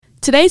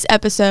Today's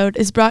episode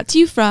is brought to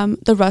you from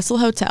the Russell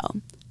Hotel.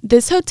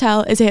 This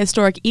hotel is a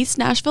historic East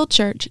Nashville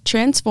church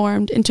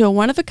transformed into a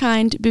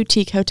one-of-a-kind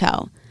boutique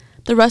hotel.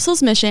 The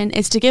Russell's mission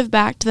is to give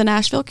back to the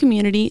Nashville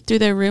community through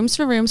their Rooms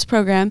for Rooms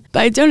program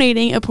by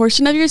donating a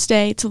portion of your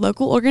stay to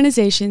local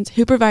organizations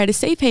who provide a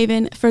safe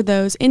haven for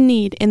those in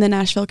need in the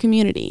Nashville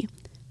community.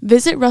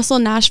 Visit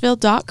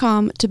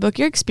russellnashville.com to book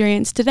your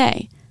experience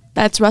today.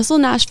 That's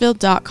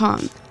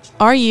russellnashville.com.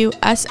 RUSSELL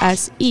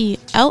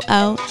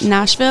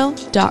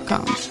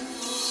Nashville.com.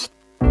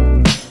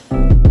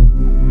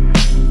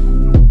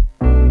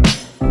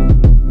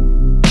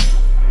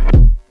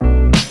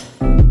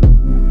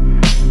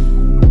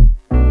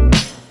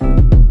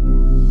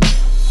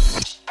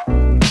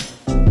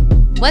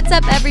 What's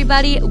up,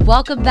 everybody?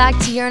 Welcome back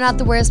to You're Not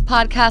the Worst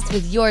podcast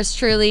with yours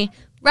truly,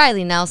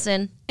 Riley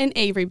Nelson. And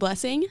Avery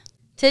Blessing.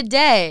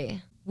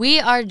 Today, we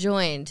are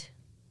joined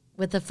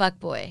with the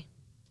Ckboy.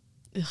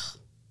 Ugh,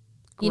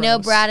 you know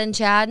gross. Brad and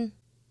Chad?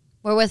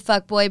 We're with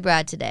Ckboy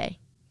Brad today.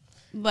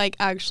 Like,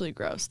 actually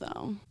gross,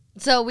 though.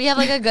 So we have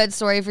like a good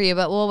story for you,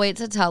 but we'll wait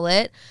to tell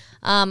it.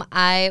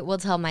 I will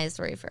tell my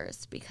story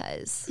first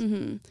because...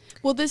 Mm-hmm.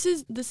 Well, this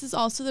is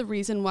also the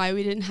reason why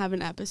we didn't have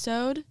an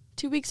episode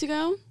 2 weeks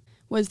ago.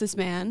 Was this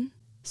man.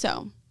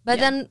 So. But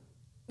yeah. then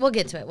we'll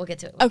get to it.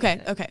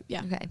 Okay,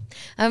 yeah. Okay.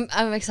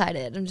 I'm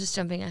excited. I'm just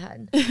jumping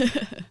ahead.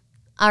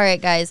 All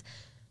right, guys.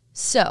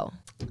 So,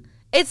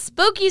 it's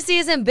spooky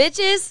season,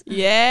 bitches.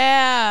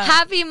 Yeah.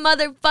 Happy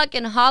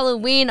motherfucking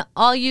Halloween,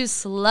 all you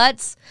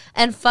sluts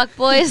and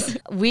fuckboys.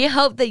 We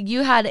hope that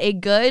you had a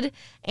good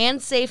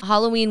and safe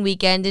Halloween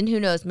weekend, and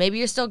who knows, maybe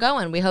you're still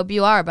going. We hope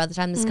you are by the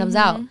time this comes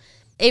out.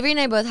 Avery and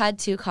I both had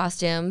 2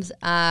 costumes.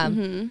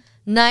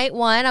 Night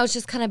 1, I was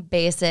just kind of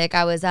basic.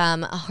 I was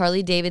a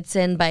Harley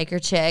Davidson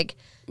biker chick.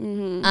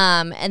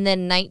 And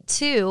then night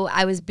 2,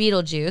 I was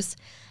Beetlejuice.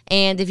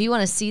 And if you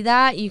want to see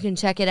that, you can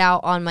check it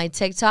out on my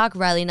TikTok,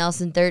 Riley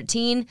Nelson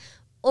 13,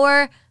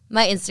 or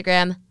my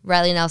Instagram,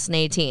 Riley Nelson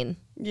 18.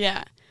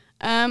 Yeah.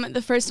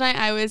 The first night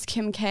I was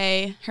Kim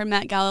K, her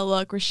Met Gala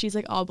look where she's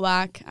like all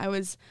black. I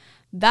was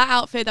that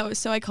outfit that was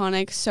so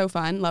iconic, so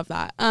fun, love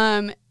that.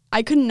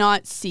 I could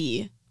not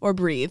see or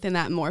breathe in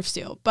that morph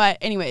suit. But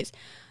anyways,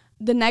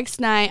 the next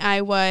night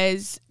I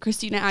was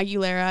Christina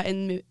Aguilera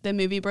in the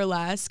movie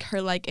Burlesque,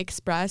 her like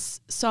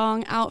Express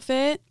song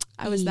outfit.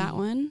 I was that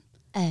one.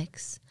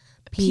 XPRESS.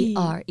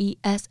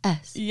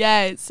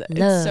 Yes, Love.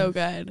 It's so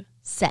good.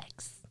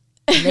 Sex.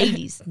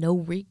 Ladies, no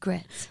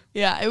regrets.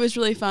 Yeah, it was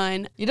really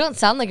fun. You don't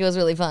sound like it was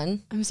really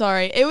fun. I'm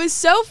sorry. It was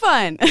so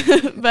fun.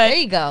 But There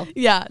you go.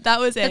 Yeah,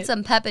 that was Put it.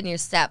 some pep in your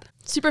step.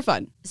 Super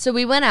fun. So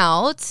we went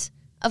out,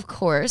 of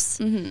course.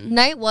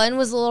 Night 1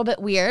 was a little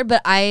bit weird,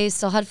 but I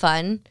still had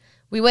fun.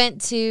 We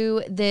went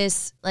to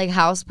this like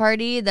house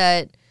party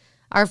that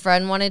our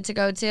friend wanted to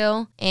go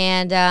to,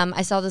 and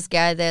I saw this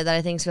guy there that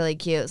I think is really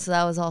cute, so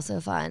that was also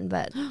fun.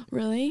 But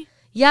Really?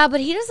 yeah, but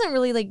he doesn't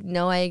really like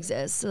know I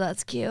exist, so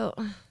that's cute.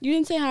 You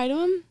didn't say hi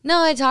to him?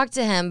 No, I talked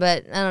to him,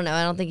 but I don't know.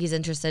 I don't think he's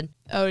interested.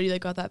 Oh, you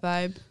like got that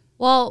vibe?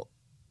 Well,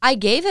 I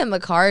gave him a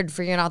card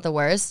for You're Not the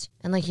Worst,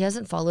 and like he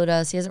hasn't followed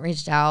us, he hasn't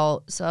reached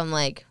out, so I'm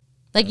like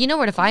you know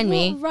where to find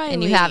me,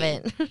 and you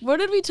haven't. What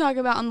did we talk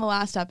about on the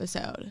last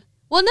episode?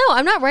 Well, no,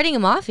 I'm not writing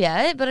him off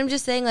yet, but I'm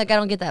just saying, like, I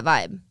don't get that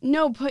vibe.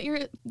 No,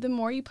 the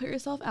more you put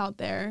yourself out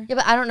there. Yeah,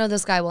 but I don't know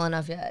this guy well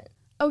enough yet.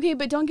 Okay,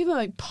 but don't give him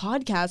a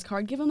podcast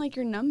card. Give him like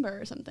your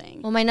number or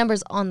something. Well, my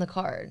number's on the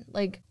card.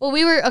 So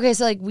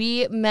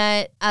we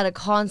met at a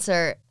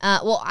concert.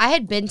 I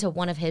had been to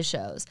one of his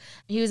shows.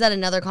 He was at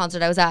another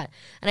concert I was at,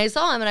 and I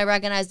saw him and I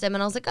recognized him,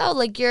 and I was like, oh,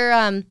 like you're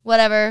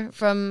whatever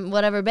from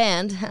whatever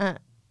band.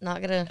 Not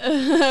gonna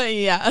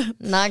name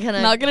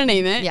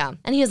it. Yeah.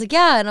 And he was like,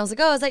 yeah. And I was like,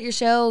 oh, I was at your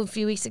show a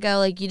few weeks ago.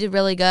 Like, you did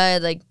really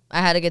good. Like, I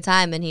had a good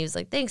time. And he was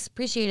like, thanks,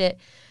 appreciate it.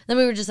 Then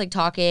we were just like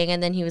talking,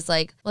 and then he was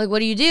like, what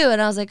do you do? And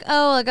I was like,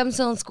 oh, like I'm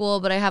still in school,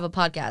 but I have a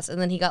podcast.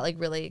 And then he got like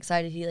really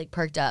excited. He like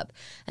perked up,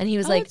 and he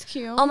was like, that's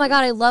cute. oh my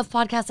God, I love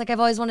podcasts. Like I've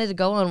always wanted to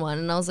go on one.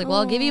 And I was like, well,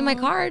 I'll give you my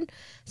card.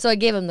 So I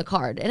gave him the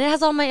card, and it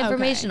has all my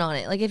information on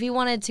it. Like if he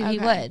wanted to, he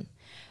would.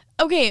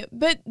 Okay,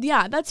 but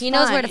yeah, that's fine. He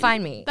knows where to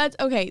find me. That's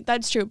okay.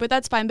 That's true, but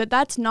that's fine. But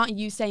that's not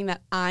you saying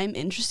that I'm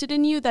interested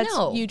in you. That's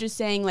you just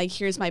saying like,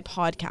 here's my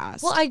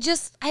podcast. Well, I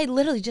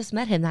literally just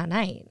met him that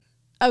night.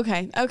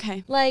 Okay.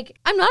 Like,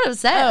 I'm not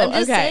upset. I'm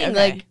just saying,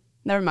 like,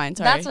 never mind.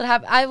 Sorry. That's what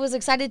happened. I was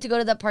excited to go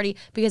to that party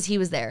because he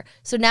was there.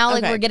 So now,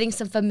 like, we're getting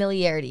some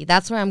familiarity.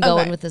 That's where I'm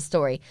going with this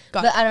story.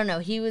 But I don't know.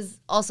 He was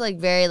also like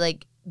very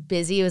like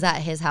busy. It was at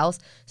his house,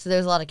 so there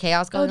was a lot of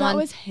chaos going on. Oh,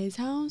 that was his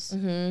house?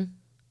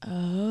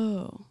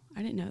 Oh,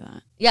 I didn't know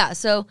that. Yeah,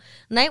 so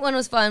night 1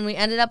 was fun. We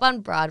ended up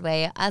on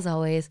Broadway, as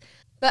always.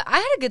 But I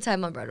had a good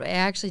time on Broadway. I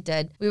actually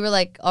did. We were,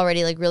 like,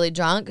 already, like, really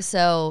drunk,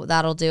 so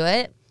that'll do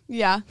it.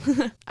 Yeah.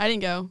 I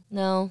didn't go.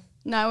 No.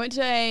 No,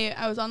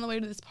 I was on the way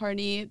to this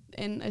party,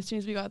 and as soon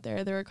as we got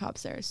there were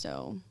cops there,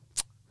 so.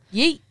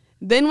 Yeet.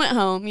 Then went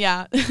home,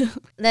 yeah.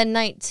 Then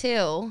night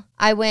 2,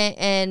 I went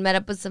and met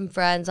up with some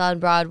friends on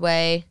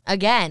Broadway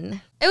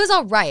again. It was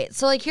all right.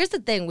 So, like, here's the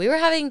thing. We were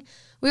having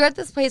we were at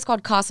this place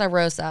called Casa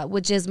Rosa,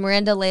 which is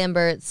Miranda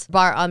Lambert's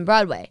bar on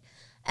Broadway.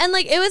 And,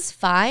 like, it was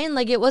fine.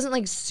 Like, it wasn't,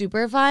 like,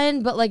 super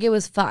fun, but, like, it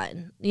was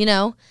fun, you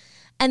know?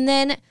 And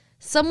then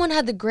someone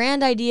had the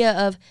grand idea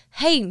of,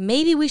 hey,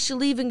 maybe we should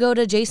leave and go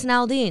to Jason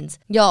Aldean's.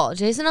 Y'all,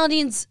 Jason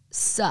Aldean's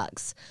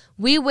sucks.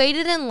 We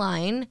waited in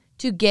line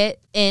to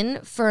get in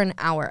for an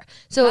hour.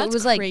 So That's it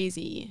was, like,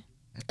 crazy.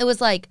 It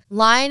was, like,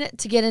 line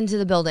to get into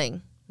the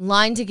building,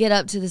 line to get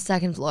up to the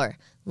second floor,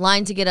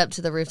 line to get up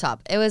to the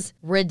rooftop. It was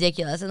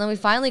ridiculous. And then we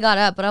finally got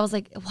up, but I was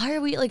like,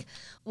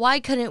 why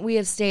couldn't we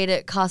have stayed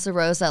at Casa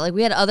Rosa? Like,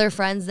 we had other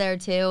friends there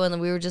too,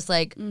 and we were just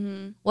like,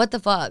 what the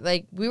fuck?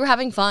 Like, we were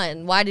having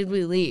fun. Why did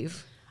we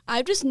leave?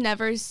 I've just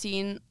never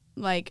seen,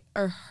 like,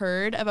 or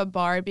heard of a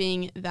bar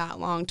being that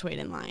long to wait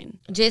in line.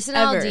 Jason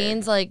Ever.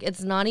 Aldean's, like,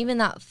 it's not even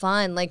that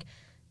fun. Like,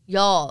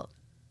 y'all,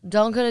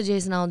 don't go to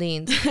Jason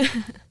Aldean's.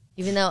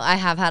 Even though I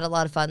have had a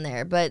lot of fun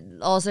there, but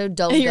also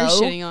don't You're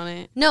go. shitting on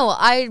it. No,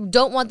 I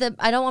don't want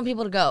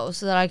people to go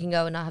so that I can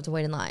go and not have to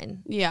wait in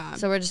line. Yeah.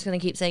 So we're just going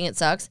to keep saying it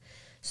sucks,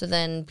 so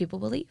then people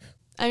will leave.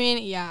 I mean,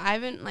 yeah, I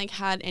haven't, like,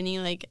 had any,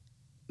 like,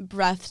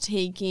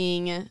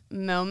 breathtaking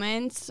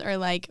moments or,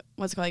 like,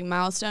 what's it called, like,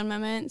 milestone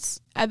moments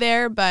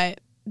there,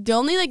 but the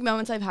only, like,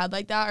 moments I've had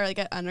like that are, like,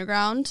 at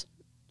Underground,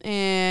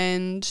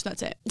 and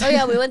that's it. Oh,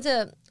 yeah, we went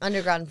to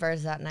Underground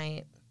first that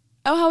night.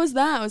 Oh, how was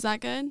that? Was that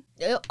good?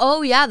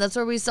 Oh, yeah, that's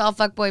where we saw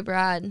Fuckboy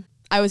Brad.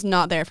 I was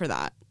not there for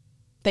that.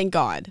 Thank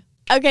God.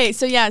 Okay,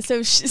 so yeah,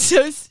 so she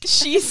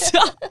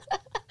saw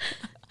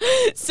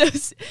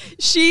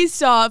she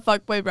saw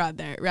Fuckboy Brad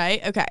there,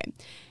 right? Okay.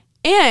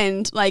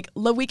 And, like,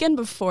 the weekend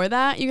before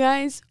that, you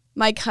guys,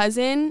 my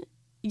cousin,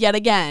 yet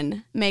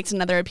again, makes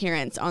another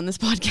appearance on this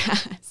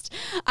podcast.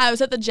 I was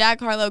at the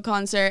Jack Harlow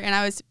concert, and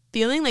I was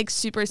feeling, like,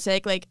 super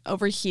sick, like,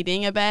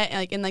 overheating a bit,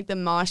 like, in, like, the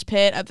mosh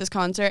pit of this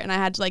concert, and I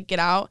had to, like, get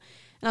out.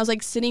 And I was,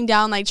 like, sitting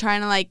down, like,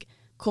 trying to, like,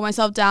 cool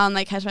myself down,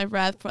 like, catch my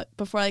breath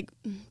before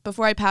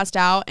I passed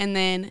out, and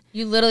then...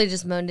 You literally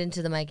just moaned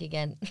into the mic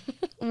again.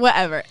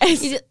 Whatever.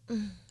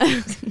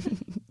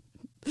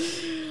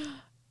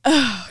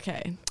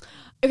 Okay.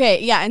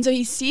 Okay, yeah, and so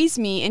he sees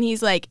me, and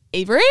he's like,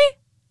 Avery?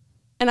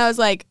 And I was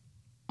like,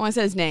 oh, I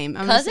said his name.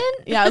 Cousin?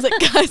 Yeah, I was like,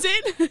 cousin?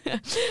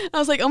 I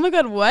was like, oh my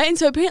God, what? And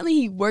so apparently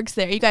he works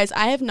there. You guys,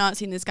 I have not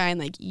seen this guy in,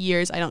 like,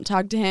 years. I don't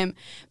talk to him.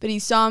 But he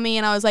saw me,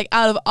 and I was like,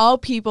 out of all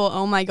people,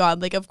 oh my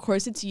God, like, of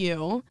course it's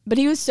you. But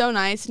he was so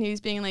nice, and he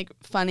was being, like,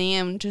 funny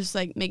and just,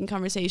 like, making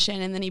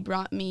conversation. And then he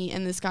brought me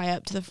and this guy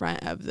up to the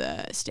front of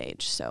the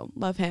stage. So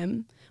love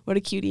him. What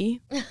a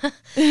cutie.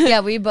 Yeah,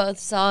 we both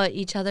saw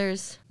each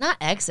other's, not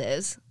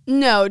exes.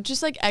 No,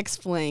 just, like,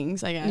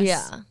 ex-flings, I guess.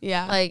 Yeah.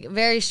 Yeah. Like,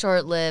 very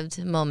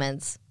short-lived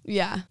moments.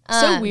 Yeah.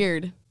 So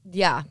weird.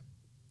 Yeah.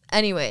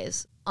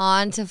 Anyways,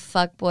 on to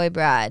Fuckboy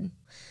Brad.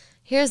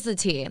 Here's the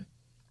tea.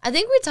 I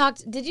think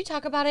did you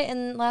talk about it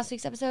in last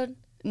week's episode?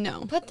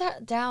 No. Put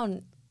that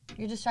down.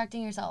 You're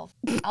distracting yourself.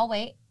 I'll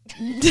wait.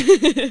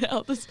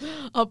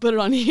 I'll put it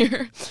on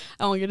here.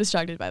 I won't get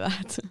distracted by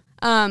that.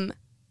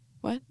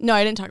 What? No,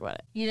 I didn't talk about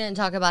it. You didn't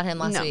talk about him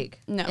last week?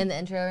 No. In the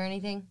intro or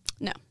anything?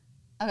 No.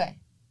 Okay.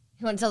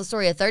 You want to tell the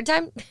story a third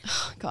time?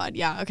 Oh, God,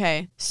 yeah,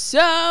 okay.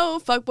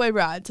 So, Fuckboy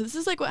Brad. So this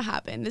is, like, what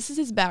happened. This is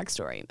his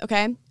backstory,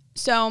 okay?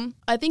 So,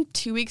 I think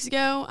 2 weeks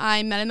ago,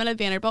 I met him at a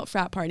Vanderbilt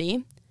frat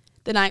party.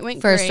 The night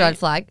went great. First red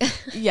flag.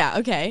 Yeah,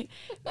 okay.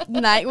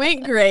 The night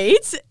went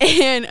great,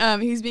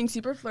 and he was being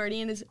super flirty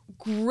and is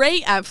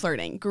great at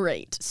flirting.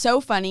 Great.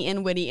 So funny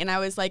and witty, and I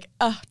was like,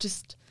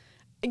 just,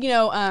 you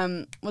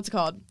know, what's it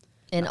called?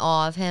 In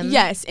awe of him?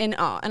 Yes, in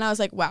awe. And I was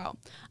like, wow.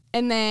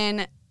 And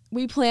then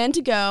we planned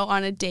to go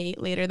on a date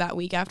later that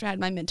week after I had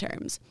my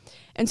midterms.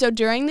 And so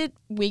during the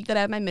week that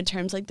I had my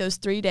midterms, like those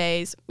 3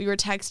 days, we were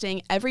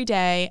texting every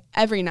day,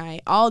 every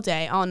night, all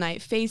day, all night.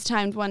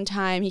 FaceTimed one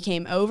time. He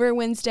came over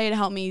Wednesday to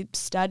help me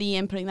study,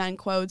 and putting that in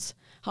quotes,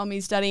 help me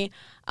study.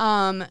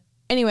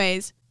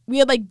 Anyways, we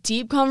had, like,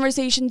 deep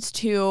conversations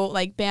too,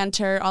 like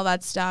banter, all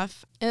that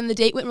stuff. And then the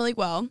date went really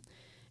well.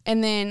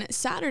 And then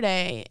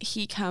Saturday,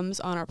 he comes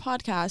on our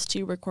podcast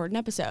to record an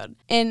episode.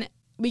 And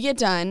we get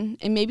done,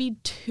 and maybe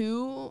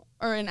 2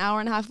 or an hour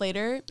and a half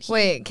later.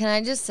 Wait, can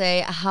I just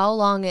say how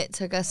long it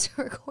took us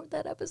to record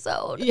that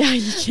episode? Yeah,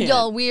 you can.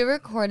 Y'all, we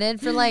recorded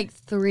for like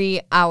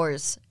 3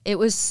 hours. It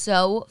was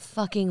so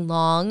fucking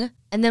long.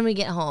 And then we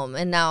get home,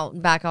 and now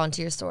back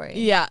onto your story.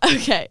 Yeah,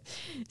 okay.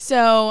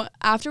 So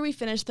after we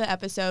finished the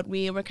episode,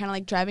 we were kind of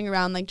like driving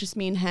around, like just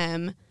me and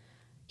him.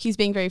 He's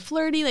being very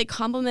flirty, like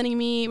complimenting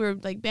me. We're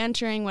like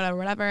bantering,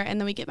 whatever. And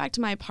then we get back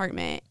to my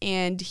apartment,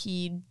 and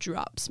he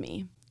drops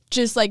me.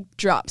 Just like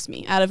drops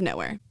me out of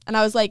nowhere. And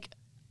I was like,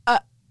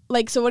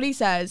 so what he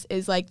says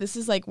is like, this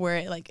is like where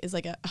it like is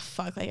like a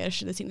fuck, like I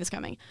should have seen this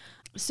coming.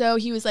 So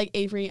he was like,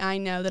 Avery, I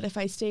know that if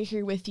I stay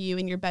here with you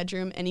in your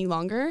bedroom any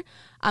longer,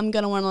 I'm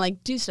going to want to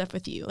like do stuff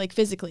with you, like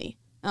physically.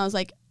 And I was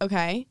like,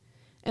 okay.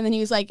 And then he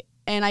was like,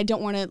 and I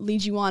don't want to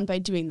lead you on by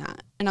doing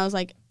that. And I was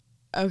like,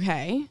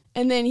 okay.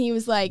 And then he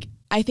was like,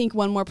 I think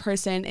one more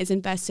person is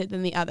invested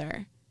than the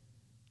other.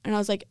 And I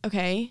was like,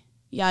 okay.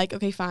 Yeah, like,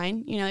 okay,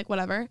 fine. You know, like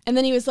whatever. And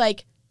then he was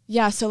like,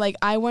 yeah, so like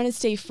I want to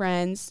stay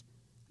friends,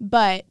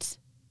 but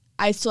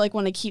I still like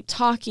want to keep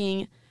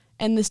talking,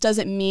 and this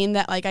doesn't mean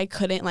that like I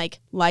couldn't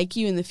like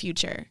you in the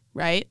future,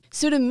 right?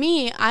 So to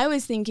me, I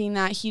was thinking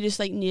that he just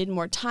like needed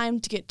more time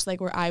to get to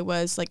like where I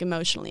was like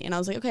emotionally, and I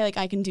was like, okay, like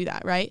I can do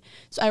that, right?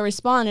 So I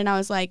responded and I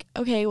was like,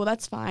 okay, well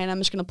that's fine, I'm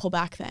just gonna pull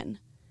back then.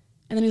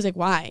 And then he was like,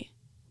 why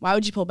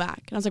would you pull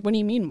back? And I was like, what do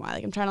you mean why?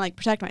 Like I'm trying to like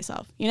protect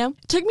myself, you know?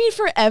 It took me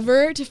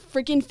forever to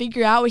freaking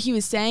figure out what he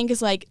was saying,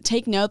 because like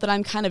take note that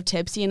I'm kind of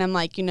tipsy and I'm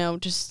like, you know,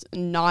 just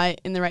not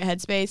in the right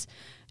headspace.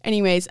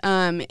 Anyways,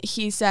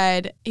 he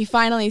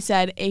finally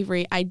said,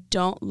 Avery, I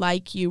don't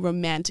like you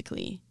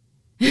romantically.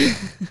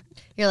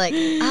 You're like,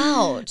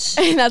 ouch.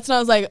 And that's when I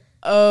was like,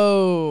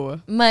 oh.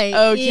 My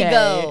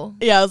ego.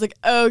 Yeah, I was like,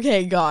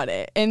 okay, got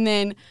it. And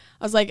then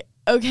I was like,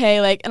 okay,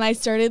 like, and I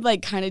started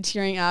like kind of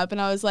tearing up, and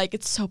I was like,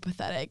 it's so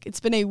pathetic. It's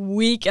been a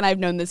week and I've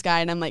known this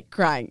guy, and I'm like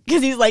crying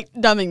because he's like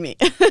dumbing me.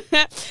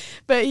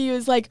 But he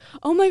was like,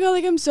 oh my God,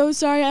 like, I'm so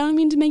sorry. I don't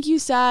mean to make you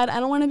sad. I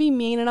don't want to be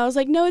mean. And I was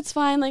like, no, it's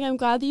fine. Like, I'm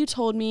glad that you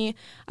told me.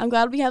 I'm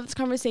glad we had this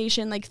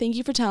conversation. Like, thank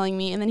you for telling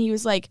me. And then he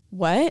was like,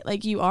 what?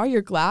 Like,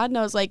 you're glad? And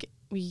I was like,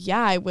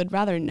 yeah, I would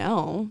rather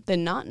know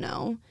than not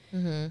know.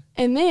 Mm-hmm.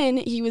 And then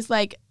he was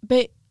like,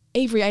 but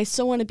Avery, I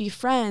still want to be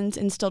friends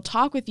and still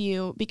talk with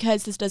you,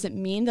 because this doesn't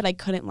mean that I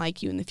couldn't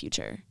like you in the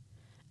future.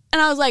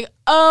 And I was like,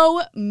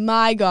 oh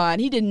my God,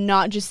 he did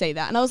not just say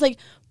that. And I was like,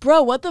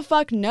 bro, what the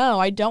fuck? No,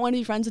 I don't want to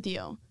be friends with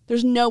you.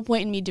 There's no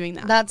point in me doing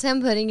that. That's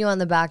him putting you on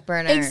the back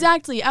burner.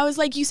 Exactly. I was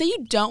like, you say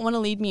you don't want to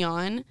lead me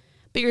on,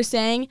 but you're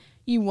saying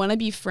you want to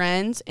be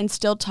friends and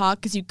still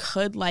talk because you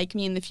could like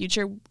me in the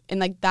future. And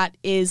like, that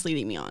is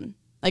leading me on.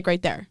 Like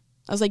right there.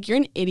 I was like, you're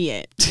an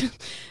idiot.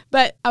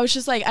 But I was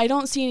just like, I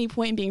don't see any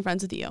point in being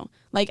friends with you.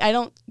 Like, I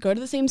don't go to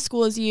the same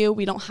school as you.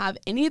 We don't have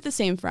any of the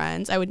same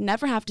friends. I would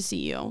never have to see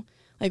you.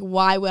 Like,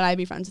 why would I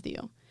be friends with you?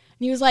 And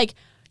he was like,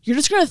 you're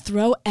just going to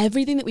throw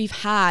everything that we've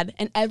had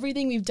and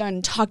everything we've done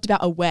and talked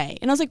about away.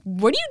 And I was like,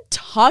 what are you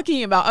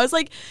talking about? I was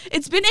like,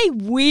 it's been a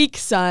week,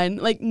 son.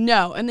 Like,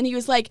 no. And then he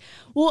was like,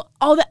 well,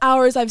 all the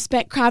hours I've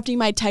spent crafting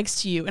my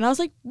text to you. And I was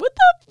like, what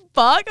the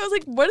fuck? I was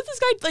like, what is this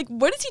guy, like,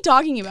 what is he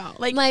talking about?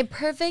 Like, my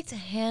perfect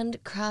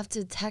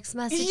handcrafted text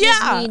messages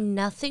mean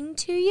nothing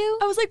to you?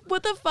 I was like,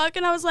 what the fuck?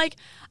 And I was like,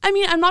 I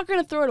mean, I'm not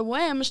going to throw it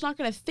away. I'm just not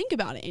going to think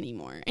about it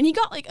anymore. And he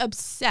got like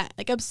upset,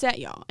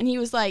 y'all. And he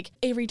was like,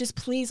 Avery, just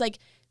please, like,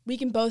 we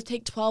can both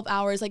take 12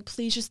 hours. Like,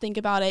 please just think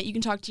about it. You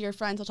can talk to your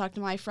friends. I'll talk to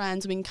my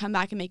friends. We can come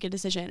back and make a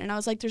decision. And I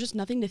was like, there's just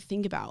nothing to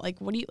think about.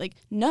 Like, what do you, like,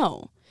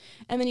 no.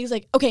 And then he was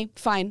like, okay,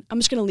 fine. I'm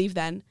just going to leave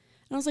then. And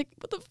I was like,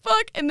 what the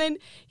fuck? And then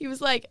he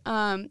was like,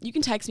 you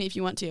can text me if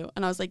you want to.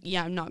 And I was like,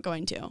 yeah, I'm not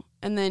going to.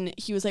 And then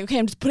he was like, okay,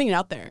 I'm just putting it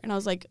out there. And I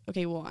was like,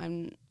 okay, well,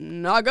 I'm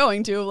not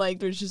going to. Like,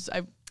 there's just,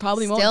 I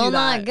probably won't do that. Still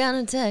not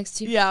gonna text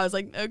you. Yeah, I was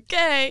like,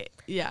 okay.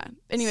 Yeah.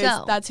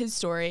 Anyways, that's his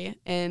story.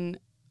 And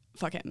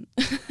fuck him.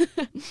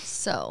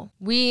 So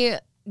we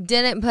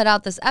didn't put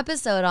out this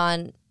episode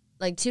on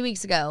like 2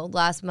 weeks ago,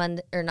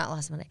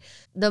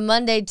 the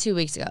Monday 2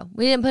 weeks ago.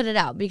 We didn't put it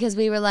out because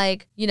we were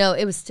like, you know,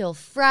 it was still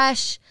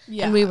fresh.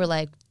 Yeah. And we were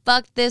like,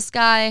 fuck this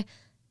guy.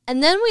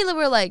 And then we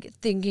were like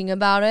thinking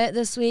about it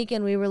this week,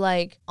 and we were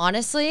like,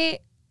 honestly,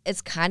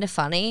 it's kind of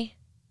funny.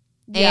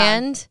 Yeah.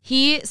 And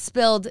he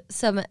spilled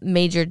some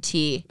major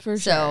tea. For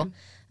sure.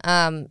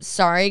 So,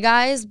 sorry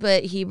guys,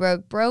 but he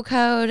broke bro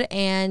code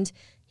and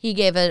he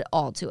gave it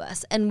all to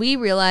us. And we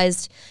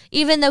realized,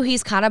 even though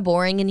he's kind of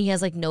boring and he has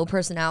like no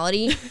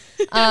personality,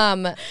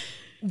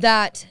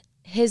 that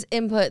his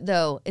input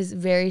though is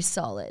very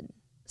solid.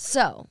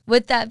 So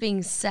with that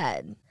being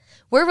said,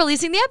 we're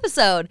releasing the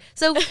episode.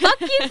 So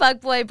fuck you,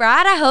 fuckboy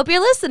Brad. I hope you're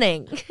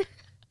listening.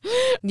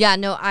 Yeah,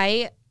 no,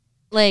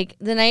 like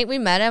the night we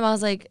met him, I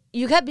was like,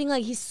 you kept being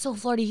like, he's so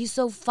flirty, he's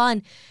so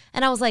fun.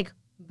 And I was like,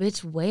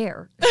 bitch,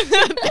 where?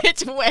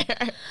 Bitch,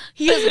 where?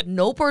 He has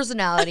no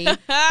personality.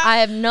 I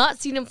have not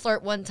seen him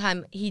flirt one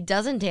time. He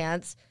doesn't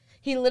dance.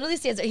 He literally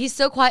stands there. He's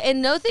so quiet.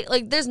 And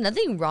there's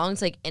nothing wrong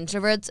with like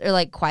introverts or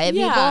like quiet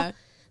people.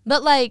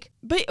 But like,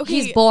 okay,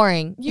 he's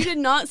boring. You did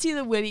not see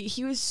the witty.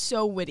 He was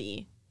so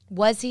witty.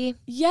 Was he?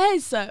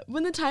 Yes.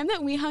 When the time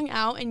that we hung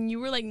out and you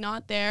were like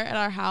not there at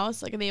our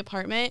house, like in the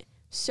apartment,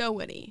 so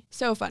witty.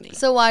 So funny.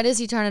 So why does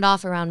he turn it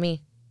off around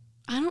me?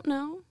 I don't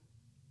know.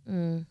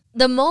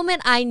 The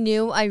moment I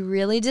knew I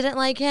really didn't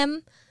like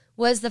him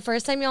was the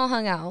first time y'all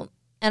hung out,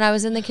 and I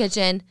was in the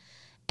kitchen,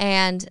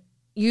 and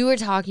you were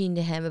talking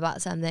to him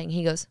about something.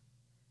 He goes,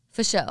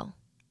 for sure.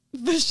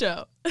 For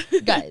sure.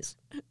 Guys,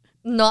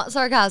 not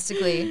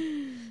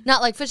sarcastically.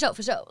 Not like, for sure.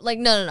 Like,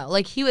 no.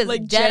 Like, he was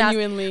like dead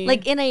genuinely.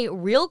 Like, in a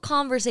real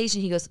conversation,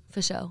 he goes,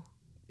 for sure.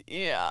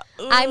 Yeah.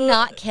 Ugh, I'm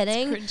not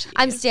kidding.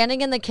 I'm standing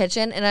in the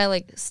kitchen, and I,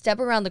 like, step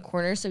around the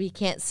corner so he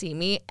can't see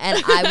me,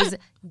 and I was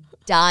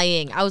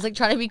dying. I was like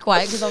trying to be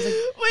quiet because I was like,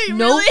 wait,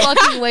 no really?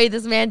 fucking way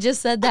this man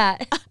just said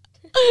that.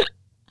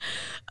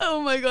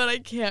 Oh my God, I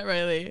can't,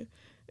 Riley.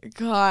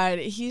 God,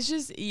 he's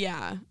just,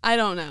 yeah, I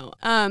don't know.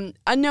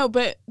 I know,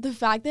 but the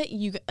fact that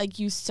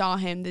you saw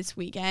him this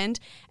weekend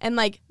and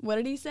like, what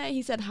did he say?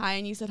 He said hi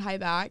and you said hi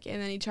back,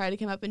 and then he tried to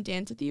come up and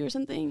dance with you or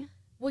something.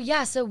 Well,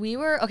 yeah, so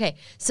we're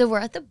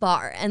at the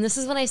bar, and this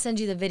is when I send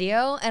you the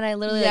video, and I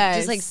literally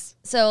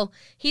so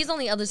he's on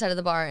the other side of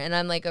the bar, and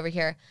I'm like over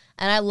here,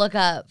 and I look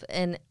up,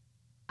 and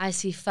I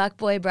see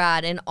fuckboy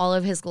Brad in all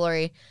of his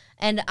glory,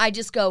 and I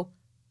just go,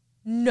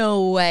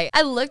 no way.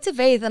 I look to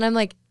Faith, and I'm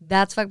like,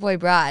 that's fuckboy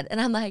Brad, and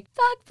I'm like,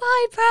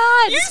 fuckboy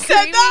Brad. You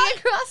said that?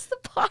 Across the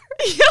bar.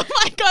 Oh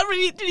my God,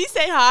 did he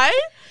say hi?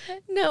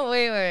 No,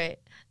 wait.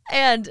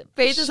 And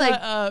Faith is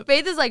like,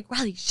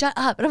 Riley, shut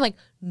up. And I'm like,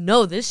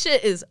 no, this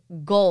shit is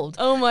gold.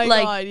 Oh my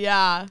God,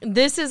 yeah.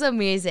 This is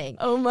amazing.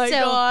 Oh my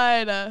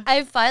God.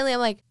 I'm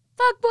like,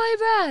 fuck boy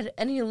Brad.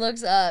 And he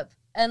looks up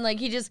and like,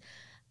 he just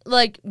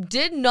like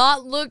did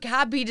not look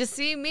happy to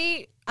see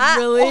me.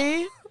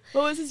 Really?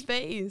 What was his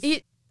face?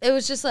 It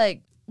was just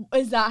like.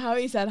 Is that how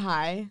he said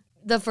hi?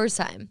 The first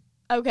time.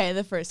 Okay,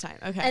 the first time.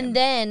 Okay. And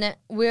then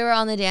we were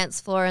on the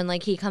dance floor and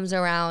like he comes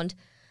around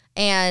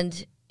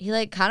and he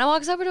like kind of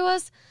walks over to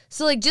us.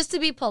 So like just to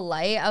be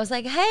polite, I was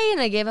like, hey, and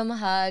I gave him a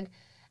hug.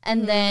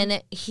 And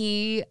then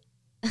he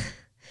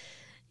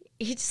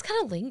just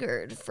kind of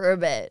lingered for a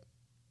bit.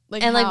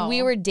 Like and how? Like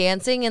we were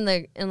dancing in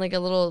like a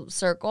little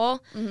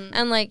circle.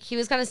 And like he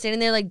was kind of standing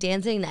there like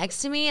dancing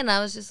next to me and I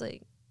was just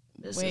like,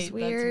 this is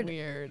weird. That's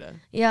weird.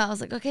 Yeah, I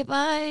was like, okay,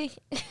 bye.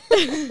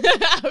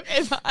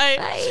 Okay, bye.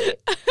 Bye.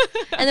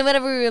 And then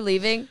whenever we were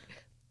leaving,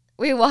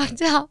 we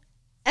walked out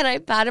and I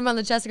pat him on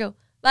the chest and go,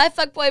 bye,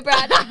 fuckboy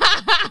Brad.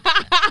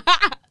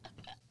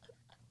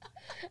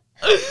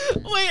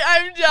 Wait,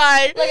 I'm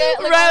dying.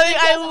 Riley,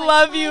 I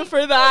love you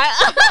for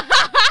that.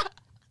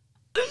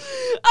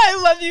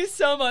 I love you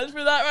so much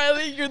for that,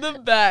 Riley. You're the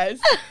best.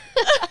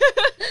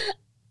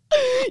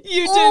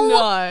 You did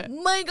not.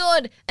 Oh my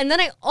God. And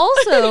then I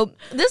also,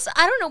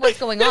 I don't know what's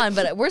going on,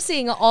 but we're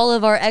seeing all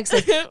of our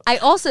exes. I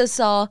also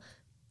saw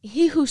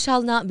He Who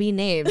Shall Not Be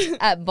Named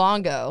at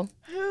Bongo.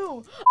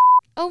 Who?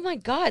 Oh my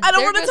God. I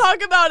don't want to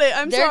talk about it.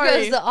 I'm sorry.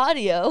 There goes the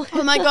audio.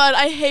 Oh my God.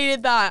 I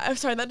hated that. I'm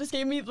sorry. That just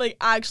gave me like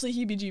actually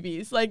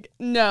heebie-jeebies. Like,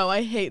 no,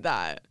 I hate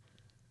that.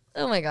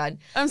 Oh my God.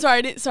 I'm sorry.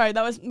 I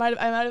might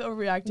have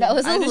overreacted. That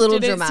was a little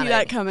dramatic. I didn't see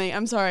that coming.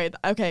 I'm sorry.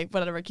 Okay,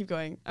 whatever. Keep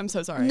going. I'm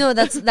so sorry. No,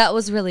 that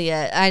was really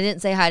it. I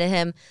didn't say hi to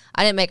him.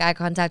 I didn't make eye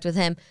contact with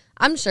him.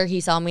 I'm sure he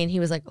saw me and he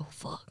was like, oh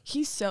fuck.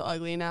 He's so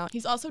ugly now.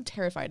 He's also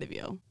terrified of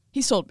you.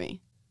 He sold me.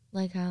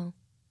 Like how?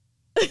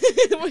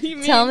 What do you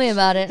mean? Tell me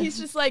about it. He's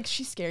just like,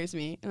 she scares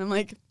me. And I'm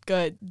like,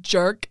 good.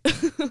 Jerk.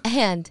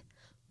 And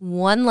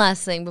one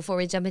last thing before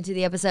we jump into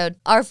the episode.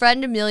 Our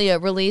friend Amelia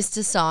released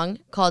a song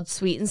called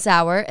Sweet and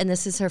Sour, and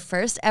this is her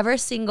first ever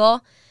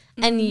single.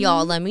 And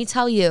y'all, let me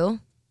tell you,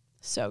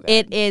 so good.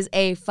 It is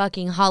a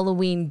fucking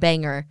Halloween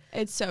banger.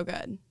 It's so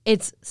good.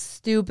 It's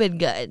stupid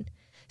good.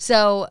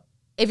 So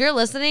if you're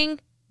listening,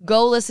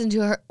 go listen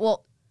to her.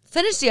 Well,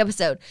 finish the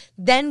episode,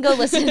 then go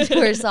listen to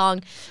her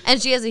song. And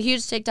she has a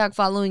huge TikTok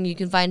following. You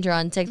can find her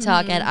on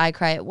TikTok at I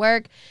Cry at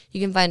Work.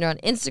 You can find her on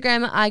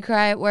Instagram at I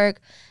Cry at Work.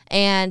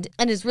 And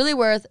it's really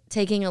worth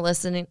taking a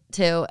listen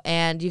to,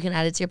 and you can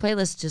add it to your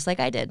playlist just like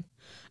I did.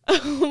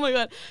 Oh my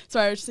God.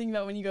 Sorry, I was just thinking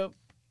about when you go,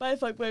 bye,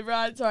 fuckboy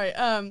Brad. Sorry.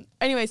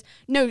 Anyways,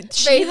 no,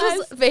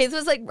 Faith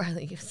was like,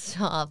 Riley,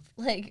 stop.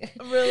 Like,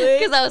 really?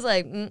 Because I was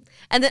like, And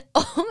then,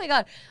 oh my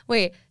God,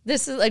 wait,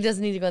 this is like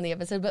doesn't need to go in the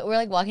episode, but we're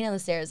like walking down the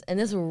stairs, and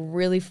this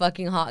really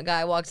fucking hot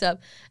guy walks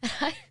up.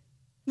 And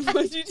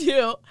what'd you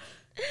do?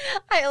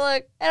 I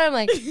look, and I'm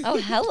like, oh,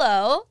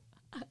 hello.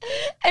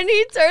 And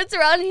he turns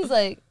around, and he's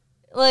like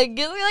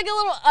gives me like a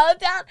little up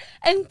down.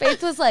 And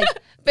Faith looks at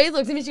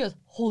me, she goes,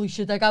 holy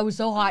shit, that guy was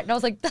so hot. And I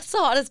was like, that's the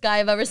hottest guy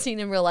I've ever seen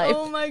in real life.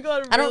 Oh my God,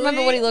 really? I don't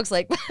remember what he looks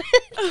like.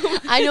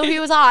 I know he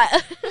was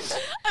hot.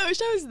 I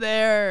wish I was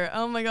there.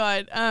 Oh my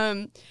God.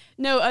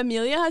 No,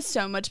 Amelia has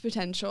so much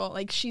potential.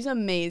 Like, she's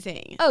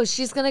amazing. Oh,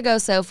 she's gonna go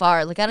so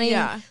far. Like, I don't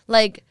even,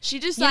 like, she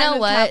just signed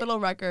with Capitol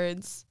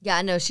Records.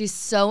 Yeah, no, she's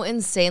so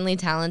insanely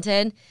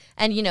talented.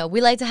 And,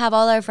 we like to have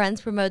all our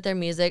friends promote their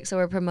music, so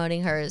we're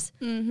promoting hers.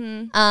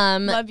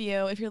 Love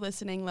you. If you're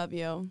listening, love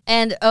you.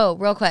 And, oh,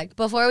 real quick,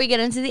 before we get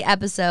into the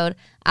episode,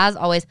 as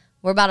always,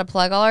 we're about to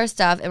plug all our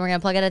stuff, and we're going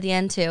to plug it at the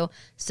end, too.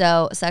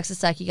 So, Sex is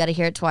Suck, you got to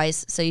hear it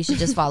twice, so you should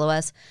just follow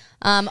us.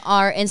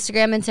 Our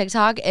Instagram and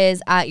TikTok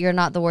is at You're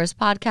Not The Worst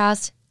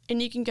Podcast.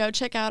 And you can go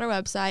check out our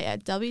website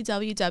at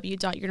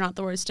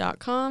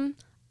www.you'renottheworst.com.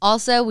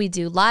 Also, we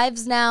do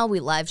lives now. We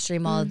live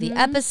stream all of the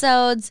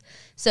episodes.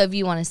 So if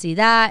you want to see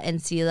that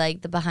and see,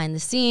 like, the behind the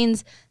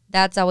scenes,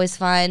 that's always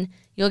fun.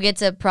 You'll get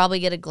to probably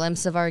get a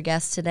glimpse of our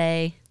guest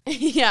today.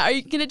 Yeah, or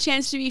you get a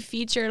chance to be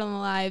featured on the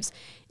lives.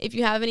 If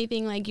you have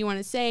anything like you want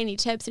to say, any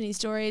tips, any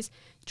stories,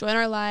 join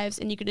our lives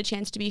and you get a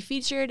chance to be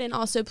featured. And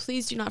also,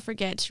 please do not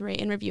forget to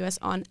rate and review us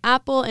on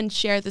Apple and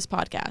share this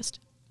podcast.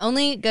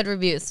 Only good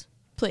reviews.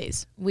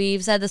 Please.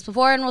 We've said this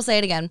before and we'll say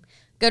it again.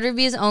 Good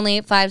reviews only,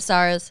 5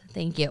 stars.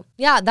 Thank you.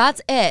 Yeah,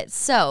 that's it.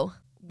 So,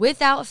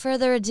 without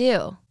further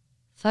ado,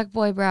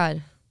 fuckboy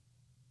Brad.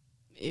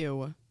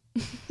 Ew.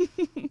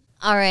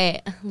 All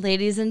right,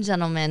 ladies and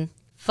gentlemen,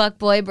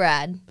 fuckboy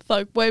Brad.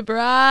 Fuckboy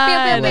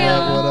Brad.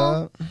 What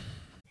up?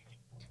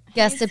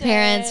 Guest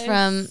appearance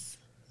from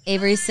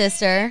Avery's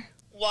sister.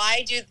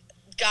 Why do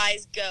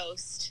guys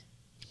ghost?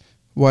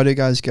 Why do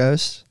guys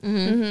ghost?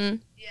 Mm-hmm.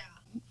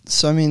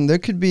 So I mean, there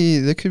could be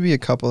a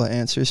couple of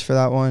answers for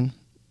that one.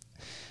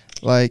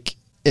 Like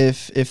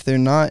if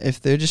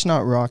they're just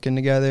not rocking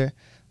together,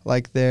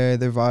 like their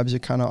vibes are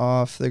kind of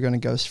off, they're gonna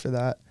ghost for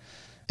that.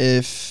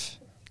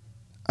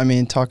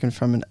 Talking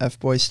from an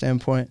F-boy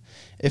standpoint,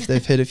 if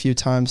they've hit a few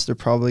times, they're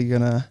probably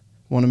gonna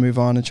want to move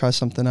on and try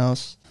something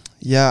else.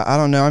 Yeah, I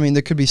don't know. I mean,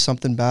 there could be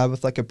something bad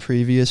with like a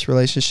previous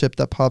relationship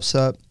that pops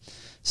up,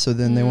 so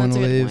then they want to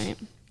leave.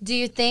 Point. Do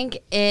you think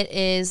it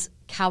is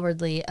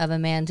cowardly of a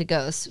man to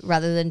ghost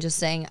rather than just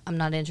saying, I'm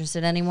not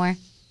interested anymore?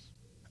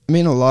 I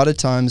mean, a lot of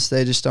times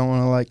they just don't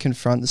want to like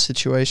confront the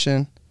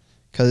situation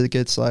because it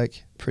gets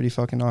like pretty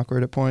fucking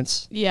awkward at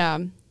points. Yeah.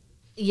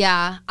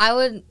 Yeah, I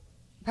would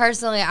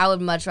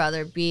much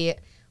rather be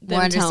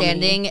more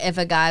understanding if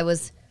a guy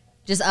was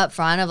just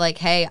upfront of like,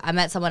 hey, I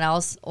met someone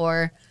else,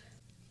 or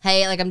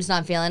hey, like I'm just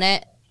not feeling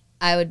it.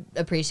 I would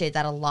appreciate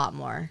that a lot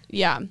more.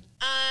 Yeah.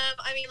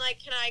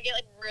 Can I get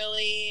like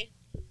really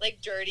like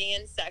dirty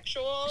and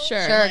sexual?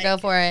 Sure. Sure, like, go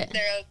for it. Is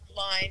there a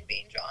line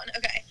being drawn?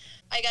 Okay.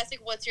 I guess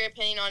like what's your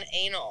opinion on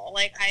anal?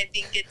 Like I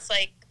think it's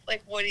like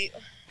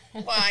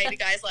why do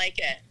guys like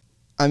it?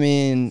 I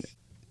mean,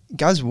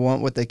 guys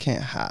want what they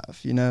can't have,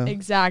 you know?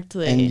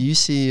 Exactly. And you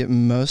see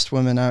most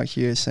women out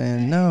here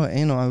saying, no,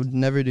 anal, I would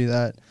never do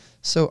that.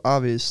 So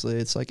obviously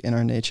it's like in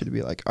our nature to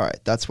be like, all right,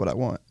 that's what I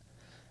want.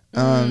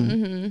 I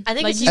think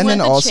Like it's you just and want then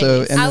the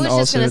also, chase. and I then was just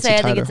also gonna it's say a I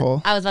think tighter it's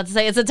hole. I was about to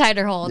say it's a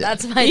tighter hole. Yeah.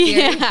 That's my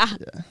theory. Yeah.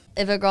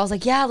 If a girl's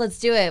like, yeah, let's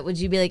do it, would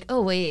you be like,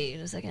 oh, wait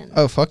a second?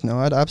 Oh, fuck no,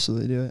 I'd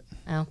absolutely do it.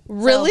 Oh.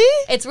 Really?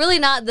 So it's really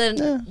not the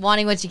Yeah.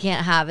 wanting what you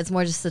can't have. It's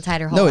more just the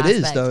tighter hole No, it aspect.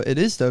 is though. It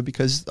is though,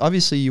 because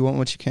obviously you want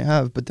what you can't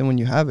have, but then when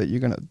you have it, you're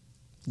going to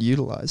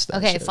utilize that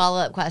Okay, shit.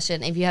 follow-up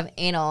question. If you have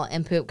anal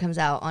and poop comes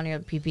out on your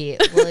pee-pee,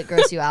 will it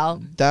gross you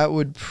out? That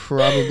would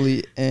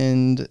probably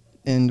end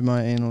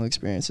my anal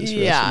experiences for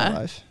the rest of my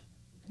life.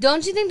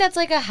 Don't you think that's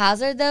like a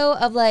hazard, though,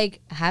 of like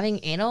having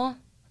anal?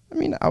 I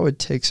mean, I would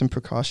take some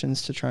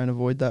precautions to try and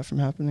avoid that from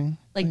happening.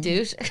 Like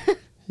douche?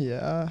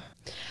 Yeah.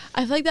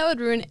 I feel like that would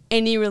ruin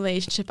any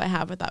relationship I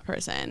have with that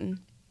person.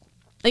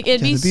 Like,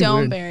 it'd Yeah, be that'd be so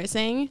weird.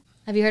 embarrassing.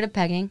 Have you heard of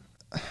pegging?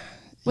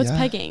 What's Yeah.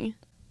 pegging?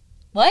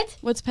 What?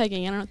 What's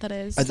pegging? I don't know what that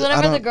is. I It's d- I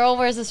whenever the don't- girl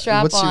wears a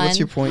strap What's on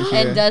your point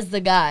here? and does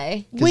the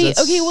guy. 'Cause Wait,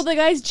 that's- okay, well, the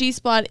guy's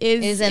G-spot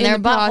is in their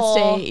the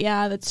butthole. prostate.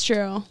 Yeah, that's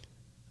true.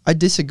 I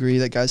disagree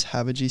that guys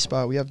have a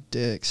G-spot. We have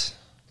dicks.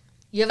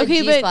 You have Okay,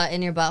 a but- G-spot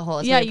in your butthole.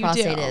 It's Yeah, where you your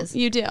prostate do. is.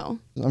 You do.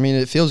 I mean,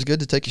 it feels good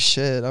to take a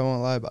shit. I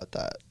won't lie about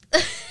that.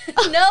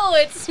 No,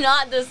 it's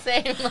not the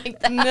same like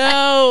that.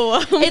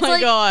 No. Oh It's my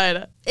like-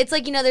 God. It's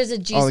like, there's a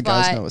G-spot. All the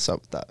guys know what's up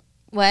with that.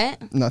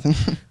 What? Nothing.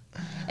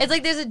 It's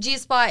like there's a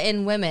G-spot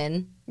in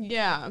women.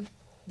 Yeah.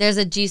 There's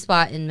a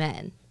G-spot in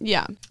men.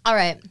 Yeah. All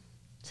right.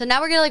 So now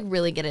we're going to like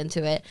really get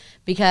into it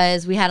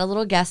because we had a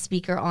little guest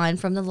speaker on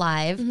from the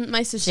live.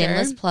 My sister.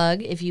 Shameless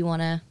plug if you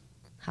want to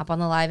hop on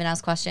the live and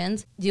ask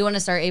questions. Do you want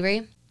to start,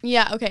 Avery?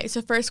 Yeah, okay.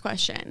 So first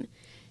question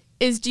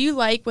is, do you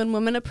like when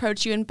women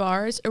approach you in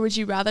bars, or would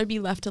you rather be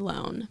left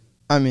alone?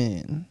 I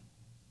mean,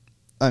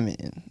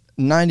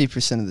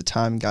 90% of the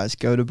time guys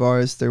go to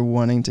bars, they're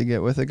wanting to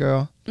get with a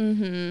girl.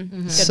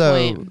 Mm-hmm. Good So,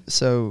 point.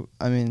 so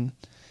I mean,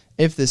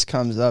 if this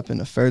comes up in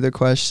a further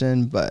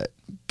question, but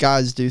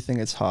guys do think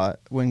it's hot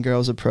when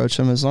girls approach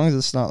them, as long as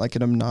it's not like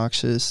an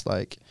obnoxious,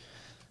 like,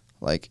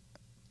 Like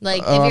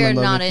Oh, if I'm you're in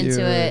love not with you,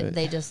 into it, or-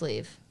 they just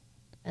leave.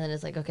 And then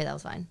it's like, okay, that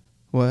was fine.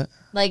 what?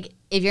 Like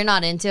if you're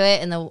not into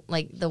it and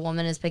the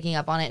woman is picking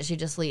up on it, she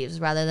just leaves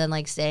rather than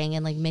like staying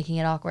and like making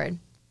it awkward.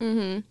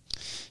 Mm-hmm.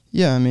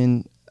 Yeah, I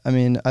mean, I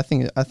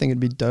think it'd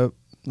be dope.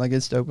 Like,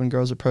 it's dope when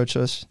girls approach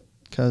us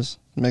because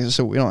it makes it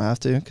so we don't have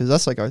to, because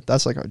that's like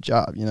our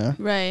job, you know.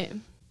 Right.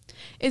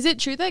 Is it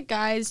true that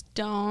guys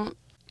don't,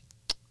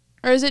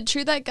 or is it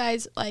true that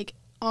guys like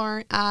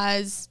aren't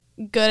as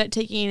good at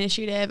taking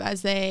initiative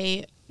as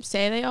they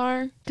say they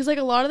are? Because like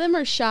a lot of them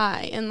are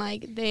shy and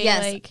like they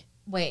like.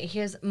 Wait,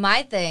 here's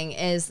my thing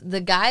is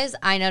the guys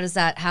I notice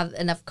that have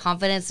enough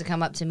confidence to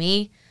come up to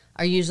me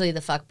are usually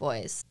the fuck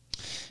boys.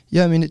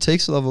 Yeah, I mean, it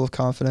takes a level of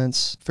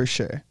confidence for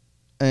sure.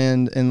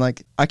 And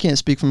like, I can't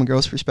speak from a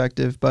girl's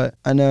perspective, but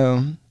I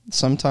know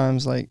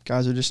sometimes like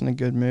guys are just in a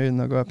good mood and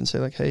they'll go up and say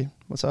like, hey,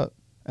 what's up?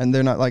 And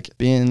they're not like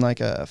being like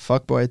a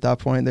fuckboy at that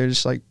point. They're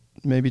just like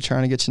maybe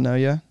trying to get to know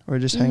you or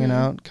just hanging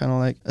out, kind of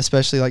like,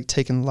 especially like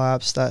taking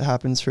laps. That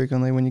happens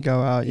frequently when you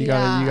go out. You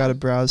gotta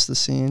browse the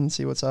scene,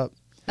 see what's up.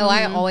 Oh,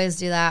 I always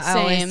do that. I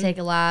always Same. take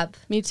a lap.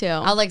 Me too.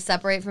 I'll like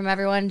separate from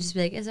everyone and just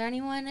be like, is there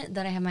anyone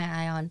that I have my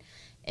eye on?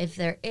 If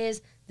there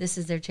is, this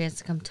is their chance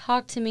to come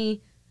talk to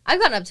me. I've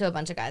gotten up to a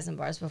bunch of guys in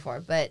bars before,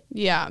 but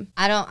Yeah.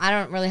 I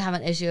don't really have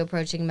an issue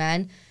approaching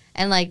men.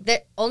 And like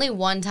there only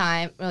one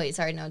time,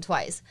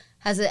 twice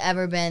has it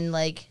ever been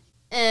like,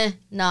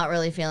 not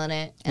really feeling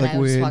it, and Like I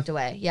just weird. walked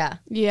away. Yeah,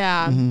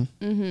 Yeah.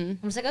 Mm-hmm. Mm-hmm.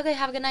 I'm just like, okay,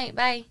 have a good night,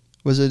 bye.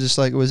 Was it just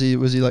like, was he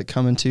like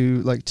coming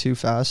too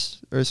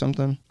fast or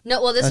something?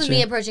 No, well, this was Gotcha.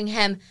 me approaching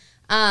him.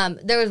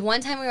 There was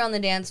one time we were on the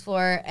dance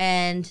floor,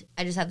 and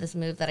I just have this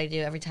move that I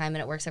do every time,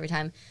 and it works every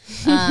time.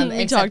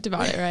 We talked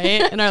about it,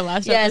 right? In our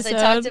last yes, episode.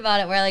 Yes, I talked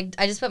about it where like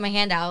I just put my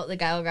hand out, the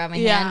guy will grab my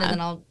hand, and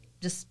then I'll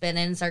just spin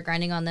it and start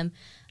grinding on them.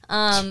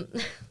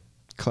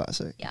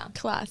 Classic. Yeah.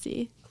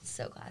 Classy.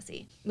 So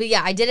classy. But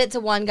yeah, I did it to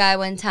one guy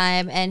one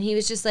time, and he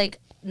was just like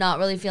not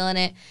really feeling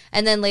it.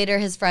 And then later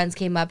his friends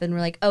came up and were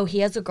like, oh, he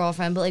has a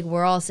girlfriend, but like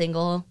we're all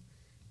single.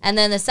 And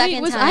then the second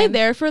time. Was I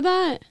there for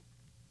that?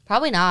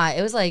 Probably not.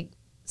 It was like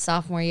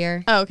sophomore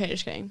year. Oh, okay,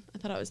 just kidding. I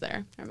thought I was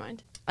there. Never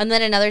mind. And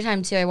then another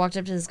time too, I walked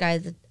up to this guy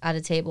at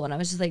a table, and I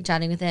was just like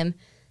chatting with him.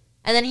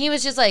 And then he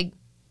was just like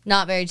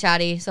not very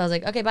chatty. So I was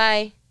like, okay,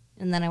 bye.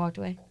 And then I walked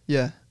away.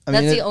 Yeah.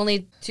 That's the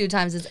only 2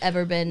 times it's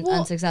ever been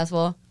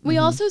unsuccessful. We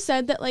also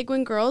said that, like,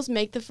 when girls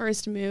make the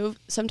first move,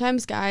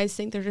 sometimes guys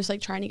think they're just,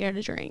 like, trying to get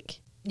a drink.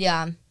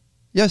 Yeah.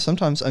 Yeah,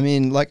 sometimes. I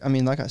mean, like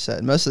I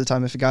said, most of the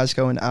time if a guy's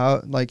going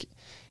out, like,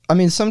 I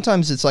mean,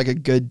 sometimes it's, like, a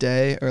good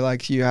day or,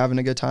 like, you're having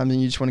a good time and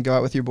you just want to go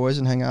out with your boys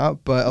and hang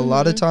out. But a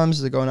lot of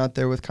times they're going out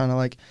there with kind of,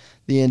 like,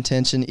 the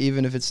intention,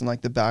 even if it's in,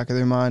 like, the back of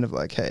their mind of,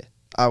 like, hey,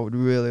 I would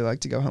really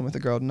like to go home with a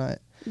girl tonight.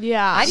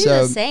 Yeah. I do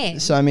the same.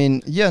 So, I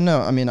mean,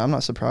 I'm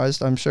not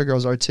surprised. I'm sure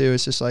girls are too.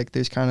 It's just like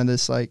there's kind of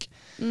this like,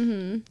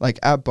 like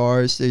at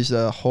bars, there's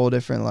a whole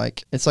different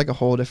like, it's like a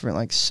whole different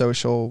like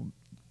social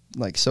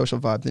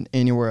vibe than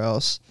anywhere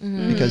else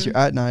because you're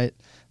at night.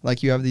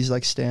 Like you have these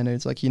like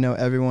standards, like,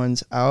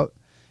 everyone's out,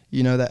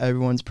 that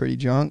everyone's pretty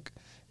drunk.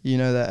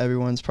 That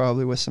everyone's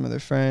probably with some of their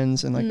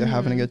friends and like they're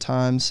having a good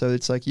time. So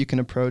it's like you can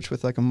approach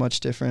with like a much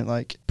different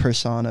like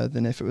persona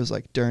than if it was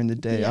like during the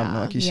day. I don't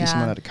know, like you see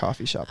someone at a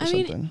coffee shop or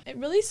something. It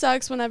really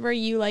sucks whenever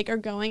you like are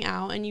going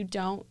out and you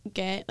don't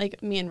get,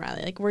 like me and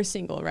Riley, like we're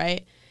single,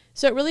 right?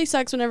 So it really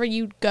sucks whenever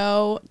you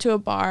go to a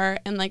bar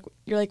and like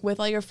you're like with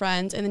all your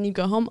friends and then you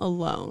go home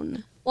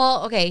alone.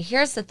 Well, okay,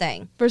 here's the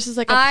thing. Versus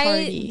like a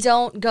party. I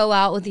don't go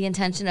out with the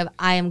intention of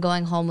I am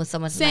going home with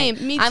someone tonight.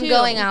 Same, me too. I'm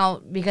going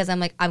out because I'm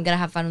like, I'm going to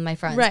have fun with my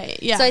friends.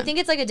 Right, yeah. So I think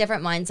it's like a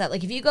different mindset.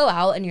 Like if you go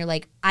out and you're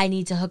like, I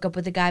need to hook up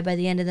with a guy by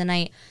the end of the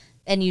night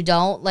and you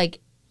don't, like,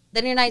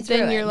 then your night's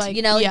ruined. You're like,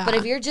 But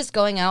if you're just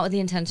going out with the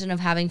intention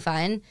of having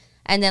fun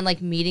and then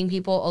like meeting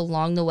people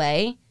along the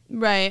way.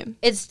 Right.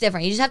 It's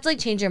different. You just have to like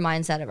change your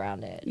mindset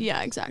around it.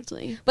 Yeah,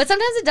 exactly. But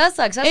sometimes it does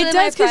suck. Sometimes it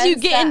does because you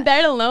get in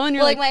bed alone.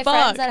 You're like my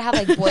fuck. friends that have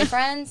like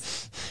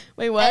boyfriends.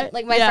 Wait, what? And,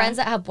 like my friends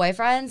that have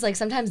boyfriends. Like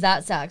sometimes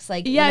that sucks.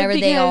 Like whenever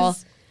they all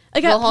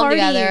like go home parties,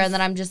 together, and then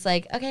I'm just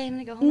like, okay, I'm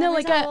gonna go home. No, by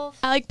like myself.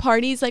 at like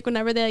parties, like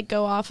whenever they like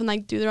go off and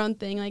like do their own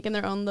thing, like in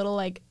their own little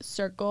like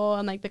circle,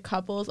 and like the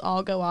couples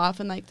all go off,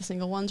 and like the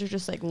single ones are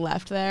just like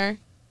left there.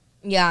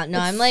 Yeah, no,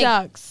 I'm like,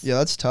 sucks. Yeah,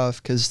 that's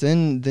tough because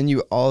then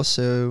you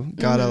also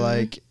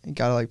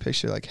gotta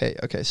picture like, hey,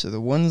 okay, so the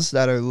ones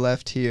that are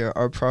left here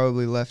are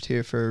probably left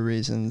here for a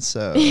reason.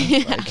 So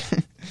like,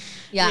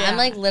 yeah, I'm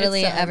like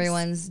literally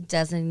everyone's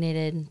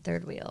designated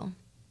third wheel.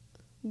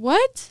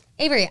 What?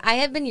 Avery, I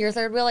have been your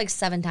third wheel like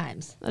 7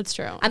 times. That's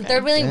true. I'm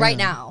third wheeling right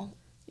now.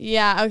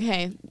 Yeah.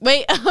 Okay.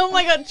 Wait. Oh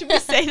my God. Should we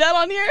say that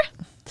on here?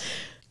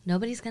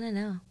 Nobody's gonna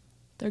know.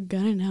 They're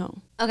gonna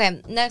know.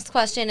 Okay. Next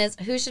question is,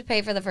 who should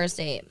pay for the first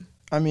date?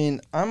 I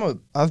mean,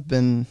 I've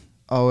been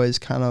always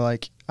kind of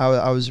like,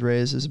 I was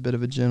raised as a bit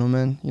of a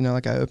gentleman,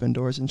 like I open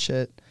doors and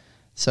shit.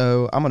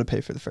 So I'm going to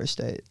pay for the first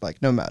date,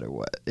 like no matter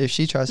what. If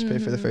she tries to pay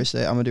for the first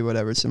date, I'm going to do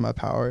whatever it's in my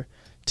power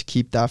to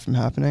keep that from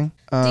happening.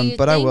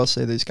 But I will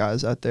say there's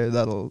guys out there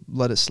that'll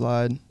let it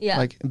slide. Yeah.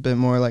 Like a bit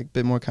more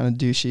kind of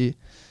douchey.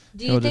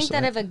 Do you think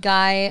that if a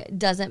guy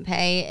doesn't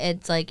pay,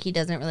 it's like he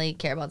doesn't really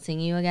care about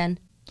seeing you again?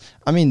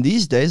 I mean,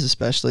 these days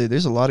especially,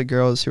 there's a lot of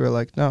girls who are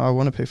like, no, I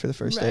want to pay for the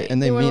first date, and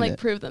they want mean to like it.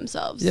 prove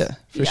themselves. Yeah,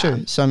 for sure.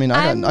 So I mean,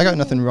 I got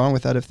nothing wrong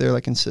with that if they're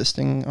like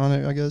insisting on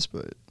it, I guess.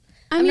 But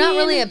I'm not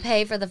really a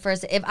pay for the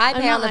first. If I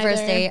pay on the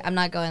first date, I'm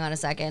not going on a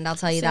second. I'll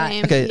tell you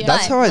that. Okay, yeah.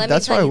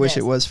 That's how I wish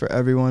it was for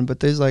everyone. But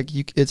there's like,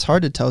 it's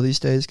hard to tell these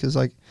days because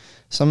like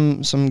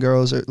some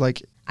girls are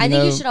like. I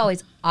think you should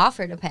always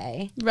offer to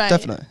pay. Right.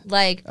 Definitely.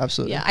 Like,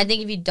 absolutely. Yeah. I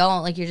think if you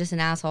don't, like, you're just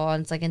an asshole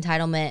and it's like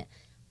entitlement.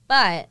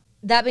 But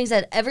that being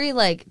said, every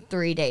like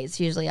 3 dates,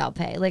 usually I'll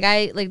pay. Like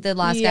the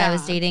last guy I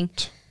was dating,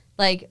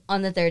 like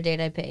on the 3rd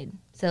date I paid.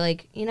 So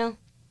like,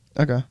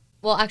 Okay.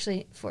 Well,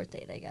 actually 4th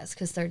date, I guess,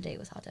 because 3rd date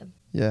was hot tub.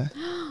 Yeah.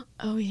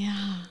 Oh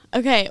yeah.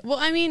 Okay. Well,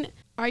 I mean,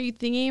 are you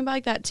thinking about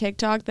like that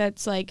TikTok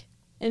that's like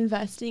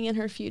investing in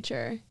her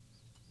future?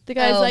 The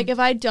guy's like, if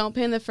I don't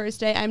pay on the first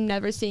day, I'm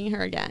never seeing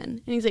her again.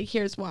 And he's like,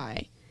 here's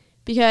why.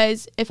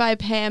 Because if I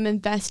pay, I'm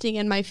investing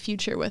in my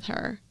future with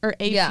her or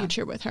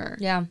future with her.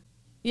 Yeah.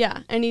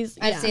 Yeah. And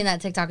I've seen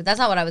that TikTok. That's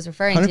not what I was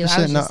referring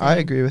 100%. to. No, I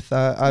agree with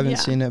that. I haven't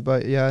seen it,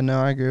 but yeah, no,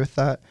 I agree with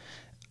that.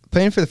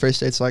 Paying for the first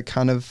date's like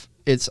kind of,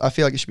 I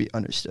feel like it should be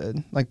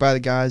understood. Like by the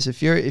guys, if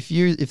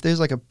there's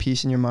like a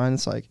piece in your mind,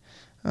 it's like,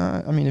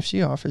 I mean, if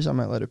she offers, I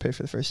might let her pay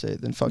for the first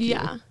date, then fuck you.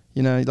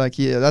 Like,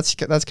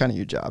 that's kind of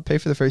your job. Pay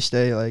for the first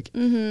day, like,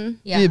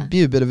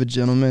 be a bit of a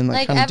gentleman,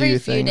 like kind of do your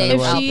thing.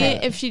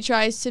 If she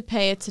tries to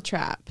pay, it's a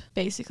trap,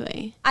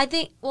 basically. I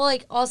think, well,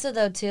 like, also,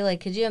 though, too,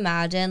 like, could you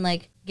imagine,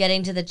 like,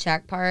 getting to the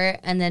check part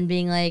and then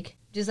being like,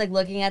 just like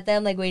looking at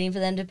them, like waiting for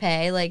them to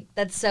pay. Like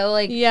that's so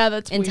like Yeah,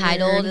 that's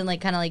entitled weird. and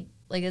like kind of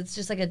like it's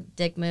just like a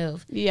dick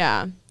move.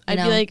 Yeah. I'd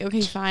know? be like,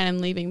 okay, fine, I'm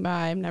leaving.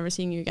 Bye. I'm never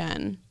seeing you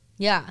again.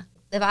 Yeah.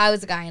 If I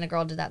was a guy and a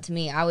girl did that to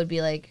me, I would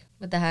be like,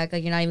 what the heck?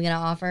 Like, you're not even going to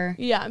offer?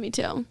 Yeah, me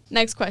too.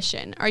 Next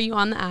question. Are you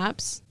on the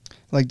apps?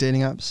 Like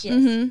dating apps? Yes.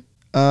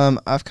 Mm-hmm.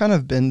 I've kind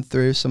of been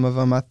through some of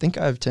them. I think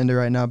I have Tinder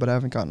right now, but I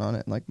haven't gotten on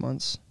it in like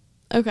months.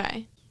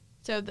 Okay.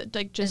 So,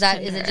 like, just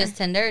Is it just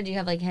Tinder? Or do you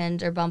have like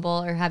Hinge or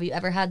Bumble, or have you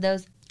ever had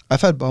those?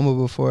 I've had Bumble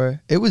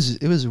before. It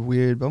was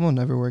weird. Bumble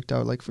never worked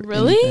out like for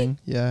Really? anything.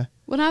 Yeah.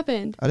 What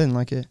happened? I didn't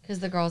like it. Because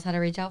the girls had to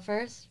reach out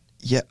first?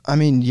 Yeah, I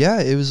mean, yeah,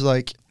 it was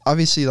like,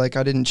 obviously, like,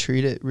 I didn't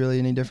treat it really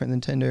any different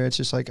than Tinder. It's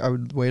just like I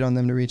would wait on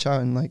them to reach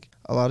out, and like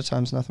a lot of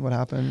times nothing would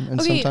happen, and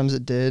Okay. sometimes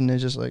it did, and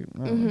it's just like,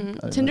 I didn't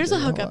really Tinder's a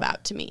do hookup lot.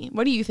 app to me.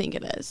 What do you think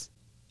it is?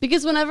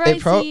 Because whenever I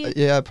see...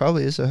 Yeah, it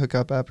probably is a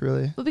hookup app,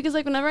 really. Well, because,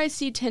 like, whenever I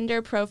see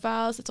Tinder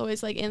profiles, it's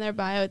always, like, in their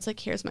bio, it's like,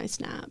 here's my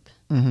Snap.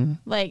 Mm-hmm.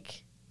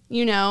 Like,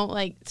 you know,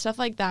 like, stuff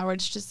like that where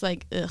it's just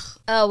like, ugh.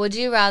 Oh, would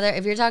you rather,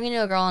 if you're talking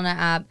to a girl on an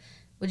app,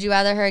 would you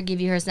rather her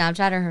give you her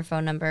Snapchat or her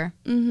phone number?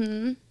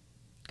 Mm-hmm.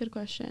 Good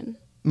question.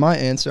 My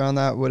answer on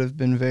that would have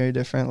been very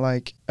different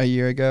like a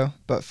year ago,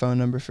 but phone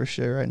number for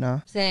sure right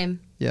now. Same.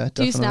 Yeah,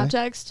 Do you definitely. snap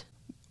text?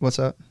 What's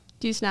up?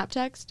 Do you snap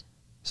text?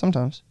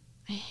 Sometimes.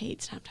 I hate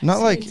Snapchat.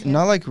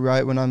 Not like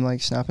right when I'm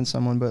like snapping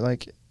someone, but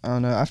like I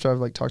don't know, after I've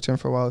like talked to him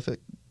for a while, I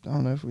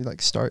don't know if we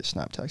like start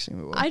snap texting.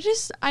 We will. I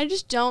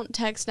just don't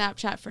text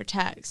Snapchat for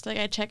text. Like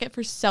I check it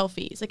for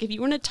selfies. Like if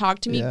you want to talk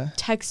to me, Yeah.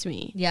 text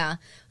me. Yeah.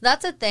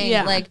 That's a thing.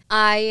 Yeah. Like,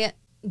 I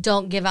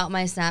don't give out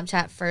my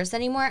Snapchat first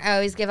anymore. I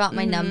always give out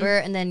my number,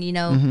 and then, you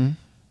know, Mm-hmm.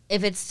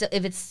 if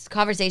it's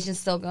conversation's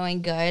still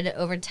going good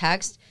over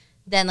text,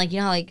 then like, you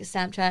know how like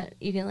Snapchat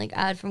you can like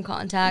add from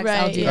contacts.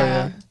 I'll Right, do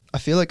yeah. that. I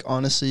feel like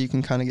honestly, you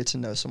can kind of get to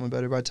know someone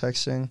better by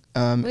texting. In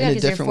yeah, a 'cause you're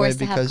different way forced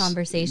to have because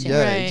conversation.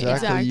 yeah, Right,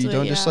 exactly. You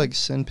don't just yeah. like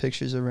send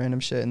pictures of random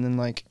shit and then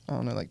like I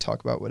don't know, like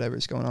talk about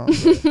whatever's going on.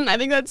 But I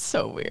think that's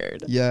so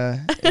weird.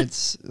 yeah,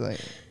 it's like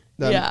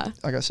that. Yeah.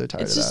 I got so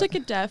tired It's of just that. like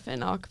a def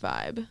and awk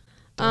vibe.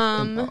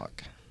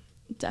 Fuck.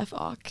 Def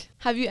awk.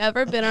 Have you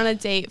ever been on a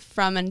date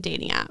from a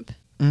dating app?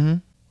 Mm-hmm.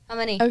 How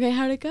many? Okay,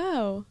 how'd it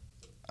go?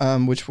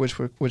 Which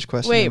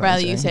question? Wait, am I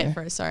Riley, you answering say it here?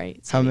 first. Sorry.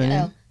 Say How it many?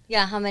 again. Oh,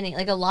 yeah, how many?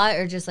 Like a lot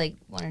or just like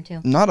one or two?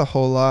 Not a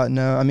whole lot.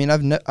 No, I mean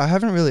I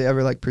haven't really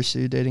ever like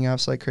pursued dating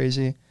apps like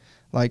crazy,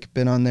 like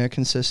been on there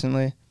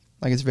consistently.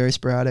 Like it's very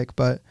sporadic,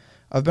 but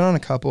I've been on a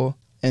couple.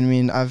 And I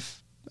mean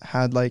I've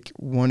had like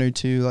one or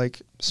two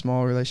like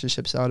small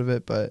relationships out of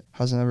it, but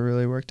hasn't ever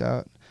really worked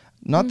out.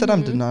 Not that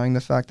I'm denying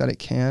the fact that it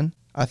can.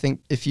 I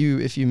think if you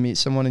meet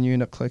someone and you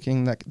end up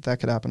clicking, that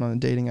could happen on a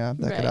dating app.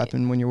 That could Right.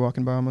 happen when you're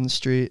walking by them on the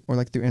street or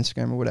like through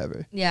Instagram or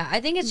whatever. Yeah, I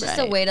think it's just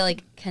a Right. way to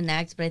like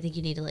connect, but I think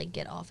you need to like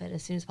get off it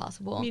as soon as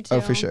possible. Me too.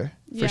 Oh, for sure,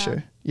 Yeah. for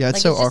sure. Yeah, it's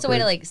Like so it's just awkward. a way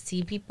to like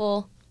see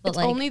people. But It's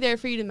like only there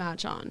for you to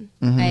match on.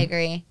 Mhm. I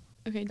agree.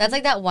 Okay. That's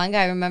like that one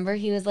guy. Remember,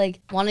 he was like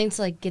wanting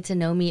to like get to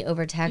know me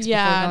over text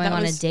Yeah, before going that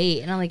on was- a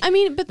date, and I'm like, I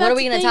mean, but that's what are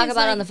we the gonna thing talk is,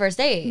 about like, on the first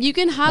date? You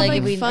can have like like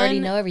if we fun. already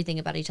know everything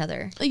about each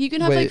other. Like you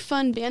can have like Wait.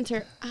 fun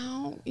banter.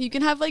 Ow. You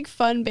can have like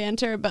fun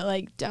banter, but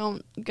like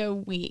don't go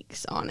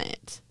weeks on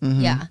it.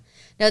 Mhm. Yeah.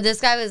 No, this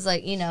guy was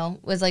like, you know,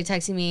 was like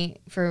texting me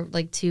for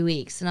like 2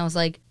 weeks, and I was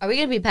like, are we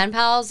gonna be pen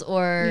pals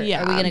or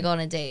Yeah. are we gonna go on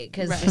a date?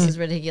 Because Right. this is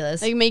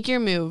ridiculous. Like make your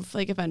move.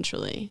 Like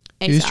eventually.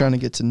 He was ASAP. trying to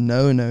get to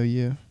know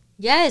you.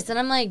 Yes, and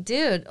I'm like,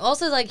 dude.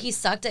 Also, like, he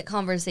sucked at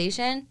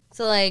conversation,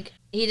 so like,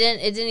 it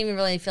didn't even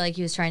really feel like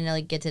he was trying to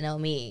like get to know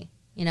me.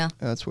 You know,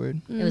 That's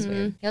weird. it was Mm-hmm.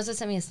 weird. He also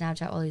sent me a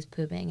Snapchat while he was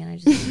pooping, and I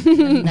just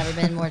I've never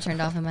been more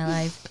turned off in my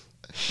life.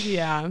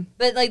 Yeah.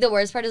 But like, the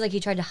worst part is like he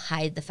tried to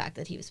hide the fact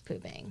that he was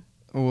pooping.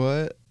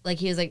 What? Like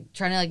he was like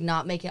trying to like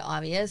not make it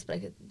obvious, but I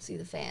could see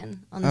the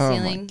fan on the Oh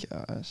ceiling.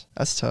 my gosh,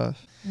 that's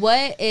tough.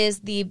 What is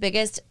the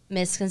biggest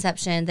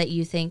misconception that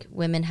you think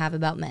women have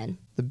about men?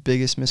 The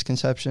biggest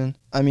misconception.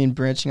 I mean,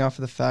 branching off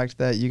of the fact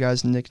that you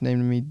guys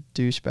nicknamed me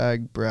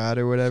douchebag Brad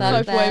or whatever.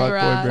 Fuckboy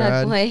Brad.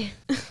 Brad. Boy.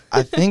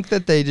 I think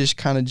that they just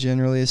kind of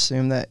generally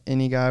assume that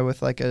any guy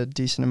with like a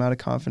decent amount of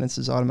confidence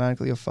is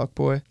automatically a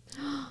fuckboy.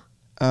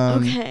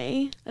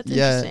 Okay. That's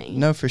Yeah, interesting.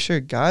 no, for sure.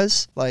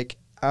 Guys, like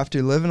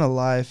after living a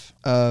life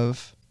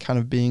of kind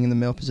of being in the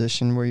male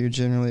position where you're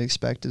generally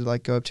expected to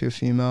like go up to a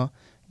female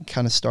and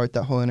kind of start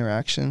that whole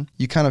interaction,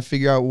 you kind of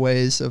figure out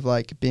ways of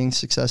like being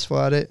successful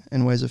at it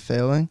and ways of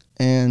failing.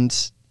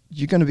 And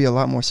you're going to be a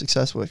lot more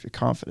successful if you're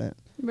confident.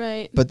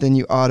 Right. But then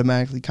you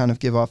automatically kind of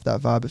give off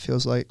that vibe, it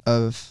feels like,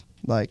 of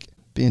like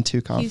being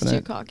too confident. He's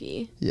too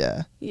cocky.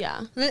 Yeah.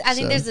 Yeah. I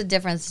think So- there's a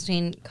difference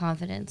between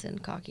confidence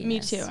and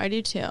cockiness. Me too. I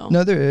do too.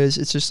 No, there is.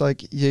 It's just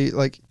like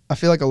I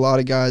feel like a lot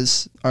of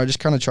guys are just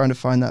kind of trying to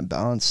find that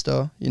balance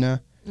still, you know?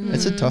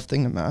 It's a tough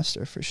thing to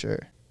master for sure.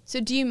 So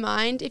do you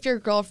mind if your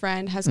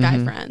girlfriend has guy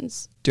Mhm.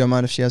 friends? Do I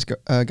mind if she has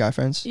guy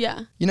friends?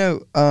 Yeah. You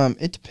know,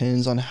 it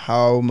depends on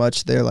how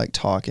much they're like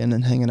talking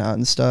and hanging out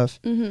and stuff.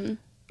 Mm-hmm.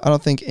 I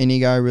don't think any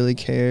guy really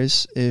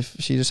cares if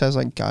she just has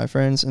like guy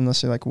friends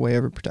unless they're like way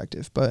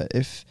overprotective. But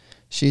if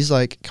she's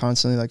like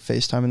constantly like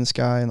FaceTiming this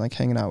guy and like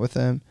hanging out with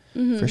him,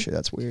 for sure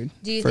that's weird.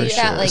 Do you for think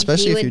sure, that, like,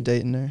 especially if you're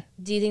dating her.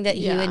 Do you think that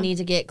he would need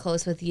to get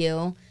close with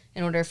you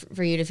in order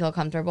for you to feel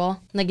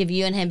comfortable? Like, if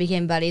you and him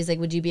became buddies, like,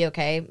 would you be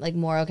okay, like,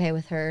 more okay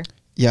with her?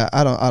 Yeah,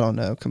 I don't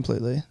know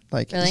completely.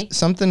 Like, really?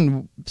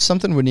 something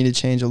would need to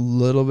change a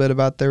little bit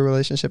about their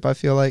relationship, I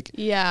feel like.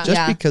 Yeah.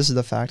 Just because of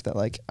the fact that,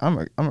 like, I'm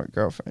her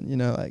girlfriend, you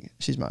know, like,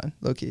 she's mine,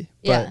 low-key.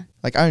 But, Yeah.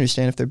 like, I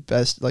understand if they're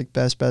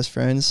best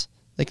friends,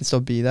 they can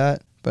still be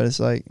that. But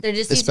it's like, there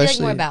just needs to be like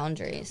more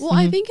boundaries. Well,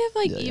 I think if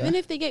like even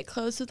if they get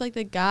close with like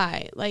the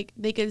guy, like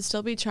they could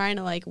still be trying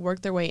to like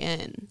work their way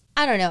in.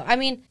 I don't know. I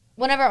mean,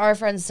 whenever our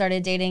friends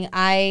started dating,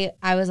 I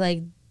was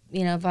like,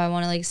 you know, if I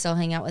want to like still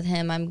hang out with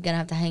him, I'm gonna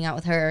have to hang out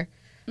with her.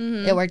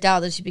 It worked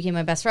out that she became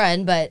my best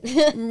friend, but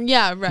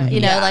yeah, right.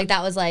 You know, like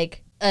that was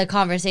like a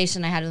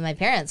conversation I had with my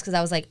parents because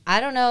I was like, I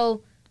don't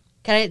know,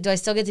 do I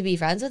still get to be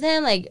friends with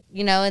him? Like,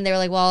 you know, and they were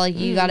like, well, like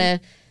you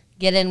gotta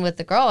get in with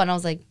the girl, and I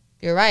was like,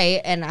 you're right,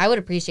 and I would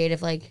appreciate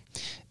if like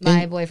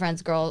my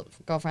boyfriend's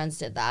girlfriends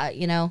did that,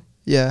 you know?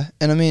 Yeah,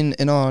 and I mean,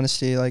 in all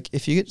honesty, like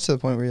if you get to the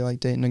point where you're like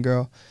dating a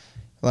girl,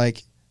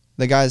 like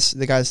the guy's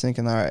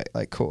thinking, all right,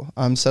 like cool,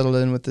 I'm settled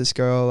in with this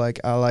girl,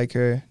 like I like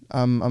her,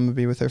 I'm gonna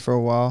be with her for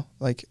a while,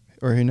 like,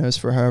 or who knows,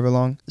 for however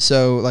long.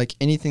 So like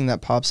anything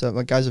that pops up,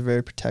 like guys are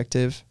very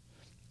protective.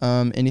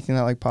 Anything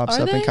that like pops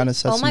up and kind of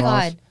sets them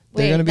off,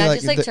 they're gonna be that like,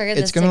 just like triggered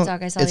this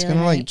TikTok I saw. It's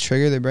gonna like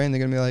trigger their brain. They're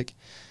gonna be like,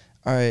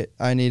 all right,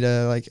 I need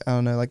to, like, I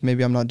don't know, like,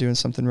 maybe I'm not doing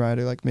something right,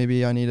 or, like,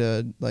 maybe I need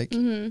to, like,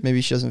 maybe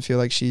she doesn't feel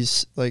like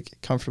she's, like,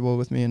 comfortable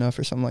with me enough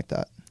or something like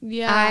that.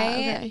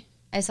 Yeah,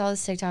 I saw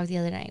this TikTok the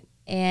other night,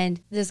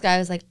 and this guy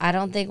was like, I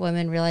don't think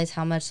women realize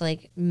how much,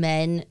 like,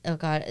 men, oh,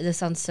 God, this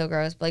sounds so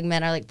gross, but, like,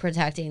 men are, like,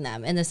 protecting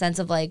them in the sense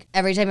of, like,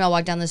 every time y'all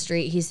walk down the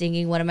street, he's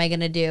thinking, what am I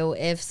going to do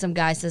if some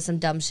guy says some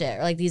dumb shit?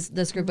 Or, like,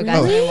 this group of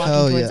guys that are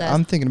walking towards us.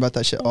 I'm thinking about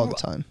that shit all the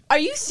time. Are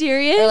you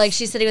serious? Or, like,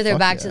 she's sitting with her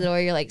back to the door,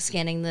 you're, like,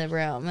 scanning the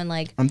room, and,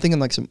 like... I'm thinking,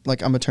 like, I'm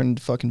going to turn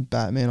into fucking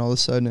Batman all of a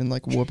sudden and,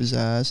 like, whoop his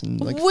ass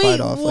and, like, Wait, fight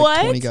off, what?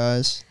 like, 20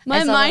 guys.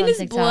 My mind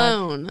is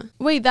blown.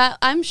 Wait,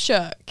 I'm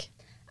shook.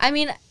 I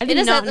mean, I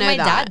did not know my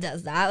that. dad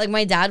does that. Like,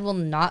 my dad will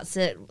not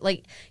sit,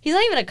 like, he's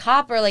not even a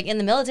cop or, like, in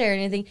the military or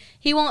anything.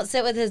 He won't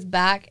sit with his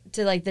back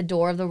to, like, the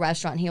door of the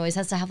restaurant. He always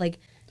has to have, like,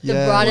 the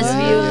broadest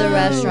view of the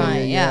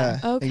restaurant. Yeah.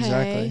 Okay.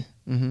 Exactly.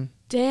 Mm-hmm.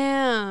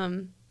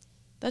 Damn.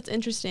 That's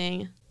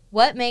interesting.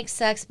 What makes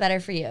sex better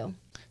for you?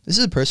 This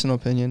is a personal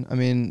opinion. I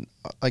mean,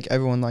 like,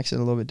 everyone likes it a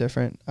little bit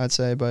different, I'd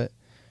say, but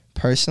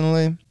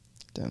personally,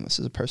 damn, this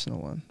is a personal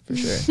one, for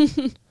sure.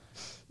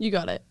 You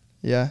got it.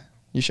 Yeah?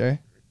 You sure?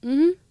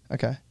 Mm-hmm.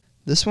 Okay.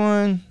 This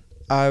one,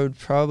 I would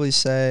probably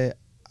say,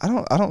 I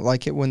don't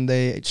like it when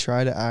they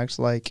try to act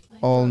like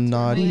all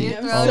naughty.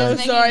 I'm all so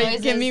that. sorry.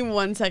 Give me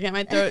 1 second.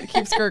 My throat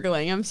keeps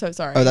gurgling. I'm so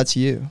sorry. Oh, that's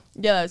you.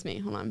 Yeah, that was me.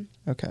 Hold on.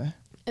 Okay.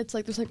 It's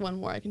like there's like one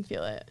more. I can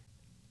feel it.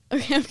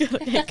 Okay, I'm good.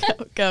 Okay,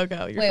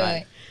 go. You're fine.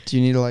 Wait. Do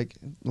you need to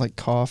like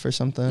cough or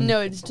something? No,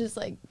 it's just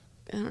like,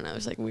 I don't know.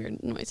 It's like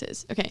weird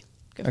noises. Okay,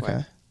 go for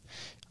it.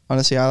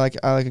 Honestly, I like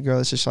a girl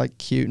that's just like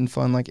cute and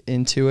fun, like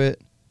into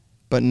it,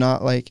 but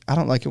not like, I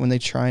don't like it when they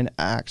try and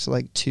act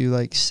like too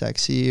like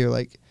sexy or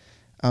like,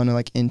 I don't know,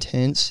 like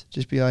intense.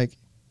 Just be like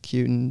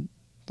cute and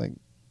like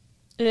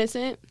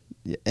innocent.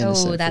 Yeah,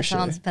 innocent. Oh, that for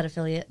sounds sure.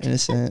 pedophilic.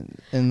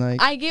 Innocent and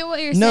like. I get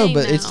what you're no, saying.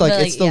 but now. it's like,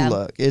 But, it's the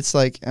look. It's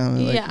like, I don't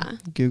know, like Yeah.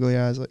 googly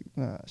eyes. Like,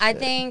 I shit,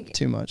 think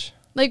too much.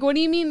 Like, what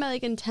do you mean by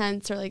like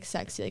intense or like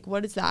sexy? Like,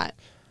 what does that?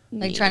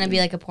 like trying to be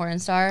like a porn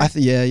star.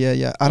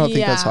 Yeah. I don't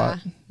think that's hot.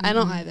 I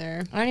don't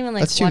either. I don't even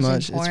like That's too watching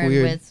much. It's porn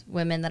weird. with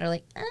women that are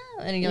like, oh,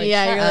 and you're like,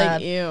 Yeah, shut you're up.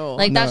 like, ew.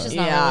 Like, that's No. just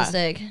not Yeah.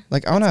 realistic.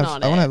 Like, I want to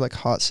not have it. like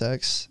hot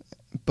sex,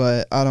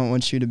 but I don't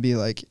want you to be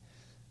like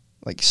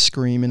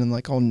screaming and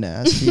like all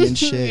nasty and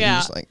shit. Yeah.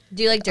 And just like,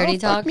 Do you like dirty oh,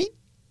 fuck talk? me.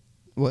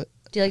 What?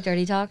 Do you like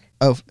dirty talk?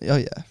 Oh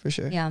yeah, for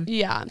sure. Yeah.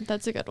 Yeah,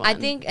 that's a good one. I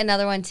think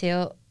another one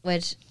too,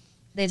 which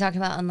they talk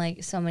about on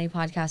like so many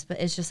podcasts, but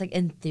it's just like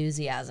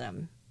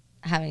enthusiasm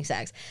having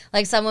sex.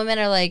 Like some women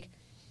are like,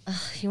 ugh,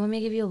 you want me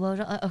to give you a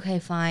blowjob? Okay,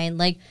 fine.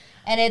 Like,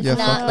 and it's Yeah,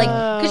 not fuck like,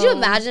 that. could you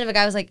imagine if a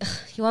guy was like, ugh,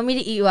 you want me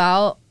to eat you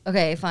out?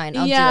 Okay, fine,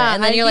 I'll do it.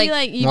 And then I'd you're be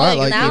like, you'd No, be I like,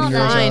 like now eating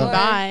girls fine, out.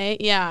 bye.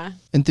 Yeah.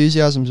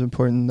 Enthusiasm's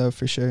important though,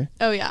 for sure.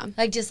 Oh yeah.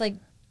 like just like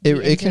be It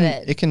into can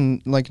it. it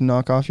can like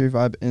knock off your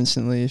vibe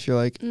instantly if you're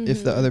like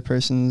if the other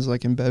person's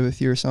like in bed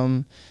with you or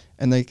something,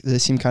 and they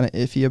seem kind of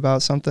iffy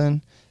about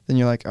something. Then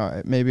you're like, all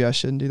right, maybe I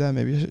shouldn't do that.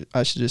 Maybe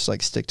I should just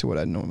like stick to what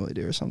I normally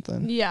do or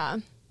something. Yeah.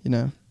 You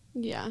know?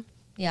 Yeah.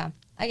 Yeah,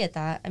 I get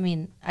that. I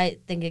mean, I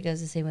think it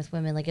goes the same with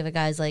women. Like if a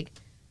guy's like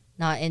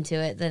not into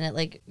it, then it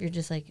like you're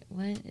just like,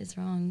 what is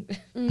wrong?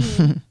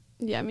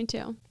 Yeah, me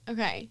too.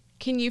 Okay.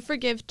 Can you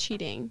forgive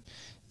cheating?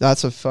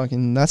 That's a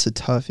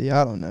toughie.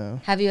 I don't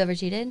know. Have you ever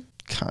cheated?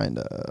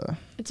 Kinda.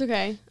 It's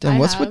okay. Damn, I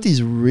what's have. with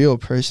these real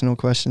personal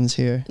questions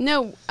here?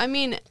 No, I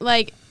mean,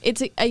 like,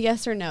 it's a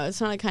yes or no. It's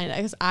not a kind of,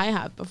 because I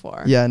have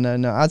before. Yeah,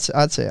 no.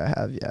 I'd say I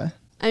have. Yeah.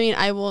 I mean,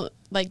 I will,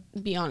 like,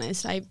 be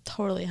honest. I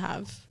totally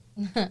have.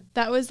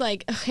 That was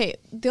like, okay,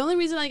 the only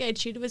reason like I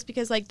cheated was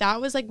because like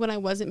that was like when I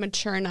wasn't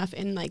mature enough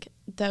in like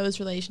those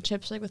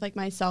relationships like with like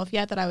myself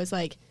yet that I was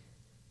like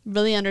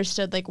really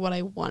understood like what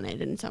I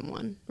wanted in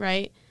someone,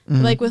 right?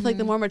 But, like with like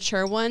the more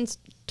mature ones,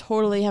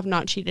 totally have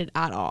not cheated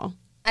at all.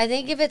 I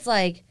think if it's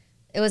like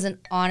it was an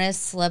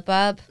honest slip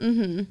up,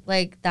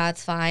 like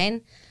that's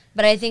fine.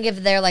 But I think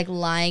if they're like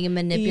lying and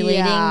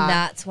manipulating,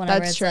 that's whenever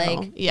that's it's true.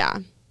 like, yeah,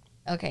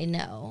 okay,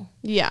 no.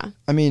 yeah.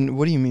 I mean,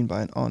 what do you mean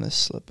by an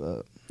honest slip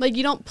up? Like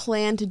you don't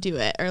plan to do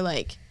it or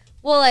like.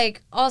 Well,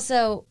 like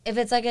also if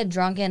it's like a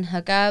drunken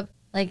hookup,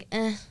 like,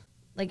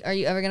 like are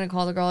you ever gonna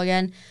call the girl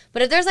again?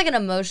 But if there's like an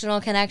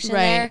emotional connection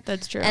there,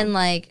 that's true. and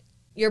like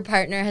your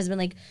partner has been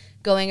like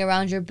going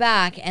around your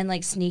back and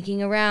like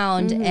sneaking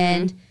around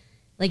and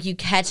like you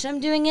catch them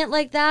doing it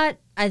like that,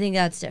 I think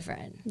that's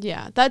different.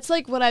 Yeah, that's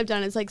like what I've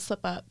done is like slip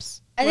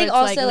ups. I think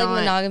also like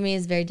monogamy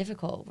is very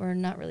difficult. We're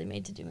not really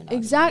made to do monogamy.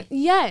 Exactly.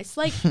 Yes.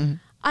 Like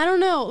I don't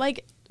know.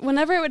 Like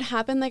whenever it would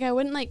happen, like I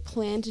wouldn't like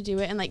plan to do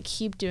it and like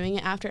keep doing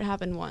it after it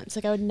happened once.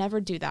 Like I would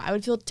never do that. I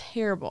would feel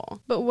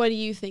terrible. But what do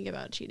you think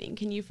about cheating?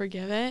 Can you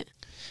forgive it?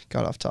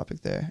 Got off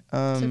topic there.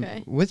 It's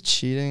okay. With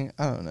cheating,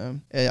 I don't know.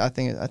 I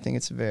think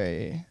it's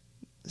very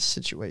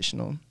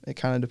situational. It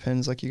kind of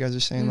depends, like you guys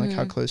are saying, like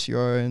how close you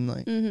are and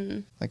like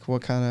like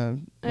what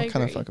kind of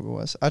fuck up it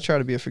was. I try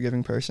to be a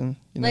forgiving person.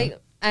 You know? Like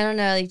I don't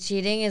know. Like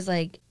cheating is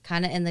like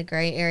kind of in the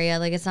gray area.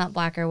 Like it's not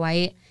black or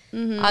white.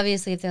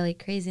 Obviously, if they're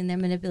like crazy and they're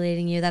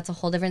manipulating you, that's a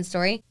whole different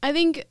story. I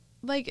think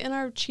like in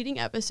our cheating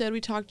episode,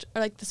 we talked,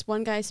 or like this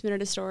one guy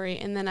submitted a story,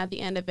 and then at the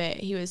end of it,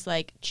 he was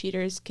like,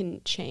 cheaters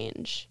can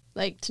change,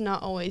 like to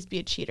not always be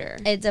a cheater.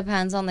 It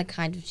depends on the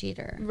kind of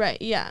cheater. Right.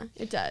 Yeah,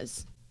 it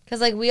does. Because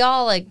like we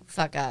all like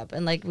fuck up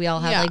and like we all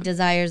have like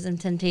desires and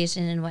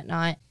temptation and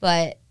whatnot.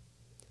 But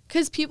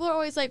because people are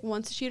always like,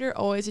 once a cheater,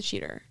 always a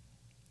cheater.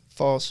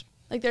 False.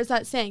 Like there's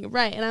that saying,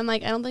 right? And I'm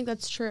like, I don't think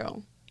that's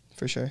true.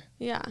 For sure.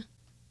 Yeah.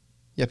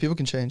 Yeah, people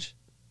can change.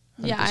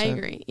 100%. Yeah, I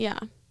agree. Yeah,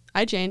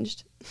 I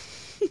changed.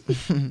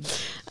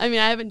 I mean,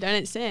 I haven't done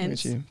it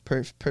since. Look at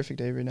you, perfect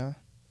Avery now.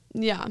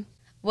 Yeah.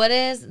 what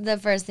is the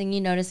first thing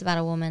you notice about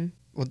a woman?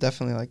 Well,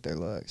 definitely like their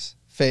looks,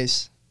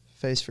 face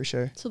for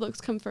sure. So looks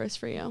come first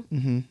for you.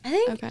 Mm-hmm. I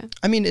think. Okay.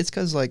 I mean, it's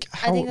because like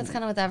how, I think that's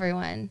kind of with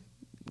everyone.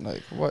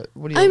 like what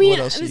do you? I mean, what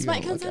else are this you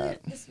might gonna look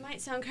at? this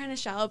might sound kind of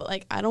shallow, but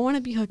like I don't want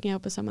to be hooking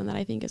up with someone that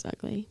I think is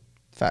ugly.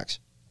 Facts.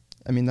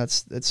 I mean,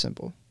 it's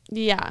simple.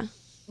 Yeah.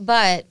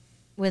 But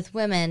with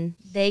women,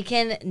 they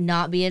can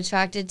not be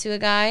attracted to a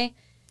guy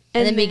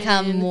and then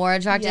become more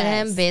attracted to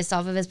him based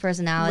off of his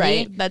personality.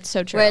 Right. That's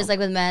so true. Whereas like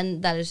with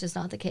men, that is just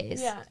not the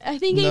case. Yeah, I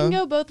think it can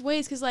go both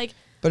ways because like.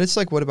 But it's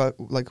like, what about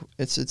like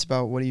it's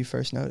about what do you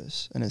first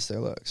notice, and it's their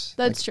looks.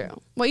 That's like,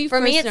 true. What you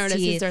for me, first it's notice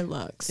teeth. is their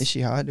looks. Is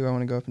she hot? Do I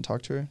want to go up and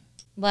talk to her?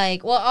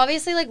 Like, well,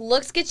 obviously, like,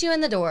 looks get you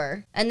in the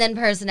door, and then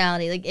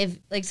personality. Like, if,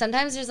 like,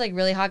 sometimes there's, like,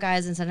 really hot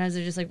guys, and sometimes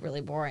they're just, like,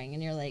 really boring,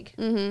 and you're like...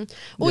 Mm-hmm.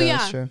 Well, yeah.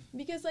 That's true.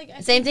 Because, like...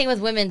 Same thing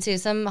with women, too.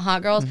 Some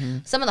hot girls,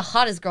 some of the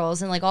hottest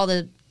girls, and, like, all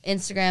the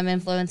Instagram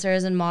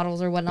influencers and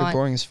models or whatnot... They're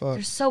boring as fuck.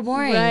 They're so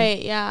boring.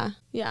 Right, yeah,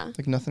 yeah.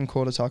 Like, nothing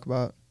cool to talk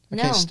about. I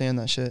can't stand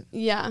that shit.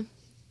 Yeah.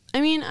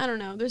 I mean, I don't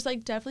know. There's,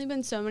 like, definitely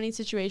been so many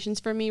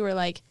situations for me where,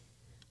 like,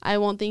 I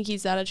won't think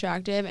he's that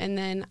attractive, and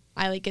then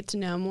I, like, get to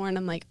know him more, and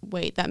I'm like,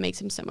 wait, that makes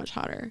him so much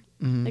hotter.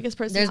 Mm-hmm. Like, his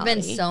personality.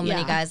 There's been so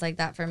many guys like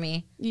that for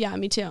me. Yeah,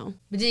 me too.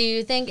 But do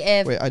you think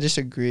if... Wait, I just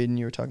agreed and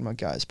you were talking about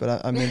guys,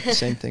 but I meant the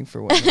same thing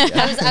for women. Yeah.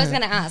 I was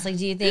going to ask, like,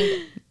 do you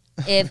think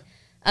if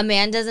a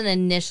man doesn't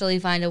initially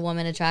find a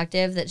woman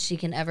attractive that she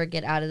can ever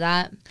get out of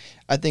that?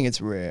 I think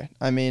it's rare.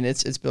 I mean,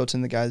 it's built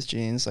in the guy's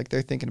genes. Like,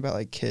 they're thinking about,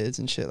 like, kids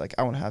and shit. Like,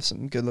 I want to have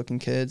some good-looking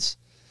kids.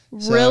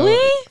 So,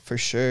 really? For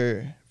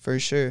sure.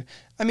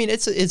 I mean,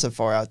 it's a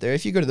far out there.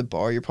 If you go to the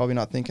bar, you're probably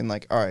not thinking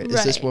like, all right,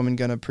 is this woman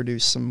gonna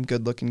produce some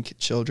good-looking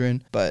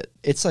children? But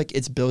it's like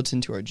it's built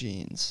into our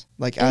genes.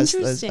 Like as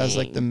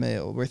like the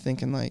male, we're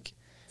thinking like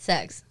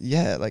Sex.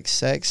 Yeah, like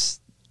sex.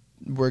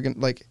 We're gonna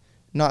like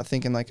not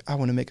thinking like I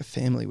want to make a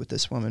family with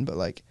this woman, but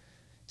like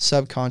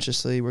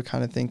subconsciously we're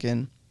kind of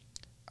thinking,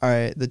 all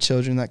right, the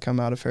children that come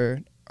out of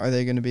her, are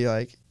they gonna be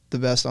like the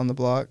best on the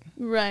block?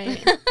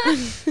 Right.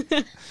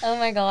 Oh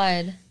my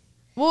God.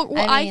 Well,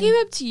 I came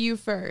up to you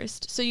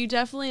first, so you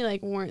definitely,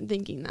 like, weren't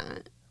thinking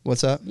that.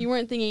 What's up? You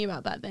weren't thinking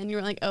about that then. You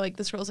were like, oh, like,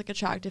 this girl's, like,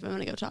 attractive. I'm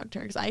going to go talk to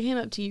her. Because I came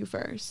up to you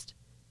first.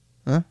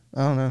 Huh?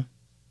 I don't know.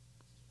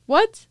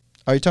 What?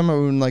 Are you talking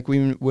about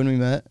when we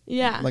met?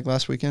 Yeah. Like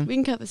last weekend? We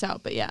can cut this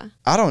out, but yeah.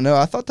 I don't know.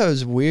 I thought that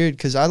was weird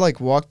because I, like,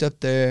 walked up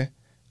there,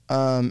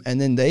 and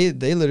then they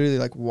literally,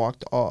 like,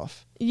 walked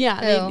off.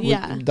 Yeah.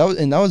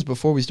 That was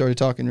before we started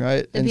talking,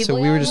 right? And so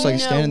we were just, like,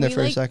 standing there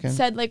for a second.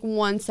 Said, like,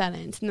 one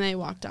sentence, and then they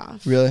walked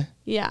off. Really?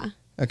 Yeah.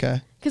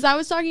 Okay. Because I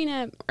was talking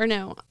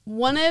to,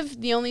 one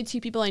of the only two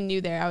people I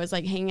knew there, I was,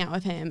 like, hanging out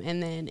with him,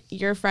 and then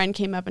your friend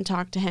came up and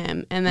talked to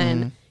him, and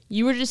then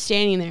you were just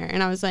standing there,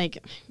 and I was like,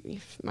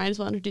 might as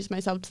well introduce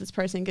myself to this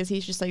person, because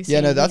he's just, like,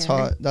 standing Yeah, no, that's here.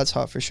 hot. That's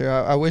hot for sure.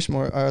 I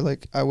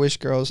wish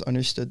girls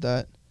understood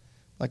that,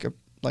 like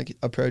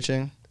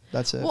approaching.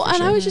 That's it. Well, for and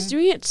sure. I was just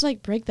doing it to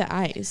like break the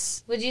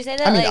ice. Would you say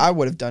that? I mean, like, I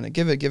would have done it.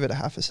 Give it a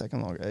half a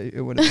second longer.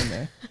 It would have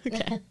been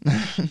there.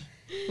 Okay.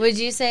 would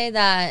you say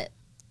that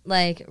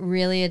like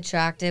really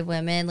attractive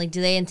women, like,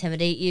 do they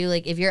intimidate you?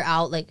 Like, if you're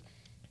out, like,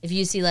 if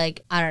you see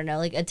like, I don't know,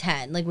 like a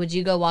 10, like, would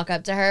you go walk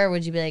up to her? Or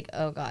would you be like,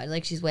 oh god,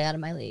 like she's way out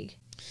of my league?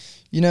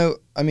 You know,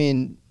 I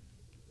mean,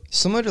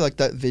 similar to like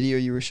that video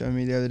you were showing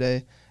me the other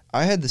day,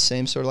 I had the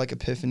same sort of like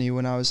epiphany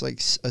when I was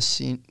like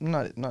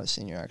not a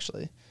senior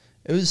actually.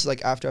 It was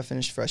like after I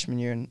finished freshman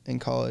year in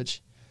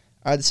college.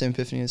 I had the same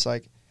epiphany. It's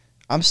like,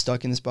 I'm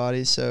stuck in this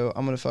body, so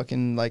I'm gonna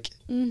fucking like,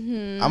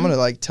 I'm gonna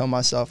like tell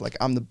myself like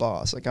I'm the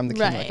boss, like I'm the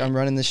king, Right. like I'm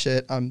running this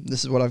shit.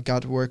 This is what I've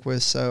got to work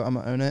with, so I'm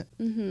gonna own it.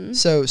 Mm-hmm.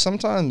 So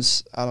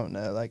sometimes I don't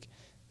know, like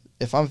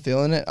if I'm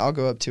feeling it, I'll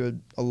go up to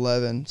a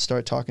 11,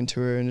 start talking to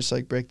her, and just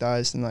like break the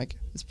ice, and like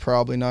it's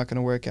probably not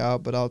gonna work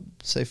out, but I'll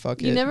say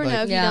fuck it. You never like,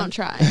 know if Yeah. you don't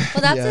try.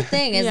 Well, that's Yeah. the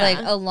thing is Yeah. like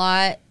a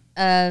lot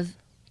of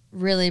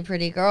really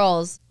pretty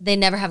girls, they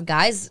never have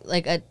guys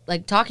like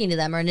talking to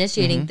them or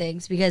initiating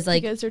things because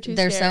like Because they're too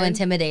so scared.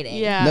 intimidating.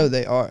 Yeah. No,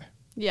 they are.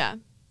 Yeah.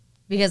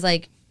 Because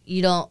like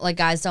you don't like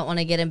guys don't want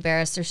to get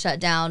embarrassed or shut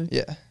down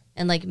Yeah.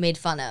 and like made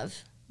fun of.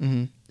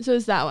 Mm-hmm. So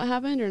is that what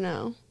happened or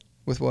no?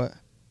 With what?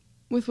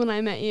 With when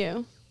I met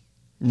you?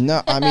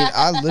 No, I mean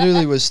I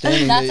literally was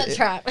standing. That's there. a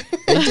trap.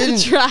 It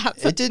didn't. Trap.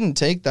 It didn't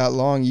take that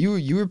long. You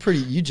were pretty.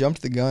 You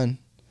jumped the gun.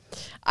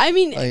 I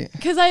mean, Like-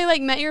 because I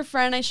like met your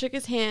friend, I shook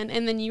his hand,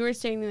 and then you were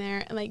standing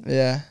there, and like,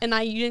 Yeah. and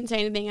you didn't say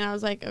anything, and I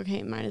was like,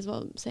 okay, might as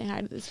well say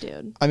hi to this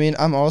dude. I mean,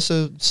 I'm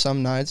also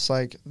some nights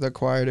like the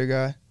quieter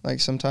guy. Like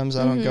sometimes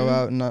I don't go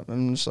out and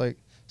I'm just like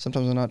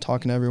sometimes I'm not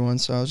talking to everyone,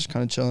 so I was just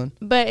kind of chilling.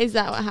 But is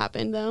that what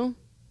happened though?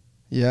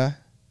 Yeah.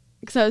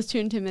 Because I was too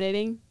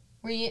intimidating.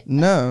 Were you?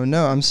 No,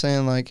 I'm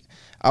saying like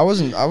I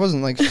wasn't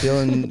like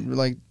feeling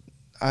like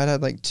I'd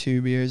had like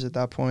 2 beers at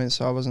that point,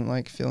 so I wasn't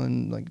like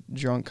feeling like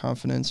drunk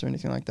confidence or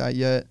anything like that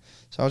yet.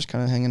 So I was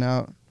kind of hanging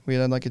out. We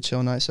had like a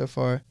chill night so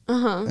far,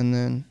 and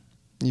then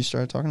you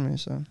started talking to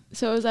me.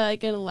 So was I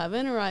like an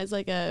 11 or I was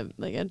like a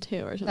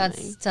 2 or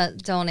something?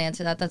 Don't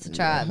answer that. That's a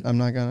trap. I'm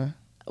not gonna.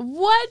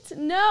 What?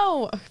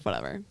 No.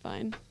 Whatever.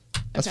 Fine.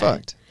 That's Okay.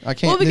 fucked. I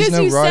can't. Well, there's because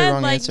no you right said, or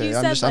wrong like, answer. you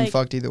I'm said, just I'm like-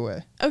 fucked either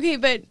way. Okay,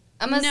 but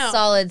I'm a no.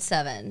 solid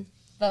 7,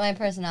 but my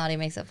personality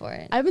makes up for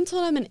it. I've been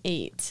told I'm an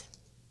 8,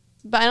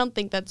 but I don't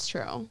think that's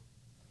true.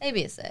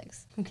 Maybe a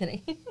 6. I'm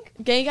kidding.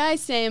 Gay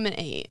guys say I'm an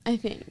 8, I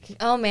think.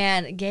 Oh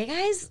man, gay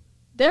guys.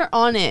 They're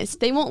honest.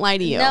 They won't lie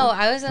to you. No,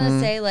 I was gonna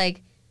say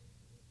like,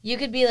 you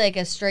could be like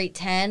a straight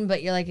 10,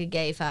 but you're like a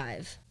gay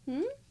 5.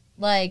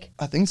 Like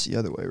I think it's the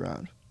other way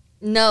around.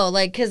 no,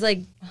 like cause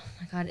like, oh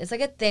my god, it's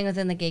like a thing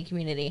within the gay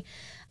community.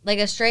 Like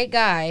a straight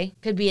guy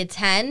could be a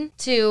 10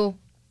 to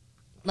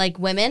like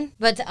women,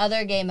 but to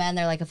other gay men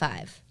they're like a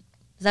 5.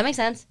 Does that make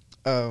sense?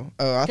 Oh,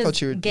 I 'Cause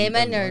thought you were. gay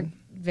men never are mind.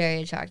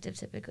 very attractive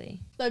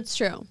typically That's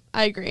true.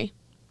 I agree.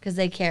 because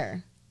they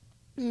care.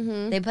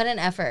 Mm-hmm. They put in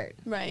effort.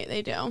 Right,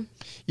 they do.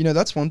 You know,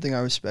 that's one thing I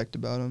respect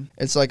about them.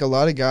 It's like a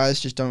lot of guys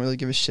just don't really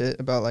give a shit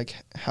about like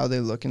how they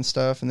look and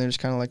stuff, and they're just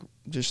kind of like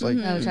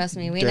Oh, trust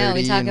me, we know.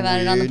 We dirty talk and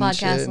about it on the weird and podcast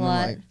shit, a and I'm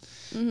lot. like,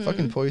 Mm-hmm.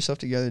 fucking pull yourself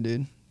together,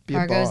 dude. Be a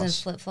Cargos and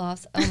boss. flip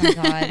flops. Oh my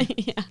god.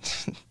 Yeah.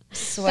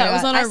 Swear That to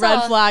was God. on I our red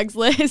saw- flags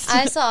list.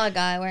 I saw a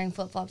guy wearing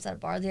flip flops at a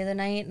bar the other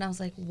night, and I was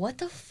like, "What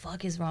the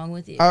fuck is wrong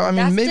with you?" I mean,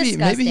 That's maybe he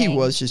disgusting.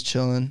 was just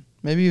chilling.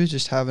 Maybe he was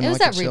just having It was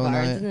like at a chill Rebar.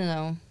 night.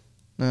 No,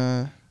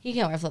 Nah, you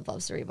can't wear flip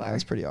flops to Rebar.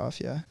 that's pretty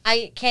off. Yeah.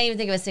 I can't even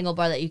think of a single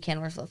bar that you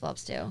can wear flip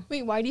flops to.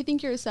 Wait, why do you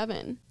think you're a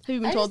 7? Have you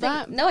been I told just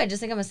that? think, no, I just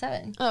think I'm a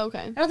 7. Oh, okay.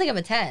 I don't think I'm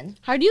a 10.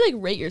 How do you like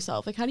rate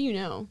yourself? Like, how do you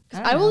know? 'Cause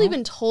I don't I've only know.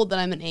 been told that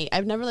I'm an 8.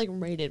 I've never like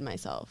rated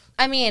myself.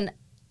 I mean,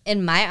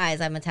 in my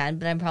eyes, I'm a 10,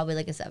 but I'm probably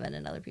like a 7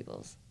 in other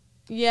people's.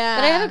 Yeah.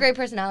 But I have a great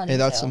personality. Hey,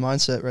 that's so. the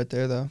mindset right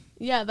there, though,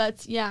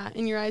 Yeah,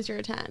 in your eyes, you're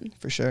a 10.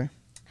 for sure.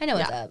 I know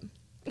what's Yeah. up.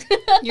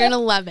 You're an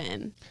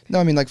 11. No,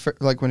 I mean like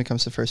when it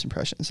comes to first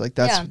impressions, like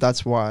Yeah.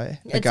 that's why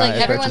a It's guy like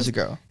approaches everyone's- a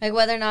girl. Like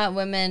whether or not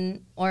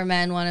women or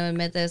men want to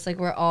admit this, like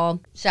we're all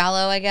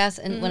shallow, I guess,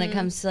 and when it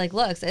comes to like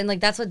looks, and like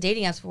that's what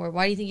dating apps for.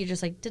 Why do you think you're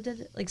just like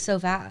like so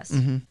fast?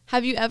 Mm-hmm.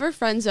 Have you ever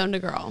friend zoned a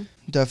girl?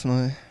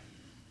 Definitely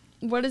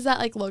What does that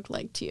like look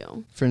like to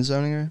you? friend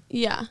zoning her.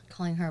 Yeah.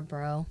 Calling her a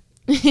bro.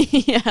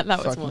 Yeah, that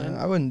was Fuck one. no,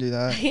 I wouldn't do I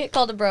that. get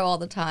called a bro all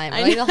the time.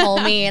 I Like a know.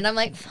 homie, and I'm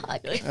like, fuck.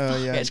 Oh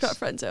yeah. I just got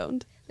friend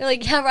zoned. They're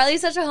like, yeah,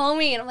 Riley's such a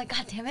homie, and I'm like,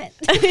 god damn it,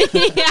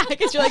 Yeah,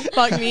 because you're like,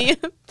 fuck me. I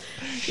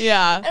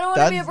Yeah. don't want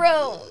to be a That's-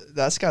 bro.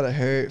 That's gotta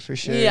hurt for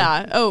sure.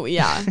 Yeah. Oh,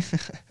 yeah.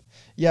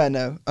 Yeah,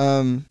 no.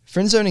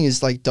 Friend zoning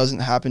is like doesn't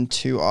happen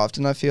too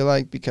often, I feel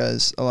like,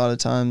 because a lot of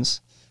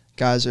times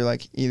guys are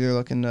like either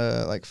looking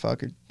to like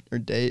fuck or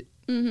date.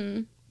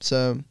 Mm-hmm.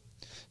 So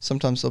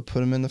sometimes they'll put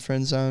them in the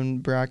friend zone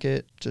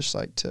bracket just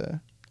like to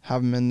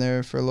have them in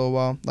there for a little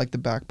while, like the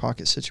back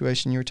pocket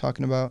situation you were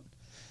talking about.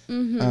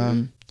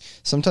 Mm-hmm.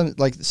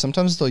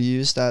 Sometimes they'll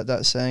use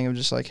that saying of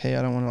just like, hey,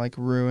 I don't want to like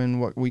ruin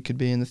what we could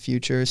be in the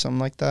future or something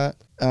like that.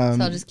 So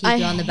I'll just keep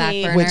you on the back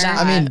hate burner. Which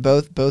I mean,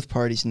 that. both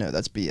parties know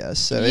that's BS.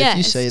 So if you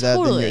Yes, say that, then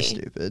totally. you're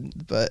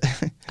stupid. But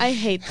I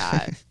hate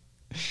that.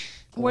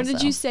 What did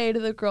so. you say to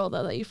the girl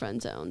though that you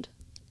friend zoned?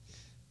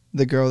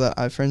 The girl that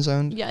I friend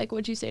zoned. Yeah, like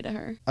what'd you say to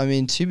her? I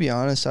mean, to be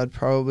honest, I'd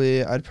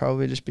probably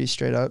just be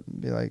straight up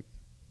and be like,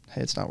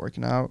 hey, it's not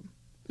working out.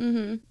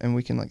 Mm-hmm. And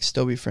we can like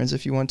still be friends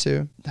if you want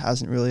to. It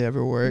hasn't really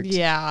ever worked.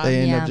 Yeah.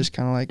 They end Yeah. up just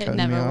kind of like It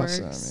cutting me never off. works.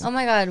 So, I mean, Oh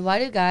my God, why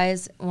do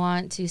guys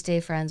want to stay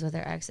friends with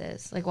their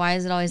exes? Like, why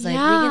is it always like, we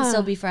Yeah. can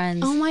still be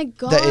friends? Oh my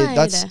god.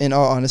 that's in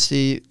all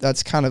honesty,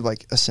 that's kind of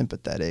like a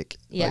sympathetic.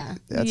 Yeah.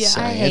 Like, that's Yeah.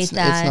 saying. I hate It's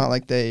that. not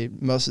like they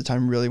most of the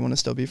time really want to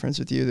still be friends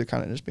with you. They're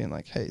kind of just being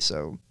like, hey,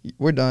 so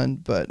we're done,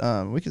 but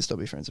we can still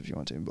be friends if you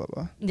want to. Blah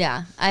blah.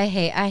 Yeah, I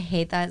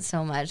hate that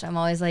so much. I'm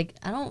always like,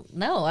 I don't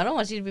know. I don't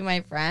want you to be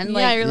my friend. Yeah,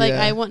 Like, you're like,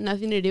 Yeah. I want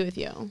nothing to do with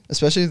you.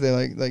 Especially if they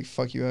like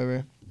fuck you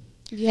over.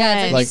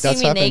 Yeah, it's Like you see that's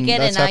me happened.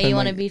 naked That's and now you happened,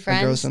 wanna like, be A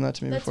friends? girl's done that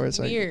to me That's before. It's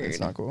like weird. it's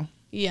not cool.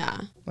 Yeah.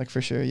 Like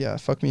for sure, yeah.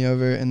 Fuck me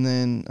over and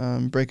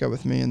then break up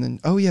with me and then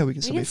we can still, we be,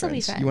 can still be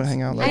friends. friends. You want to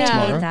hang out like I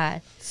tomorrow? hate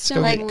that. Let's go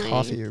Like- get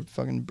coffee or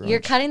fucking brunch. You're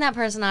cutting that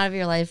person out of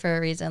your life for a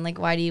reason. Like,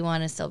 why do you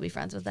want to still be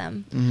friends with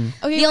them? Mm-hmm.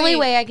 Okay, The only wait.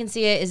 way I can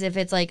see it is if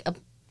it's like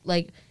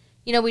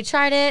we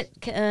tried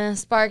it,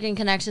 spark and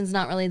connection's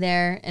not really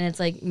there, and it's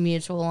like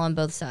mutual on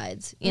both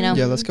sides. You know?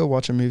 Yeah, let's go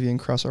watch a movie and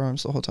cross our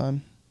arms the whole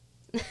time.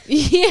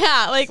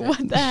 Yeah, like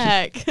what the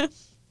heck?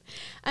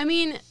 I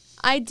mean,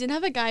 I did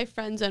have a guy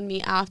friend zone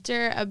me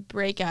after a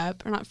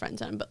breakup, or not friend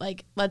zone, but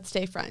like let's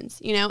stay friends,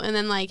 you know? And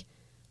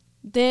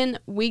then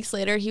weeks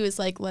later he was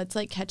like, let's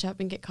like catch up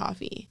and get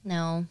coffee.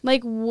 No.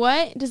 Like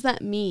what does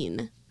that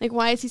mean? Like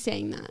why is he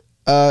saying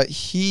that?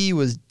 He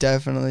was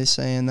definitely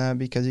saying that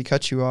because he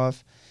cut you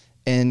off,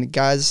 and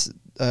guys'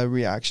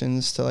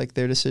 reactions to like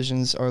their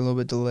decisions are a little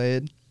bit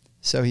delayed.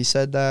 So he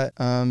said that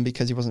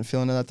because he wasn't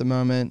feeling it at the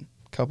moment.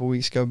 A couple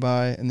weeks go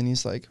by, and then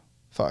he's like,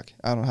 "Fuck,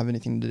 I don't have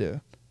anything to do."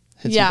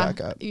 Hits yeah. you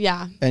back up,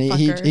 Yeah. and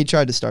fucker. he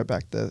tried to start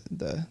back the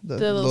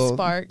little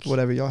spark.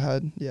 whatever y'all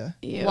had. Yeah,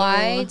 Ew.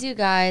 Why do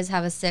guys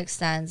have a sixth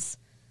sense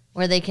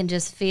where they can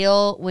just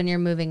feel when you're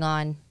moving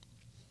on?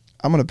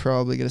 I'm gonna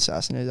probably get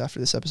assassinated after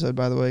this episode,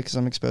 by the way, because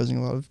I'm exposing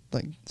a lot of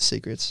like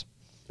secrets.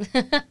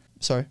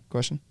 Sorry,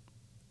 question.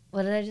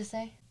 What did I just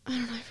say? I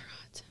don't know, I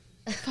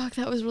forgot. Fuck,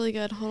 that was really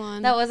good. Hold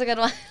on. That was a good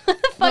one.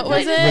 What the fuck What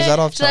was did I it? say? Was that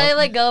off Should I top?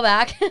 like go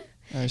back?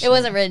 Oh, It shit.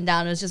 wasn't written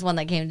down. It was just one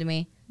that came to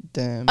me.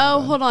 Damn. Oh, my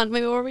bad. hold on.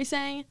 Wait, what were we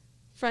saying?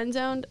 Friend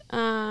zoned.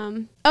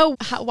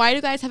 Why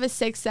do guys have a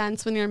sixth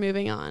sense when you're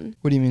moving on?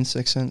 What do you mean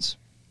sixth sense?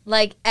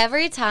 Like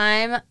every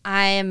time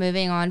I am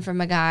moving on from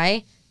a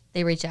guy,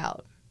 they reach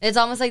out. It's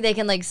almost like they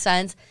can like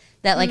sense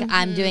that like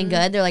I'm doing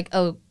good. They're like,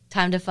 oh,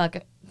 time to fuck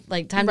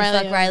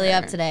Riley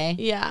up over. today.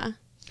 Yeah.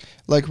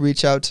 Like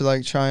reach out to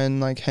like try and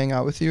like hang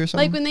out with you or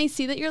something? Like when they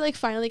see that you're like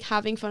finally like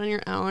having fun on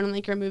your own and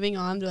like you're moving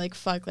on, they're like,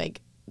 fuck,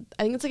 like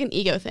I think it's like an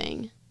ego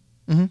thing.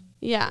 Mhm.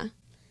 Yeah.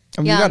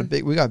 I mean,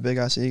 Yeah. we got big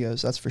ass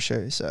egos, that's for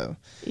sure. So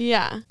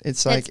Yeah.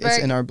 it's like it's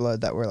Pittsburgh. in our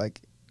blood that we're like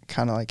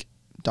kind of like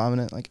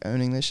dominant, like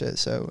owning this shit.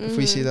 So if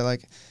we see that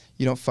like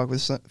you don't fuck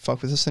with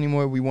us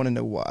anymore, we want to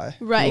know why.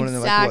 Right, We want to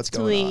know like what's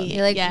going on. exactly.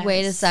 You're like, Yes.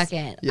 wait a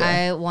second. Yeah.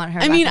 I want her.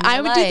 I back mean, in my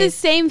I would do the life.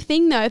 same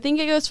thing though. I think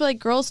it goes for like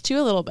girls too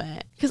a little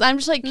bit because I'm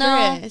just like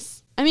No.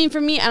 curious. I mean,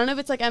 for me, I don't know if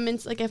it's like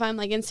if I'm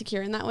like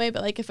insecure in that way,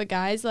 but like if a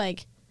guy's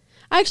like,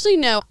 actually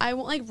no, I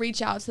won't like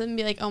reach out to them and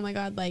be like, oh my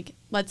god, like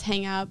let's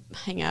hang up,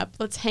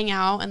 let's hang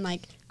out and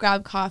like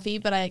grab coffee.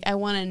 But I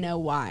want to know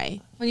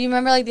why. Well, you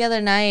remember like the other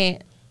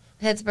night,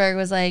 Pittsburgh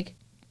was like,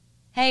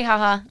 hey,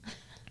 haha.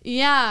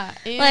 Yeah,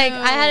 Like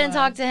I hadn't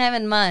talked to him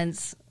in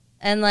months,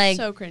 and like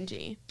so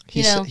cringy.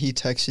 He you know. he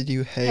texted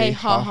you, hey, Hey,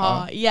 haha.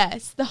 haha.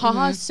 Yes, the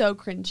haha is so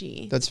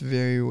cringy. That's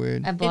very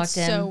weird. I blocked It's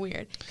him. so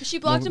weird because she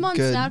blocked Well, him on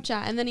good.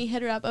 Snapchat and then he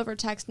hit her up over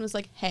text and was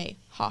like, "Hey,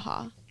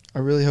 haha." I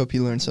really hope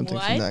you learned something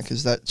from What? that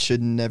because that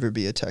should never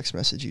be a text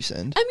message you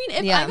send. I mean,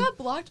 if Yeah. I got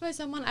blocked by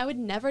someone, I would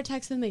never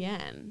text them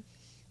again.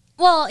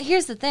 Well,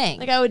 here's the thing.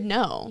 Like I would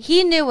know.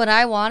 He knew what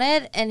I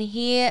wanted, and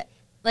he,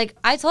 like,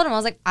 I told him, I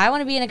was like, I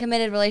want to be in a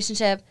committed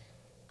relationship.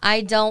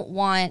 I don't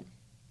want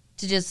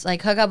to just,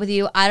 like, hook up with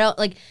you. I don't,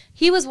 like,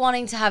 he was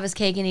wanting to have his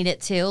cake and eat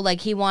it, too. Like,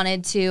 he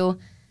wanted to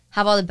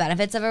have all the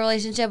benefits of a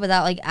relationship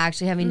without, like,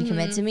 actually having to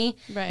commit to me.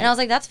 Right. And I was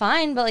like, that's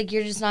fine, but, like,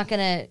 you're not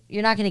going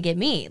to get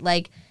me.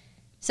 Like,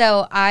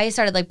 so I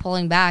started, like,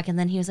 pulling back, and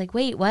then he was like,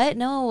 wait, what?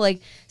 No. Like,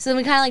 so then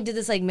we kind of, like, did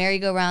this, like,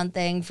 merry-go-round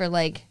thing for,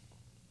 like,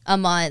 a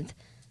month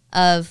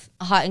of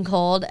hot and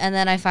cold, and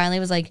then I finally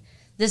was like,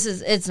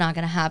 it's not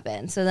gonna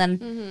happen. So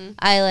then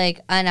I like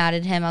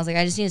unadded him. I was like,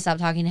 I just need to stop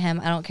talking to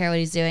him. I don't care what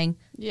he's doing.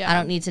 Yeah. I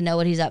don't need to know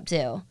what he's up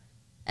to.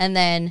 And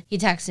then he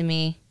texted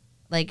me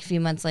like a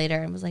few months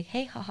later and was like,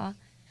 hey, haha.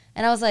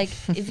 And I was like,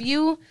 if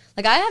you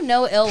like, I have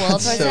no ill will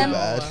That's towards so him,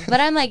 bad. but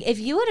I'm like, if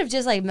you would have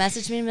just like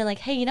messaged me and been like,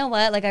 hey, you know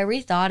what? Like I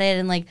rethought it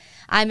and like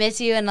I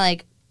miss you and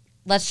like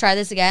let's try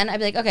this again. I'd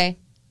be like, okay,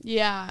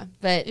 Yeah.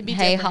 but It'd be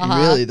hey, different.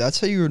 haha. Really? That's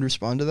how you would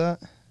respond to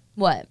that?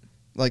 What?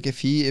 Like if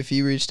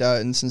he reached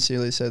out and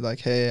sincerely said like,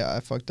 hey, I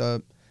fucked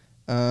up,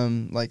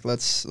 like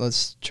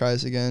let's try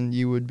this again,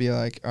 you would be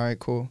like, all right,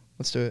 cool,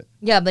 let's do it.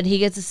 Yeah, but he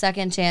gets a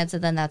second chance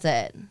and then that's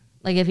it.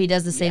 Like if he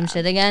does the same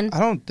shit again. I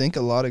don't think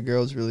a lot of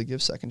girls really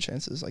give second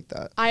chances like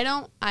that. I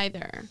don't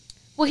either.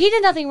 Well, he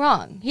did nothing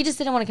wrong. He just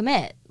didn't want to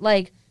commit.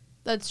 Like,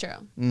 That's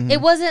true. Mhm. it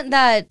wasn't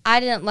that I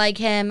didn't like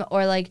him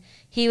or like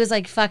he was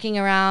like fucking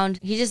around.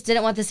 He just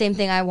didn't want the same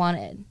thing I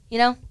wanted, you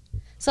know?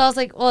 So I was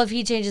like, well, if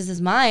he changes his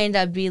mind,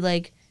 I'd be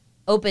like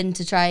open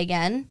to try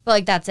again. But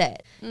like, that's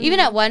it. Even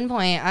at one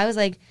point, I was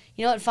like,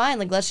 you know what, fine,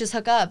 like, let's just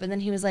hook up. And then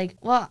he was like,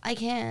 well, I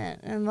can't,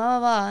 and blah, blah,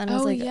 blah. And I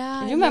was like,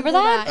 yeah. do you remember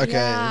that? Okay.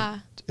 Yeah.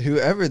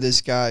 Whoever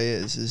this guy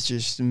is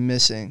just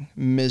missing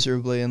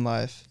miserably in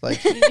life. Like,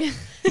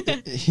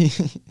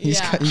 he's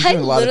Yeah. doing I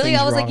a lot of literally, things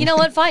I was like, wrong. you know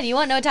what, fine, you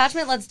want no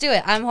attachment? Let's do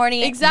it. I'm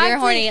horny, Exactly. you're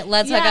horny,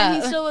 let's hook And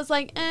he up. still was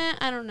like,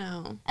 I don't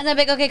know. And then I'm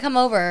like, okay, come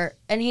over.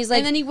 And he's like,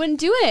 And then he wouldn't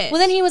do it. well,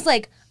 then he was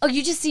like, oh,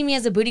 you just see me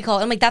as a booty call.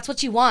 I'm like, that's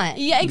what you want.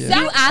 Yeah,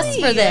 exactly. You asked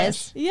for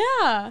this.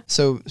 Yeah.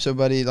 So,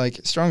 buddy, like,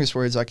 strongest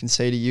words I can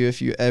say to you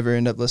if you ever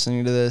end up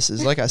listening to this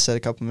is, like I said a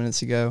couple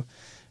minutes ago,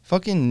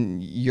 fucking,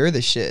 you're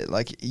the shit.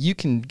 Like, you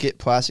can get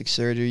plastic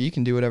surgery, you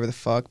can do whatever the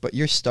fuck, but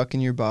you're stuck in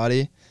your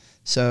body.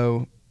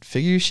 So,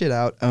 figure your shit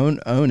out, own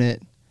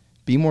it,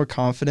 be more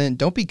confident.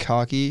 Don't be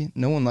cocky.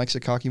 No one likes a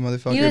cocky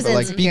motherfucker. He was but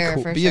like, be insecure,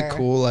 cool, for be sure. a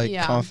cool, like,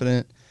 Yeah.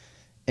 confident.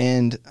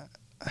 And,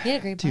 He had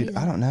a great body. dude, though.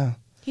 I don't know.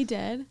 He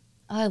did.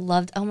 Oh, I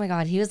loved, oh my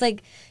God. He was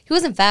like, he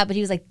wasn't fat, but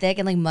he was like thick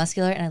and like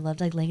muscular. And I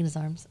loved like laying in his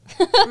arms.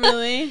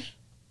 Really?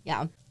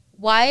 Yeah.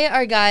 Why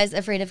are guys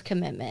afraid of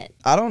commitment?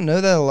 I don't know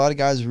that a lot of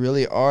guys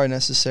really are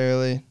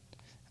necessarily.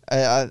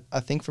 I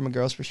think from a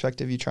girl's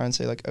perspective, you try and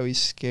say like, oh, he's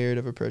scared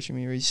of approaching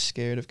me or he's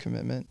scared of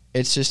commitment.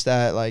 It's just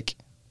that like,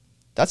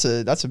 that's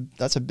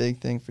a big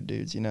thing for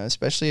dudes, you know,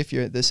 especially if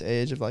you're at this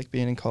age of like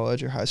being in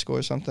college or high school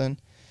or something.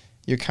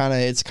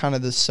 It's kind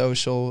of the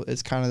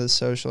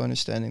social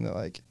understanding that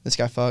like this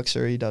guy fucks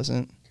or he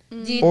doesn't,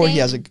 Do you or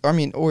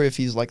think, or if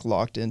he's like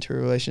locked into a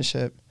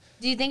relationship.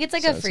 do you think it's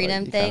like So a it's like,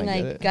 freedom you thing? kinda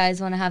get Like it.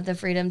 guys want to have the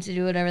freedom to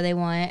do whatever they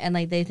want and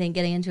like they think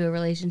getting into a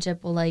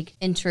relationship will like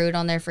intrude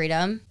on their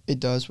freedom? It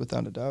does,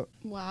 without a doubt.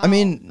 Wow. I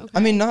mean,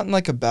 Okay. not in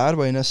like a bad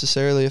way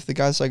necessarily. If the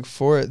guy's like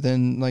for it,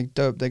 then like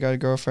dope, they got a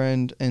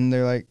girlfriend and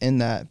they're like in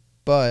that.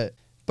 But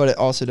it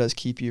also does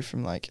keep you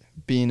from like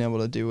being able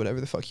to do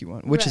whatever the fuck you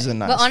want, which is a Right.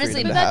 nice But honestly,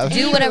 freedom to that's have.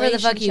 any do whatever the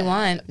fuck you relationship.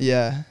 want.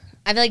 Yeah,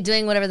 I feel like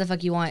doing whatever the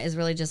fuck you want is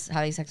really just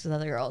having sex with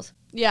other girls.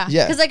 Yeah.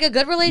 yeah. Because like a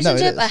good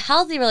relationship, is. a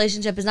healthy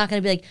relationship is not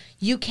going to be like,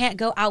 you can't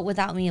go out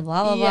without me,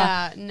 blah, blah, blah.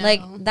 Yeah, no.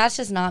 Like, that's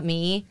just not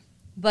me.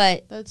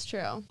 But That's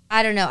true.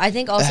 I don't know. I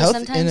think also in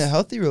sometimes... a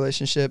healthy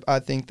relationship, I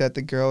think that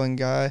the girl and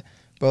guy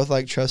both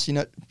like trust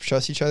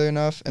each other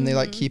enough, and they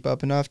like keep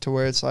up enough to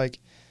where it's like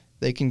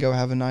they can go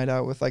have a night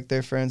out with like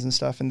their friends and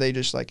stuff, and they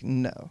just like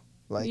know.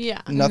 Like,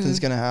 Yeah. nothing's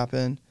gonna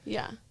happen.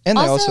 Yeah. And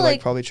they Also, also like-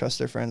 like probably trust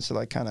their friends to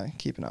like kind of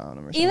keep an eye on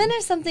them or something. even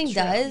if something True.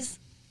 does,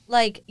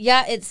 like,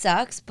 yeah, it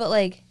sucks, but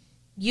like,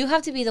 you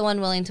have to be the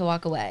one willing to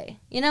walk away,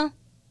 you know?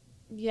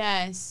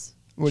 Yes.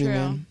 What do you True.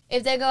 mean?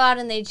 If they go out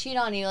and they cheat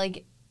on you,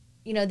 like,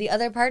 you know, the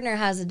other partner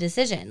has a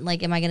decision.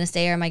 Like, am I going to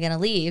stay or am I going to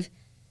leave?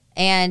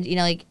 And, you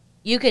know, like,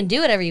 you can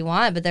do whatever you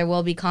want, but there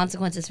will be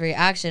consequences for your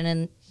action.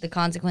 And the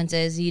consequence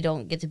is you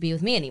don't get to be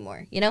with me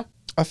anymore, you know?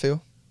 I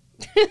feel.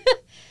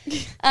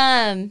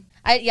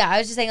 I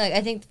was just saying, like,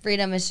 I think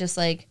freedom is just,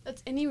 like,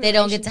 That's any they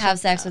don't get to have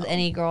relationship, sex with though.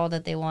 any girl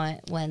that they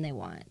want when they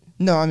want.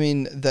 No, I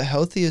mean, the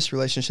healthiest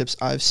relationships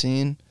I've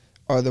seen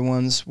are the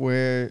ones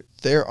where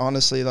they're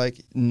honestly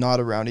like not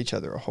around each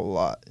other a whole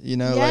lot. You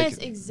know, Yes,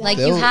 like exactly. Like,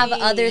 you They'll- have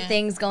other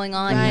things going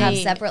on. You have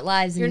Right. separate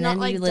lives, and You're then not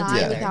like you live dying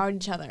together. without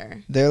each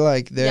other.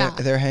 they're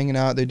Yeah. hanging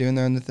out, they're doing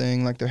their own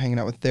thing, like they're hanging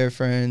out with their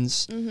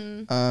friends.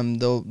 Mm-hmm.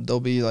 They'll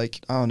be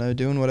like, I don't know,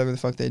 doing whatever the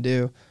fuck they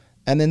do.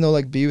 And then they'll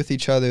like be with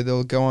each other,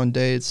 they'll go on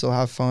dates, they'll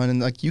have fun, and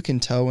like you can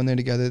tell when they're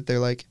together that they're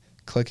like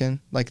clicking.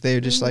 Like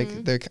they're just like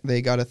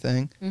they got a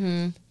thing.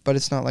 Mm-hmm. But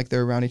it's not like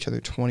they're around each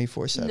other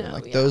 24/7. No,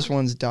 Like yeah. those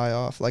ones die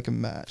off like a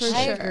match. For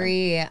I sure.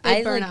 agree. They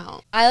I burn like,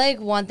 out. I like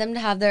want them to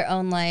have their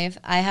own life.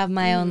 I have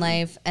my own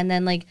life, and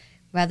then like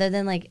rather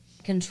than like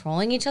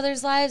controlling each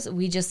other's lives,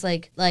 we just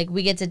like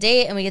we get to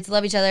date and we get to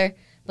love each other,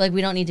 but like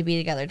we don't need to be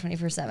together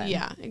 24/7.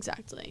 Yeah,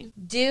 exactly.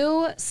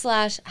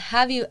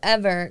 Have you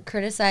ever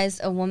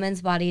criticized a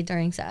woman's body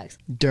during sex?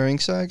 During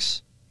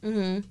sex,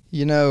 Mm-hmm.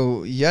 you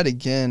know, yet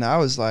again, I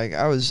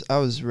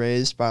was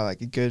raised by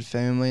like a good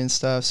family and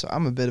stuff, so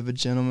I'm a bit of a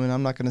gentleman.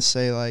 I'm not gonna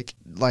say like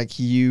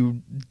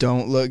you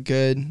don't look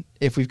good.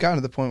 If we've gotten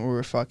to the point where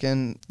we're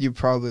fucking, you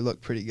probably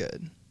look pretty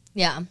good.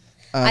 Yeah.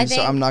 I So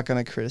think- I'm not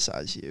gonna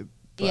criticize you.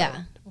 But,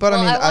 Yeah. But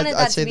well, I mean, wanted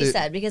I'd that say to be that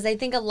said because I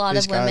think a lot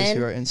there's of guys who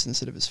women are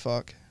insensitive as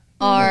fuck.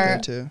 are there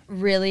too.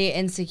 really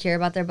insecure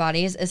about their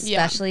bodies,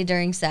 especially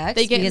during sex.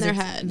 They get in because their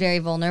it's head. very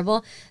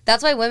vulnerable.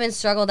 That's why women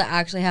struggle to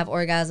actually have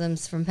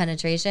orgasms from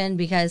penetration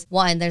because,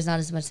 one, there's not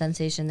as much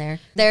sensation there.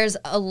 There's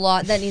a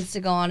lot that needs to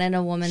go on in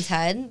a woman's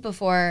head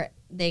before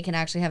they can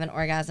actually have an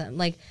orgasm.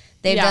 Like,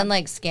 they've Yeah. done,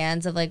 like,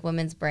 scans of, like,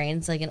 women's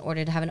brains, like, in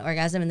order to have an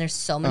orgasm, and there's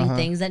so many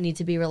things that need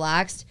to be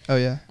relaxed. Oh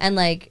yeah. And,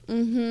 like,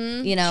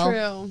 Mm-hmm. you know,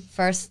 True.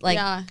 first, like,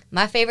 Yeah.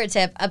 my favorite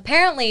tip,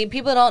 apparently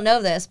people don't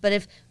know this, but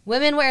if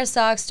women wear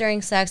socks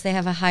during sex, they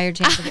have a higher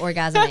chance of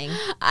orgasming.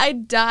 I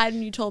died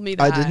when you told me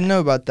that. I didn't know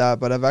about that,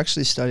 but I've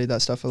actually studied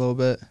that stuff a little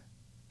bit.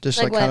 just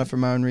Like like kind what? of from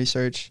my own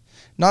research.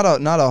 Not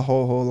a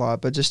whole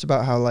lot, but just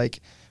about how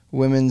like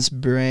women's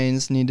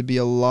brains need to be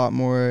a lot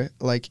more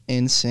like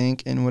in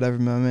sync in whatever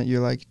moment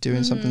you're like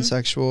doing something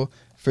sexual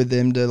for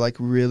them to like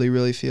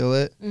really feel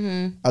it,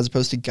 as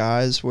opposed to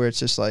guys where it's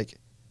just like,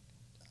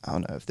 I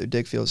don't know, if their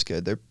dick feels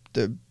good,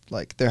 they're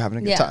having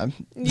a good time.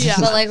 Yeah.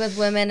 But like with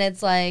women,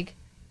 it's like,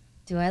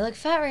 do I look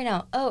fat right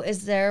now? Oh,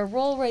 is there a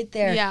roll right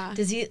there? Yeah.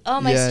 Does he? Oh,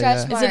 my Yeah, stretch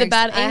yeah. marks. Is it a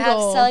bad I have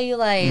angle?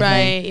 cellulite.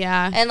 Right,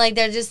 yeah. And like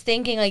they're just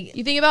thinking like,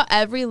 You think about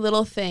every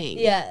little thing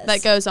Yes.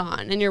 that goes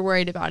on, and you're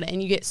worried about it,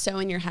 and you get so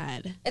in your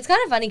head. it's kind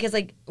of funny because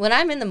like when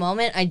I'm in the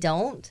moment, I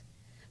don't.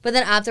 But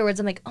then afterwards,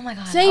 I'm like, oh my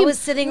God, I Same. was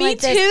sitting Me like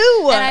this.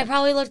 too. And I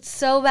probably looked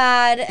so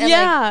bad. And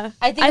Yeah.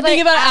 like, I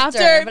think about it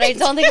after, but I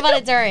don't think about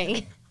it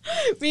during.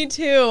 Me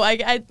too.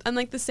 I'm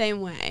like the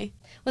same way.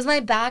 Was my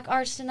back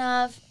arched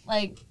enough?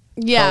 Like,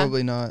 Yeah.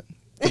 Probably not.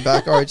 The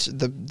back arch,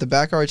 the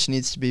back arch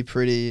needs to be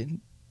pretty,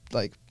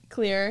 like,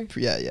 Clear.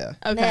 yeah.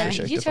 Okay. man, For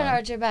sure, if you try to defined.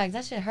 arch your back,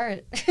 that shit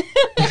hurt.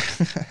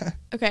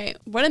 Okay.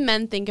 What do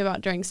men think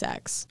about during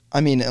sex?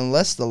 I mean,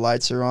 unless the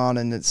lights are on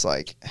and it's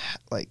like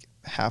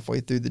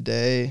halfway through the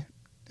day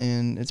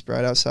and it's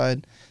bright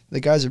outside, the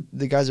guys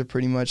are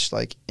pretty much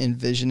like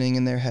envisioning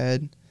in their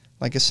head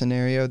like a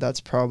scenario that's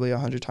probably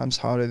 100 times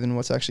hotter than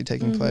what's actually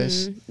taking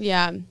place.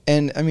 Yeah.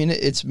 And I mean,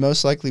 it's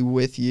most likely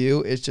with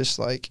you. It's just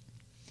like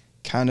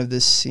kind of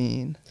this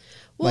scene,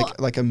 Well,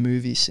 like a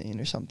movie scene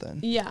or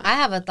something. Yeah. I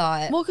have a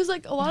thought. Well, because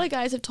like a lot of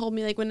guys have told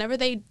me like whenever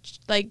they're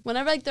like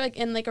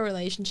in like a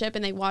relationship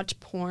and they watch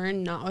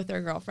porn not with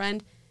their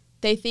girlfriend,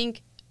 they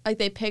think like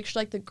they picture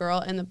like the girl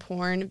in the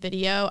porn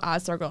video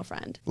as their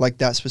girlfriend. Like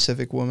that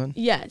specific woman.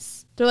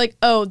 Yes, they're like,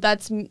 oh,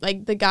 that's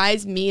like the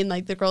guy's me and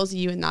like the girl's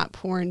you in that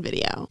porn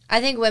video. I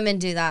think women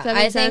do that. Does that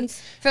make I think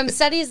sense? from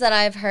studies that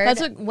I've heard,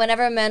 That's what-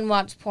 whenever men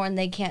watch porn,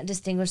 they can't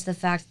distinguish the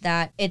fact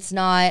that it's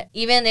not,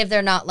 even if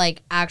they're not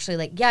like actually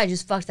like, yeah, I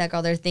just fucked that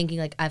girl. They're thinking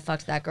like, I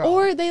fucked that girl.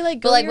 Or they like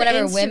go but like to whenever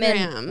your women,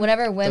 Instagram.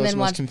 whenever That was women the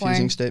most watch confusing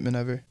porn, statement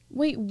ever.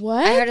 Wait,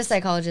 what? I heard a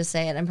psychologist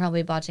say it. I'm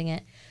probably botching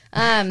it.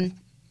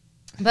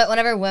 But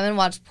whenever women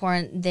watch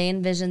porn, they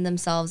envision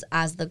themselves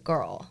as the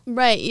girl.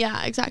 Right,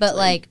 yeah, exactly. But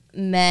like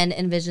men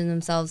envision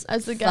themselves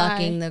As the guy.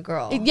 fucking the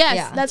girl. Yes,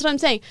 Yeah. that's what I'm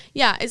saying.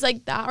 Yeah, it's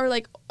like that, or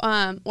like,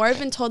 or I've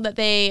been told that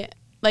they,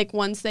 like,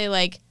 once they,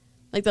 like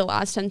the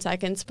last 10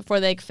 seconds before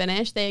they like,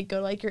 finish, they go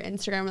to, like, your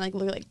Instagram and, like,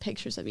 look at, like,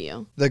 pictures of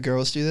you. The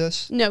girls do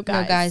this? No,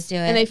 guys. guys do it.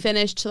 And they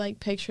finish to, like,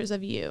 pictures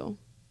of you,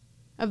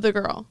 of the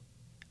girl.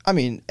 I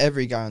mean,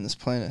 every guy on this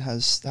planet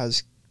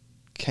has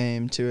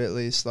came to at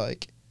least,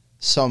 like,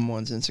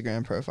 someone's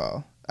Instagram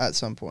profile at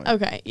some point.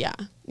 Okay, yeah,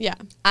 yeah.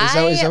 Is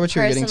that what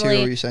you're getting to, or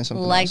were you saying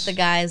something like else? the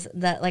guys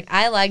that like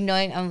I like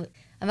knowing I'm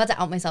about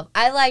to out myself.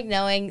 I like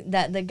knowing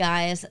that the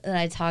guys that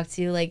I talk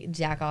to like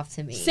jack off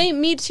to me. Same,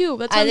 me too.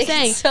 That's what I I'm think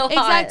saying. it's so hot.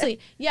 Exactly.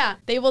 Yeah,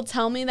 they will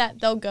tell me that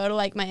they'll go to,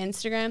 like, my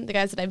Instagram, the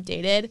guys that I've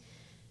dated,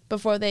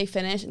 before they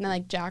finish, and then,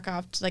 like, jack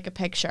off to, like, a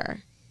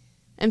picture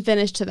and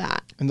finish to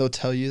that. And they'll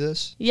tell you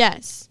this?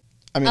 Yes.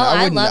 I mean, Oh,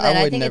 I I would love it.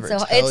 I would think never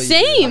it's so- tell it's you.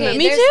 Same. Okay,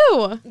 me there's-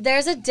 too.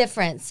 There's a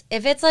difference.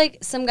 If it's like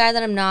some guy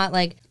that I'm not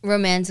like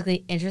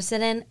romantically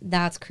interested in,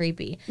 that's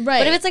creepy. Right.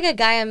 But if it's like a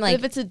guy I'm like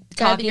if it's a guy that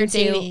talking you're to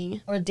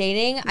dating. or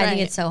dating, I Right.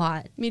 think it's so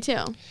hot. Me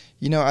too.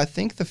 You know, I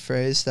think the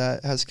phrase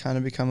that has kind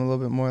of become a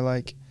little bit more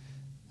like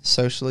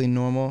socially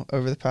normal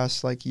over the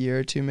past like year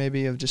or two,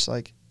 maybe, of just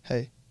like,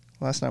 hey,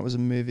 last night was a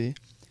movie,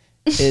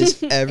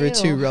 is ever Ew.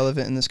 too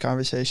relevant in this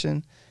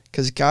conversation.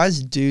 Because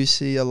guys do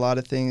see a lot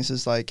of things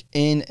as like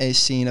in a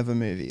scene of a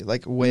movie,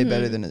 like way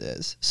better than it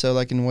is. So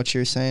like in what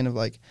you're saying of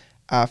like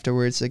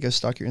afterwards they go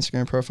stalk your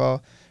Instagram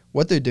profile,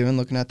 what they're doing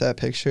looking at that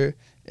picture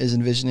is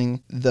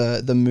envisioning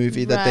the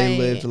movie that they Right.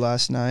 lived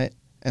last night,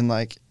 and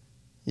like,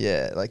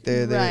 yeah, like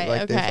they're Right,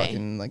 like okay. they're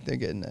fucking like they're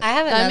getting it. I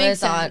have That another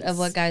makes thought sense. of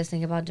what guys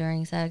think about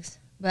during sex.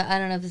 But I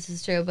don't know if this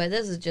is true, but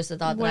this is just a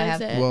thought What that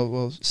I is have. it?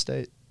 Well,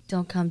 state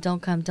Don't come,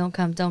 don't come, don't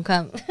come, don't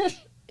come.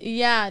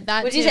 Yeah,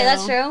 that Would too. you say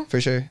that's true? for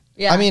sure.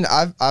 Yeah. I mean,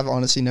 I've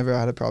honestly never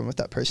had a problem with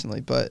that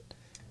personally, but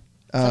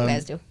Some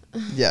guys do.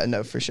 yeah,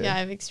 no, for sure. Yeah, I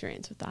have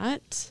experience with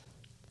that.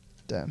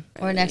 Damn.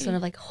 Or next one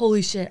of like,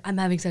 holy shit, I'm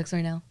having sex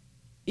right now.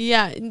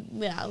 Yeah,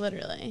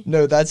 literally.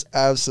 No, that's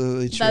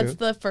absolutely true. That's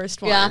the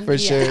first one. Yeah. for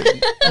sure.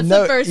 That's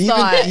no, the first even,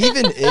 thought.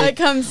 Even When it if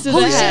comes to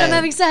Holy the shit, head. I'm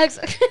having sex.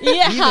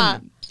 Yeah.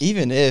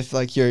 even if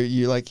like you're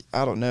like,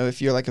 I don't know,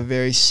 if you're like a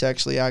very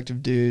sexually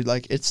active dude,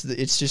 like it's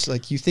just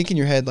like you think in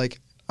your head like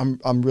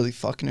I'm really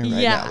fucking her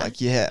right Yeah. now. Like,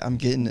 yeah, I'm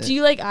getting it. Do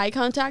you like eye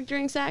contact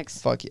during sex?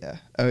 Fuck yeah.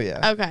 Oh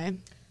yeah. Okay.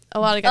 A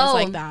lot of guys Oh.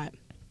 like that.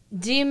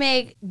 Do you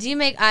make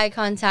eye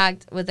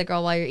contact with a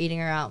girl while you're eating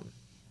her out?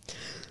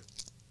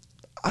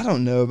 I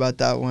don't know about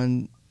that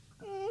one.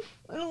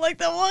 I don't like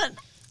that one.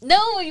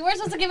 No, you weren't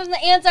supposed to give him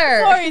the answer.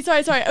 Sorry.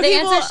 The Okay,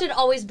 answer well, should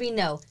always be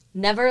no.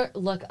 Never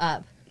look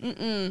up.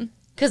 Mm-mm.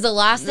 Because the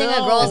last thing a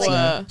girl is It's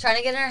like trying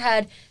to get in her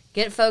head,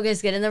 get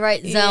focused, get in the right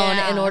zone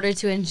Yeah. in order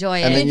to enjoy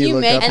it. And then you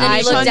look make up And then eye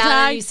you look contact.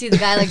 down and you see the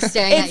guy like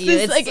staring at It's you.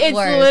 this, It's like it's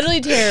worse. literally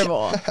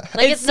terrible.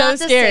 Like it's so not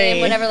the scary.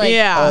 same whenever like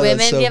Yeah. Oh, that's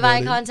women so give eye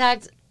funny.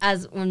 contact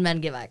as when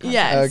men give eye contact.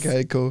 Yes.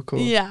 Okay, cool.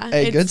 Yeah,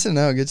 Hey, good it's- to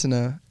know. Good to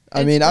know.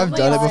 I mean, I've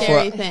done it before.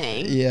 Scary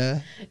thing.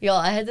 Yeah. Yo,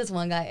 I had this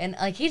one guy, and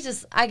like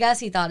I guess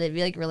he thought it'd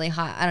be like really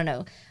hot. I don't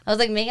know. I was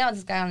like making out with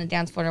this guy on a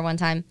dance floor one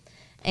time,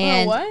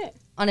 and what?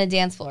 on a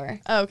dance floor.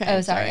 Oh, okay.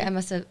 Oh, sorry.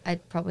 I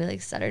probably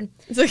like stuttered.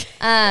 It's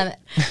okay.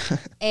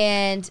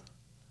 And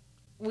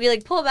we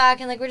like pull back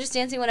and like we're just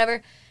dancing,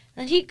 whatever.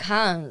 And he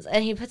comes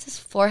and he puts his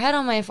forehead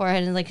on my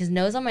forehead and like his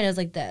nose on my nose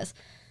like this.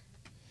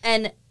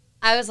 And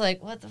I was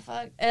like, what the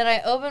fuck? And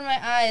I opened my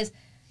eyes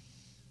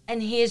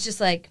and he is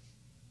just like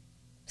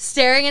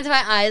staring into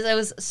my eyes. I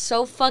was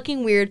so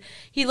fucking weird.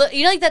 He looked,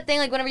 you know, like that thing,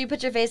 like whenever you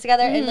put your face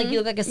together and like you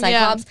look like a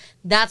cyclops. Yeah.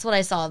 That's what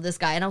I saw of this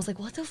guy, and I was like,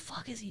 "What the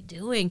fuck is he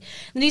doing?" And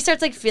then he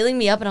starts like feeling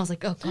me up, and I was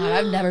like, "Oh god,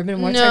 I've never been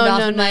more turned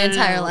off in my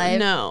entire life."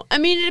 No, I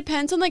mean it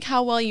depends on like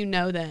how well you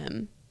know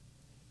them.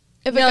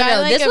 If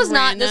this was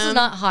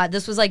not hot.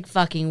 This was like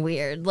fucking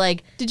weird.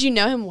 Like, did you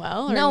know him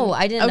well? Or? No,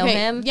 I didn't know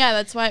him. Yeah,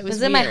 that's why it was. It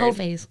was in my whole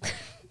face.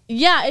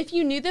 Yeah, if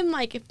you knew them,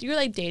 like if you were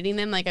like dating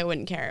them, like I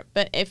wouldn't care.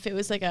 But if it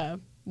was like a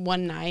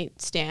one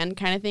night stand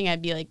kind of thing,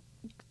 I'd be like,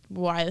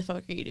 why the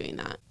fuck are you doing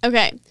that?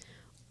 Okay,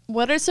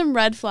 what are some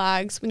red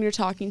flags when you're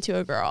talking to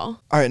a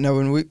girl? All right, now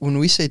when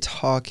we say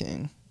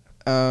talking,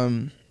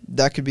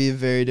 that could be a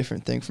very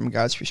different thing from a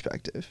guy's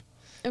perspective.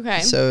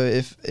 Okay. So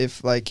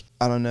if like,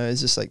 I don't know,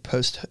 is this like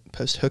post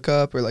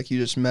hookup, or like you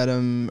just met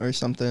him or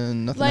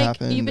something, nothing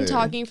happened? Like you've been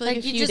talking for like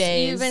a few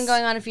days. You've been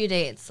going on a few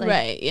dates. Like,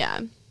 right, yeah.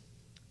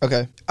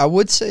 Okay. I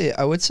would say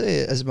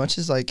as much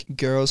as like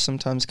girls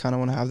sometimes kind of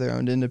want to have their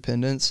own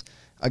independence,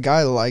 a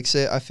guy likes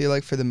it, I feel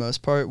like, for the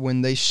most part,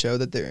 when they show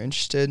that they're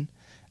interested,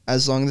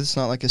 as long as it's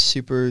not like a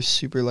super,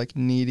 super like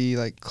needy,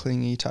 like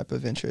clingy type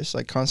of interest,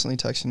 like constantly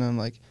texting them,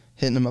 like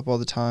hitting them up all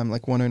the time,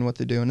 like wondering what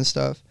they're doing and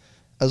stuff.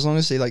 As long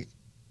as they like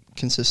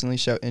consistently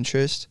show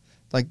interest,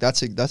 like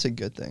that's a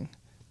good thing.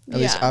 At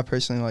least I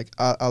personally like,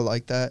 I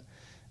like that,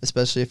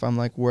 especially if I'm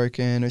like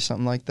working or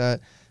something like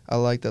that. I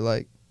like that,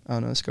 like, I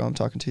don't know, this girl I'm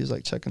talking to is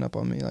like checking up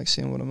on me, like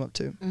seeing what I'm up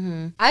to.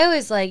 Mm-hmm. I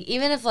always like,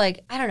 even if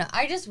like, I don't know,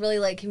 I just really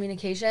like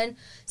communication.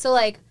 So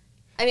like,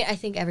 I mean, I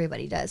think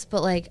everybody does,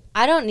 but like,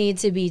 I don't need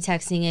to be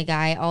texting a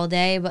guy all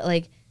day, but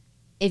like,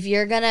 if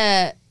you're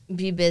gonna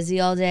be busy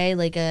all day,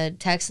 like a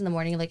text in the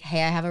morning, like,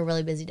 hey, I have a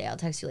really busy day, I'll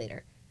text you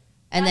later.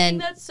 And I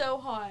think that's so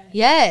hot.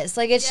 Yes,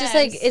 like it's just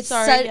like it's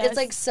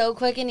like so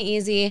quick and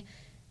easy.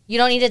 You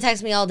don't need to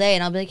text me all day,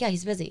 and I'll be like, yeah,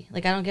 he's busy.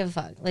 Like I don't give a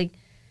fuck. Like,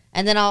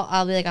 and then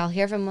I'll be like, I'll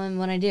hear from him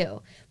when I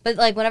do. But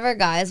like whenever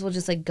guys will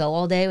just like go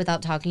all day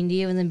without talking to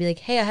you, and then be like,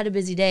 hey, I had a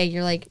busy day.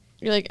 You're like,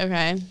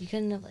 okay, you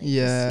couldn't have like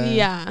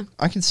yeah.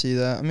 I can see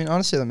that. I mean,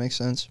 honestly, that makes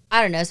sense.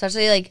 I don't know,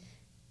 especially like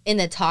in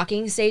the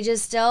talking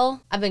stages.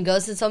 Still, I've been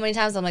ghosted so many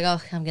times. I'm like,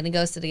 oh, I'm getting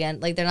ghosted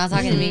again. Like they're not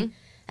talking to me,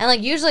 and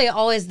like usually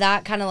always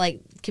that kind of like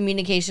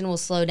communication will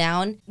slow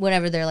down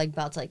whenever they're like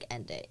about to like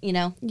end it, you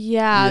know?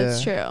 Yeah,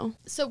 that's true.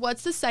 So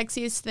what's the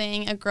sexiest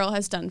thing a girl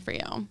has done for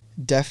you?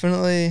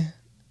 Definitely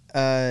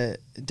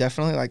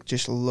like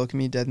just look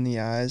me dead in the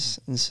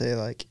eyes and say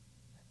like,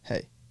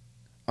 hey,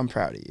 I'm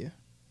proud of you.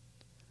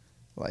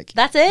 Like,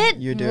 that's it?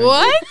 You're doing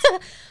what?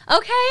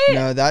 Okay.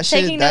 No, that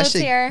shit will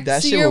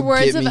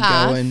get me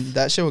going.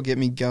 That shit will get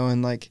me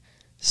going like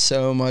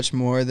so much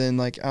more than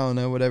like, I don't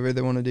know, whatever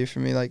they want to do for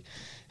me. Like,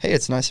 hey,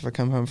 it's nice if I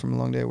come home from a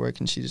long day at work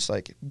and she just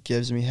like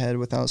gives me head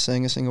without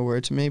saying a single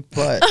word to me.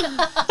 But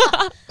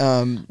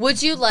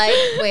would you like?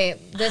 Wait,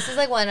 this is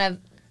like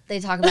one they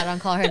talk about on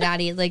Call Her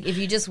Daddy. Like if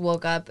you just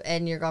woke up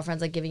and your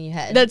girlfriend's like giving you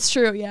head. That's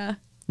true. Yeah.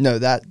 No,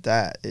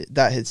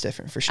 that hits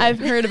different for sure. I've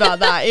heard about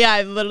that. Yeah,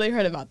 I've literally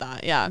heard about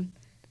that. Yeah.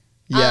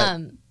 Yeah.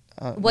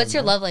 What's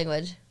your love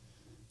language?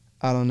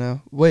 I don't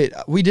know. Wait,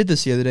 we did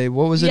this the other day.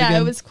 What was it again?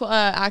 Yeah, it was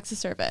acts of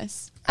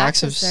service.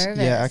 Acts of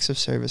service. Yeah, acts of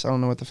service. I don't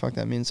know what the fuck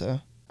that means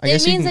though.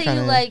 It means that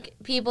you like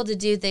people to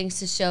do things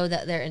to show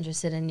that they're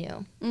interested in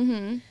you.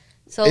 Mm-hmm.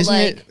 So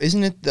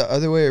isn't it the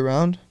other way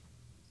around?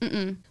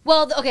 Mm-mm.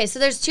 Well, okay, so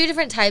there's two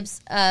different types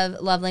of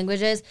love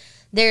languages.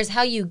 There's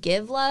how you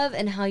give love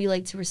and how you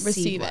like to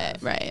receive love.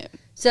 It, right.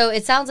 So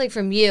it sounds like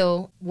from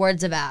you,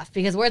 words of aff,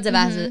 because words of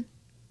aff is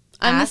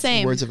I'm the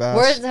same. Words of ass.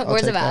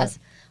 Words of ass.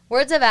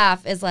 Words of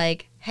aff is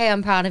like, hey,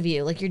 I'm proud of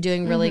you. Like you're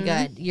doing really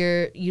good.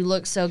 You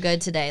look so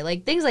good today.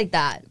 Like things like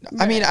that.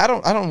 I mean, I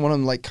don't want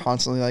them like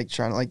constantly like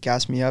trying to like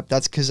gas me up.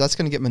 That's because that's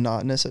gonna get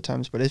monotonous at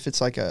times. But if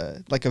it's like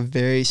a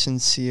very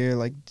sincere,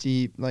 like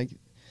deep,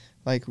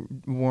 like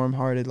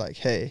warm-hearted, like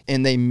hey,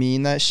 and they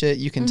mean that shit,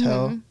 you can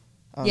tell.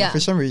 For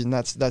some reason,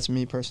 that's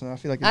me personally. I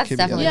feel like that's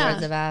definitely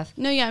words of aff.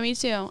 No, yeah, me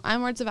too.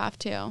 I'm words of aff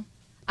too.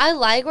 I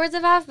like words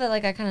of aff, but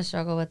like I kind of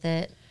struggle with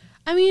it.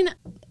 I mean,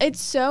 it's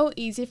so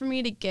easy for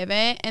me to give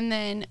it, and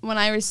then when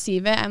I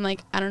receive it, I'm like,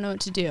 I don't know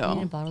what to do. You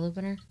need a bottle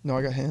opener? No,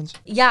 I got hands.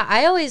 Yeah,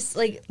 I always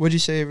like. What'd you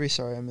say, Avery?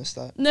 Sorry, I missed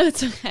that. No,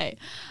 it's okay.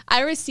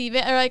 I receive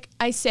it, or like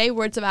I say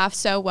words of aff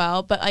so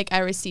well, but like I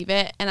receive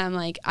it, and I'm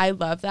like, I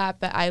love that,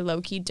 but I low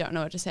key don't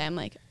know what to say. I'm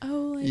like,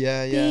 oh, like,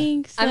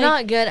 thanks. I'm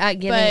not good at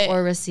giving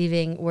or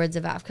receiving words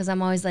of aff because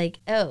I'm always like,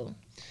 oh.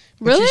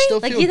 But really? You still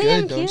like feel you think good,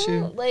 I'm don't cute?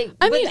 you? Like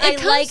I mean, it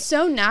comes like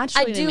so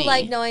naturally. I do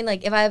like knowing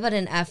like if I put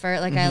in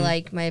effort, like I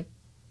like my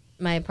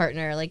my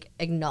partner like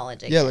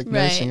acknowledging. Yeah, like Right.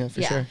 noticing it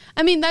for Yeah. sure.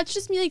 I mean, that's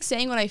just me like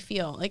saying what I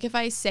feel. Like if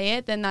I say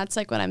it, then that's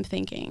like what I'm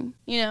thinking,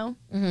 you know?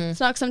 Mm-hmm. It's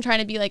not because I'm trying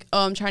to be like,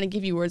 oh, I'm trying to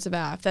give you words of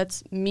aff.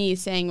 That's me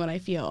saying what I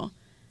feel.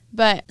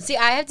 But, See,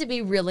 I have to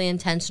be really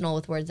intentional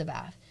with words of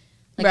aff.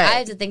 Like Right. I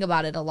have to think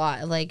about it a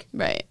lot, like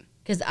right.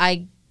 because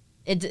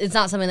it's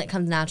not something that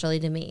comes naturally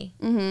to me.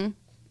 Mm-hmm.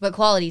 But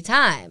quality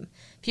time,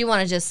 if you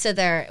want to just sit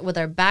there with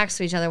our backs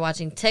to each other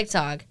watching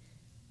TikTok,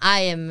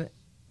 I am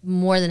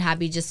more than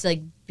happy just to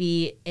like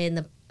be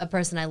in a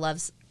person I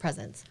love's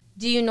presence.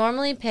 Do you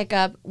normally pick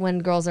up when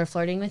girls are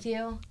flirting with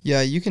you?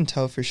 Yeah, you can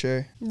tell for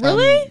sure.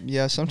 Really?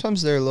 Yeah,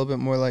 sometimes they're a little bit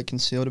more like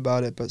concealed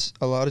about it, but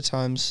a lot of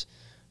times,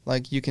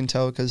 like you can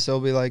tell because they'll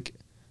be like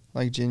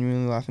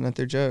genuinely laughing at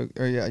their joke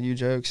or you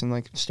jokes and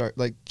like start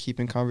like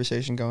keeping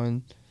conversation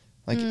going.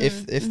 Like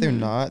if they're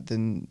not,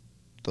 then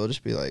they'll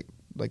just be like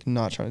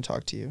not trying to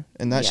talk to you,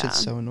 and that shit's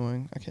so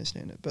annoying. I can't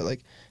stand it. But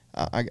like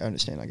I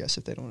understand, I guess,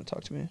 if they don't want to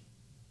talk to me.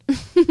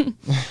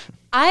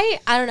 I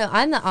don't know.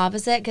 I'm the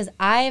opposite because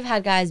I've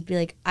had guys be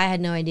like, I had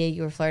no idea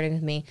you were flirting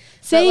with me.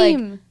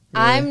 Same. But, like,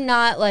 I'm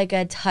not like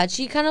a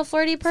touchy kind of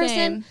flirty person.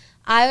 Same.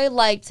 I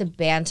like to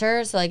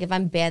banter. So like if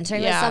I'm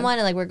bantering with someone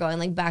and like we're going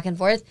like back and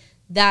forth,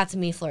 that's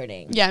me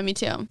flirting. Yeah, me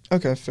too.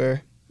 Okay,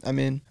 fair. I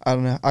mean, I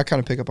don't know. I kind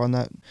of pick up on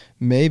that.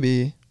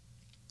 Maybe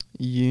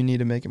you need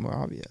to make it more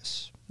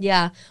obvious.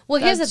 Yeah. Well,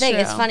 here's the That's thing.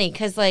 It's true. funny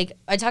because like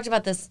I talked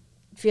about this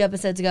a few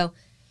episodes ago.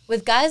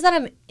 With guys that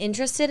I'm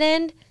interested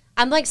in,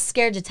 I'm like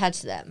scared to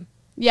touch them.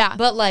 Yeah.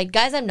 But like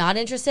guys I'm not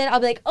interested, I'll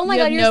be like, oh my You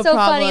God, have you're no so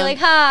problem. funny. Like,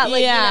 ha.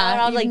 Like, Yeah, you know,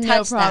 and I'll you like have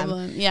touch no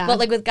problem. them. Yeah. But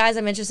like with guys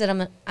I'm interested,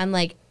 I'm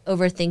like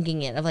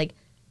overthinking it of like,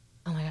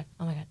 oh my God.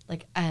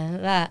 Like,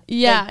 that.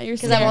 Yeah, like, you're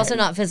because I'm scared. also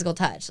not physical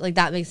touch. Like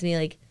that makes me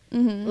like,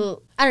 Mm-hmm.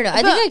 ugh. I don't know.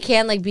 I But- think I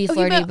can like be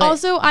flirty, Okay, but but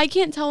also I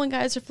can't tell when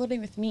guys are flirting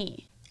with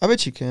me. I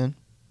bet you can.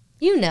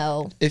 you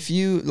know, If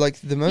you like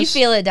the most you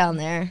feel it down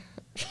there.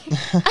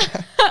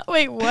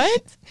 Wait,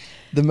 what?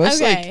 the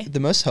most Okay. like the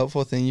most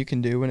helpful thing you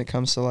can do when it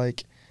comes to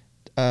like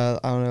I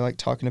don't know, like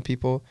talking to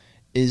people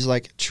is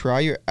like try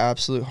your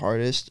absolute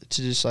hardest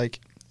to just like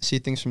see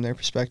things from their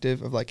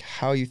perspective of like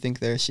how you think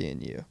they're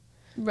seeing you.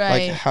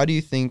 Right. Like how do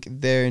you think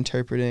they're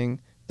interpreting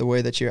the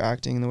way that you're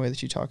acting and the way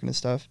that you're talking and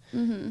stuff,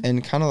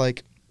 and kind of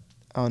like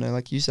I don't know,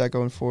 like use that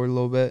going forward a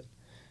little bit.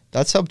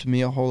 That's helped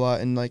me a whole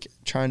lot in like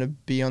trying to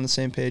be on the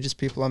same page as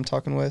people I'm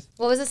talking with.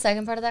 What was the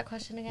second part of that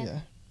question again? Yeah.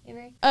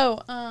 Avery?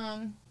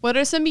 What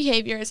are some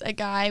behaviors a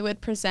guy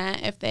would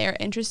present if they are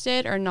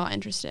interested or not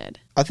interested?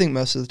 I think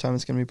most of the time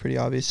it's going to be pretty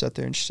obvious that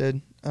they're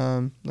interested.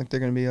 Like they're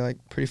going to be like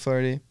pretty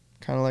flirty,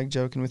 kind of like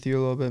joking with you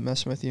a little bit,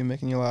 messing with you,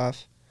 making you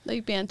laugh.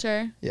 Like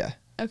banter? Yeah,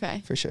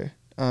 Okay. for sure.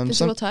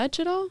 Physical touch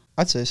at all?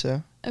 I'd say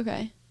so.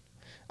 Okay.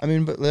 I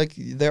mean, but like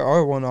there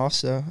are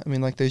one-offs though. I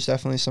mean, like there's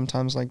definitely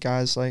sometimes like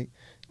guys like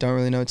don't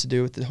really know what to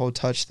do with the whole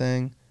touch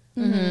thing,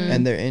 Mm-hmm.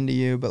 and they're into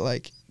you, but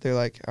like they're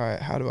like, all right,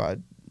 how do I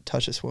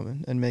touch this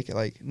woman and make it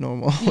like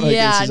normal? Like,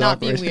 yeah, this is not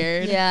be awkward.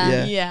 weird. Yeah.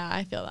 Yeah. Yeah,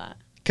 I feel that.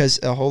 Because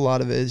a whole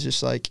lot of it is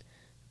just like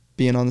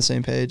being on the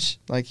same page.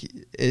 Like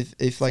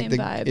if like Same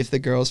vibe. if the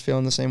girl's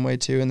feeling the same way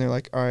too, and they're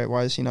like, all right,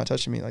 why is he not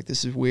touching me? Like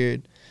this is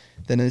weird.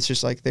 Then it's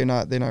just like they're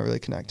not really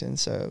connecting.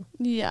 So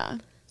Yeah.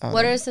 I don't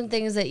What know, are some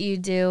things that you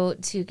do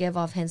to give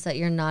off hints that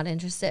you're not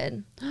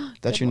interested? that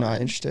Good you're not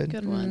one. interested?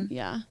 Good one.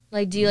 Yeah.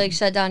 Like, do you like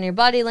shut down your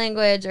body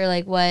language or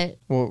like what?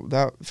 Well,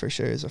 that for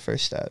sure is a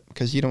first step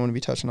because you don't want to be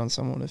touching on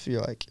someone if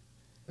you're like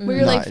Where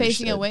you're Not like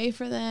facing interested. away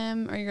for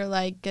them or you're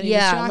like getting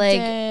Yeah, like-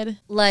 distracted.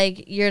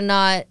 Like, you're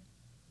not,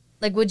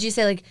 like, would you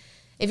say like,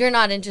 if you're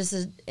not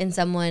interested in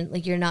someone,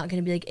 like you're not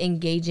going to be like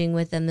engaging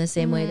with them the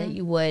same way that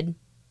you would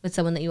with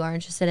someone that you are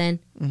interested in?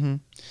 Mm-hmm.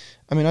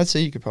 I mean, I'd say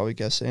you could probably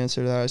guess the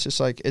answer to that. It's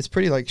just like it's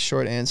pretty like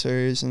short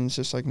answers, and it's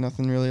just like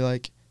nothing really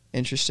like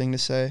interesting to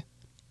say.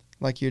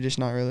 Like you're just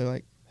not really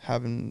like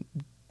having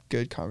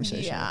good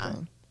conversation Yeah. with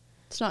them.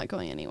 It's not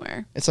going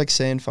anywhere. It's like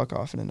saying fuck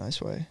off in a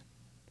nice way.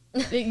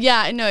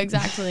 Yeah, no,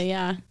 exactly.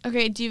 Yeah.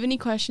 Okay, do you have any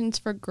questions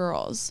for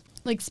girls?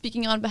 Like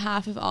speaking on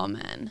behalf of all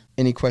men.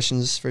 Any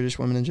questions for just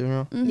women in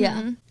general?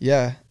 Yeah. Mhm.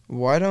 Yeah.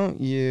 Why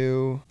don't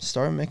you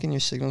start making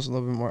your signals a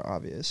little bit more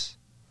obvious?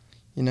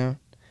 You know,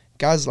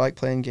 guys like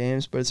playing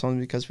games, but it's only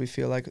because we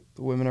feel like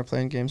women are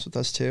playing games with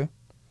us too.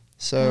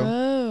 So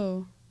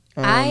Oh.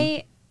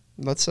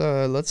 let's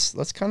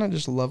kind of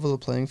just level the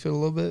playing field a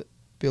little bit,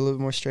 be a little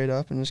bit more straight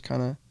up, and just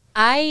kind of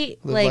I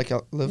live like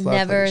life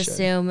never like you should.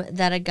 assume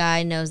that a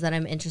guy knows that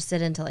I'm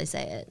interested until I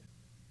say it.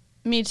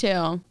 Me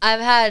too.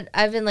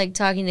 I've been like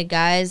talking to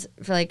guys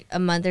for like a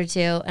month or two,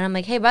 and I'm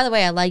like, hey, by the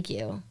way, I like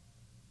you,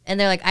 and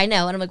they're like, I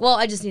know, and I'm like, well,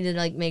 I just needed to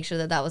like make sure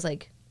that was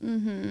like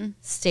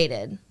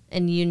stated,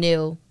 and you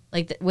knew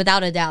like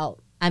without a doubt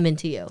I'm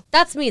into you.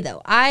 That's me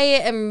though. I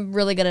am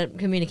really good at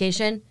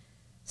communication,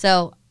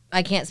 so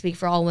I can't speak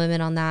for all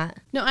women on that.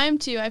 No, I am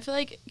too. I feel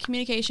like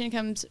communication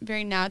comes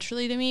very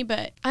naturally to me,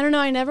 but I don't know.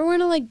 I never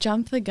want to like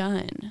jump the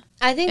gun.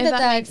 I think If that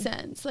that makes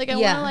sense. Like, I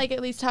want Yeah. to, like, at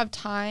least have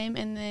time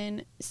and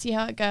then see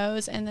how it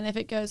goes. And then if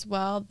it goes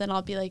well, then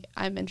I'll be like,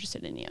 I'm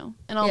interested in you.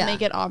 And I'll Yeah.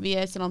 make it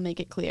obvious and I'll make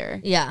it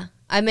clear. Yeah.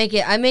 I make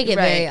it Right,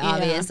 very yeah.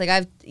 obvious. Like,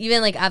 I've,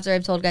 even, like, after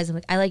I've told guys, I'm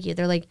like, I like you.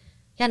 They're like,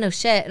 yeah, no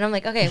shit. And I'm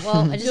like, okay,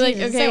 well, I just You're need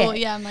like, to okay, say well, it.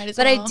 yeah, might as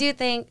But well. I do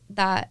think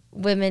that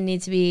women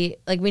need to be,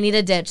 like, we need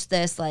to ditch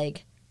this,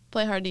 like,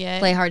 Play hard to get.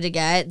 play hard to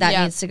get. That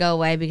Yeah. needs to go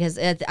away because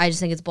I just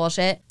think it's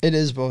bullshit. It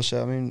is bullshit.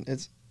 I mean,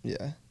 it's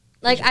yeah.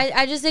 Like,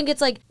 I just think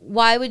it's like,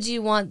 why would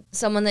you want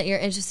someone that you're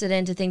interested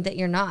in to think that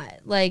you're not?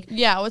 Like,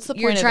 Yeah, what's the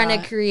point you're of trying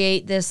that? to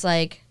create this,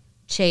 like,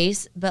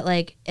 chase, but,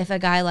 like, if a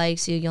guy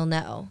likes you, you'll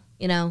know.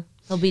 You know?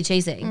 He'll be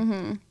chasing.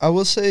 Mm-hmm. I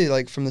will say,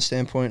 like, from the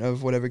standpoint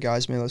of whatever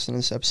guys may listen to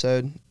this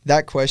episode,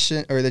 that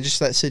question or just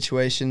that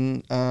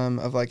situation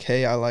of like,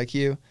 hey, I like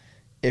you,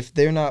 if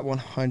they're not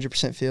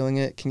 100% feeling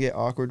it, can get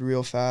awkward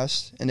real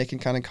fast, and it can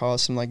kind of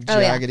cause some like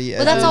jaggedy edges.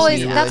 But that's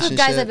always in the that's what guys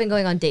relationship. I've been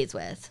going on dates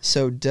with.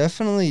 So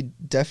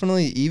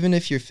definitely, even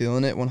if you're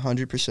feeling it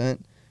 100%,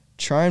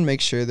 try and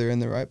make sure they're in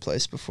the right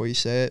place before you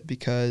say it,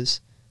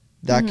 because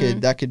that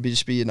could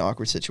just be an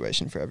awkward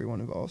situation for everyone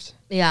involved.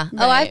 Yeah.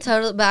 Right.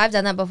 Oh, I've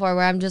done that before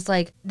where I'm just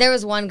like, there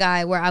was one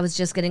guy where I was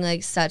just getting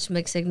like such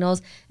mixed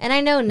signals, and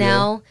I know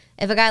now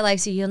if a guy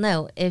likes you, you'll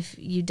know. If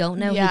you don't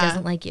know, Yeah. he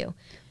doesn't like you.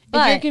 If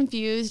you're But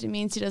confused, it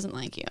means he doesn't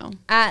like you.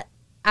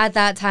 at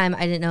that time,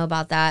 I didn't know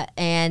about that,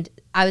 and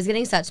I was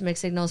getting such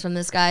mixed signals from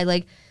this guy.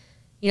 Like,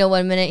 you know,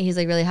 1 minute he's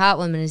like really hot,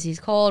 1 minute he's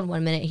cold,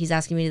 1 minute he's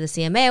asking me to the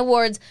CMA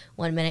Awards,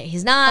 1 minute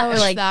he's not. Oh, or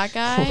it's like that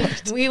guy?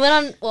 we went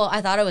on. Well,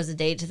 I thought it was a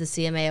date to the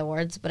CMA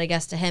Awards, but I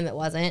guess to him it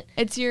wasn't.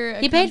 It's your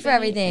He paid for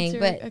everything, it's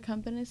your but-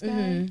 accompanist guy?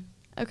 Mhm.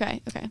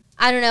 Okay.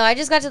 I don't know. I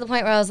just got to the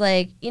point where I was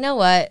like, you know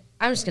what?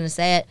 I'm just going to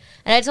say it.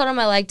 And I told him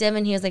I liked him,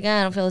 and he was like,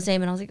 I don't feel the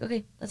same. And I was like,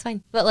 okay, that's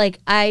fine. But, like,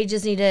 I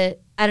just need to,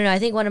 I don't know. I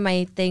think one of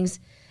my things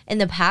in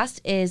the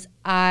past is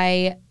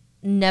I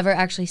never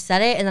actually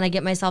said it, and then I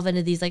get myself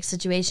into these, like,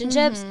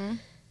 situationships. Mm-hmm.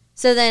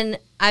 So then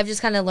I've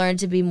just kind of learned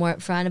to be more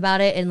upfront about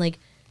it. And, like,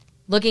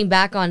 looking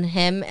back on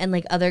him and,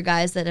 like, other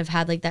guys that have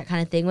had, like, that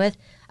kind of thing with,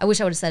 I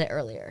wish I would have said it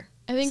earlier.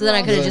 I think So then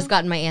I could have also- just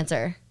gotten my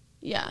answer.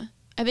 Yeah.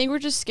 I think we're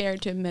just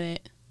scared to admit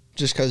it.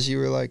 Just because you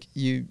were like,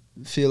 you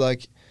feel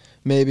like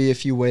maybe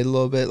if you wait a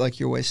little bit, like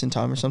you're wasting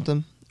time or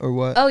something, or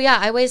what? Oh yeah,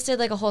 I wasted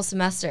like a whole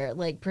semester,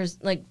 like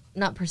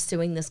not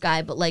pursuing this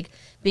guy, but like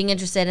being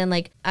interested in,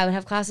 like, I would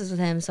have classes with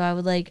him, so I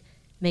would like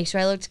make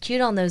sure I looked cute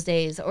on those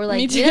days, or like,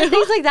 Me you know, too.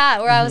 things like that,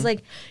 where I was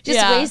like just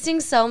Yeah. wasting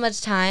so much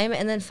time,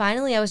 and then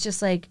finally I was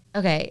just like,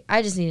 okay,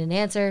 I just need an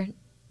answer.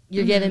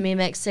 You're giving me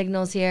mixed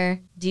signals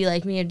here. Do you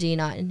like me or do you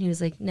not? And he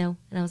was like, no,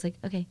 and I was like,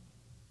 okay,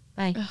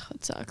 bye. Ugh,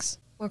 it sucks.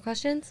 More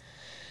questions?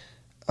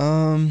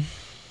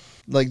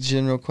 Like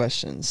general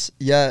questions.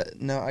 Yeah,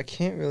 no, I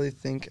can't really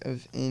think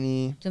of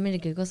any. Do you want me to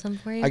Google some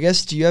for you? I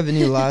guess, do you have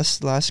any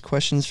last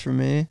questions for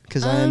me?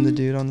 Because I am the Um,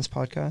 dude on this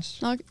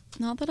podcast.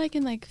 Not that I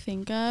can like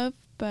think of,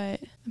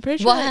 but I'm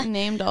pretty sure I What?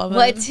 named all of them.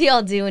 What do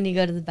y'all do when you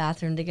go to the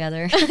bathroom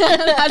together?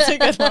 That's a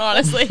good one,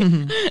 honestly.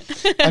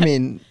 I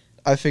mean,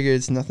 I figure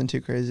it's nothing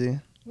too crazy.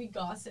 We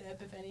gossip,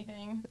 if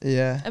anything,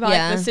 Yeah. about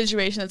Yeah. like the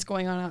situation that's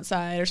going on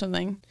outside or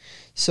something.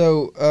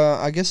 So,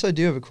 I guess I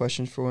do have a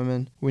question for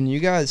women. When you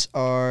guys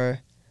are,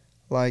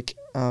 like,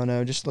 I don't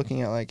know, just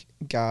looking at, like,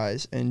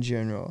 guys in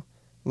general,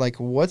 like,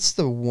 what's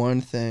the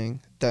one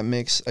thing that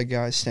makes a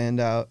guy stand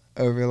out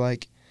over,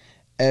 like,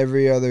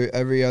 every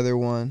other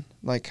one,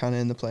 like, kind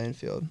of in the playing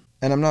field?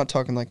 And I'm not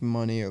talking, like,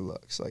 money or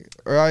looks, like,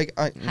 or I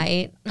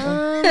Height.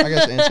 I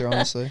guess answer,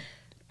 honestly.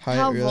 Height,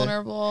 How really?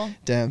 vulnerable,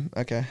 Damn,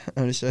 okay,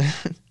 understood.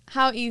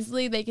 how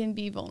easily they can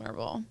be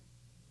vulnerable.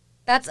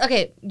 That's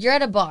okay. You're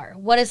at a bar.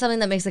 What is something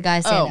that makes a guy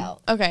stand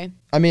out? Okay.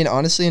 I mean,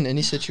 honestly, in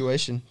any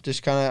situation,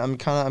 just I'm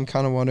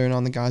kind of wondering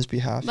on the guy's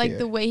behalf Like here.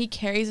 the way he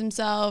carries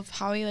himself,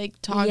 how he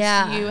like talks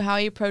Yeah. to you, how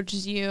he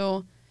approaches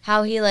you.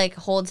 How he like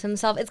holds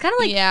himself. It's kind of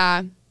like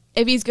yeah.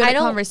 If he's good I at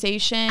don't-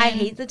 conversation. I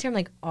hate the term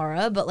like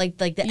aura, but like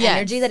the Yes.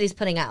 energy that he's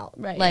putting out.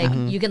 Right, Like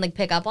yeah. you can like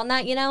pick up on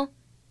that, you know?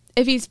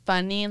 if he's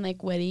funny and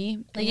like witty.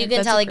 I Like you think can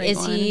that's tell a like great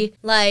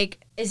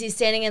is he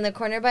standing in the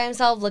corner by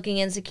himself looking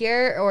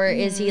insecure, or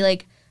is Mm-hmm. he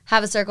like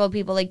have a circle of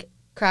people like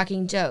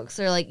cracking jokes,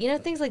 or like, you know,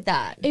 things like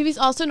that. If he's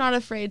also not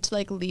afraid to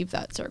like leave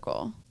that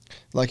circle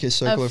like his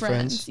circle of of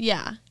friends.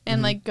 Yeah. And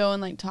Mhm. like go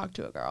and like talk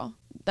to a girl.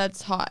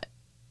 That's hot.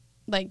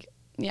 Like,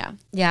 yeah.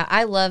 Yeah,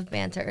 I love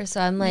banter.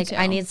 So I'm Me like, too.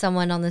 I need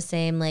someone on the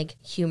same like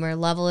humor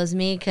level as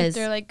me, If because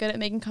they're like good at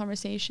making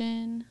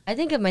conversation. I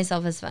think of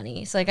myself as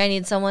funny. So like I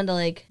need someone to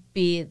like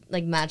be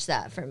like match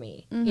that for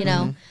me. You Mhm.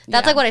 know?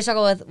 That's Yeah. like what I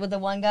struggle with the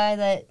one guy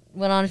that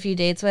went on a few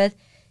dates with.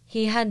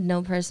 He had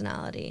no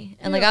personality.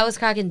 And like I was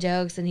cracking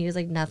jokes and he was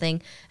like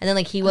nothing. And then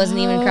like he wasn't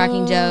even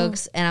cracking Oh.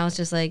 jokes, and I was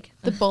just like,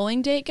 The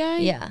bowling date guy?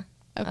 yeah.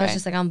 I Okay. was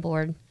just like, I'm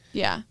bored.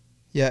 Yeah.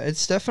 Yeah,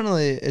 it's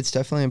definitely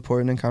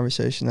important in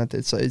conversation that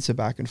it's a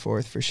back and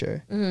forth for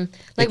sure. Hmm.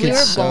 Like we gets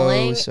were so-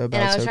 bowling, so and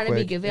bad I was so trying to be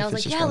quick goofy. I if was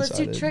it's like, just yeah, let's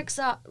do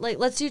one-sided.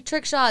 let's do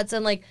trick shots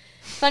and like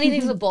funny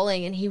things with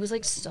bowling. And he was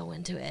like so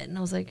into it, and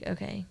I was like,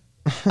 okay.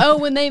 Oh,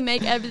 when they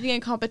make everything a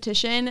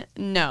competition?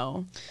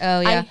 No.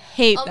 Oh yeah. I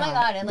hate that. Oh my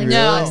god, and like Really?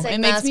 toxic It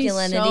makes me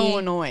masculinity. so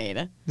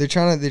annoyed. They're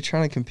trying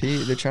to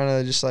compete. They're trying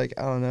to just like,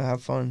 I don't know,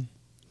 have fun.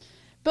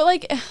 But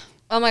like,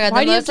 Oh my god, why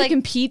the do you have most to like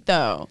compete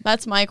though?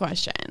 That's my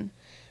question.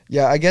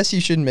 Yeah, I guess you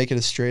shouldn't make it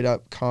a straight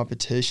up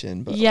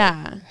competition, but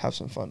Yeah. like, have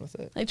some fun with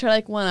it. Like try to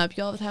like one up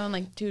you all the time. I'm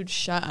like, dude,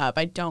 shut up.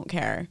 I don't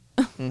care.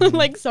 Mhm.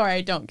 Like, sorry,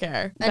 I don't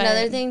care.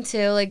 another But- thing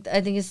too, like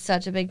I think is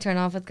such a big turn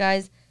off with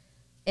guys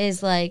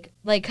is like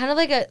kind of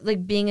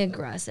like being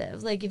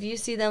aggressive. Like if you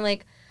see them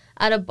like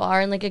at a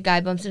bar and like a guy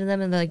bumps into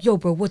them and they're like, yo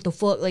bro, what the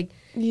fuck? Like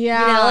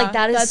Yeah. you know, like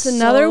that is that's so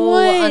another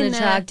one.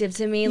 unattractive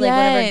to me. Like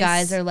whenever Yes.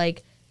 guys are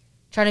like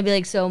trying to be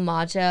like so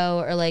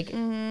macho or like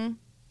Mm-hmm.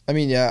 I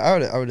mean, yeah,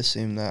 I would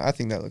assume that. I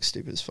think that looks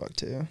stupid as fuck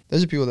too.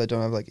 Those are people that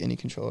don't have like any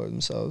control over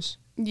themselves.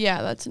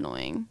 Yeah, that's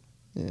annoying.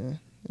 Yeah,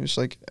 they're just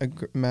like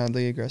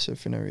madly aggressive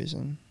for no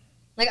reason.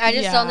 like I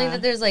just don't think Yeah.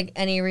 that there's like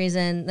any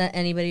reason that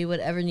anybody would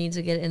ever need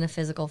to get in a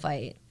physical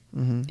fight.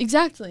 Hmm.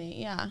 Exactly.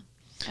 Yeah.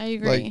 I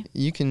agree. Like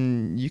you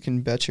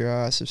can bet your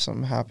ass if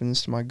something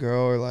happens to my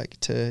girl or like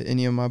to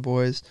any of my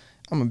boys,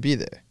 I'm gonna be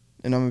there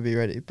and I'm gonna be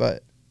ready.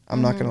 But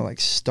I'm not gonna like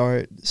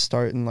start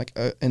in like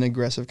an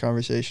aggressive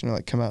conversation or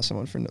like come at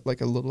someone for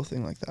like a little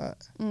thing like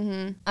that.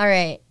 Mm-hmm. All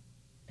right,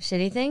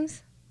 shitty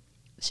things.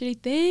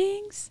 Shitty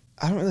things.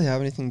 I don't really have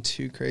anything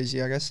too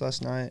crazy. I guess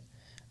last night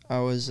I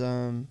was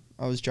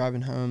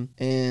driving home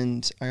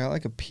and I got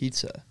like a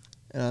pizza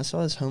and I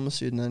saw this homeless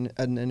dude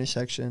at an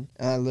intersection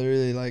and I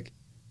literally like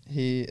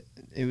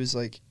it was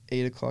like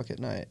 8:00 at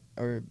night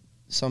or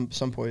some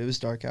point. It was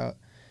dark out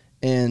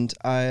and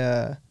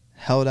I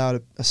held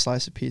out a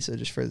slice of pizza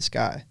just for this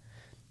guy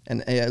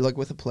and I looked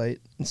with a plate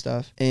and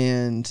stuff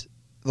and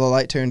the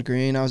light turned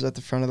green. I was at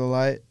the front of the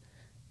light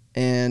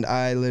and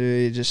I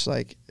literally just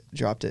like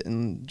dropped it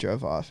and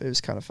drove off. It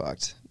was kind of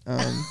fucked.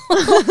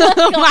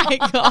 Oh my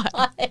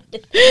god.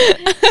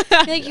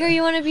 Like, here,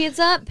 you want a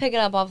pizza? Pick it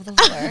up off the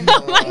floor.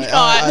 Oh my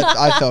god.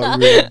 I felt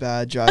really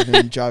bad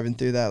driving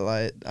through that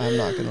light. I'm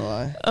not gonna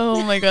lie.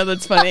 Oh my god,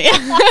 that's funny.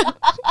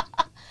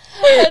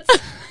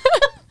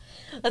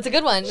 That's a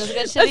good one. That's a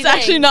good shitty That's thing.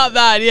 actually not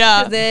bad.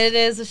 Yeah. 'Cause it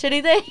is a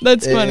shitty thing.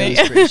 That's It funny. was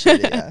pretty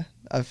shitty, yeah.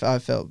 I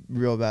felt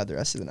real bad the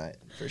rest of the night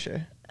for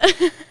sure.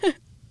 The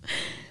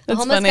That's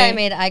homeless funny. guy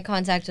made eye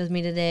contact with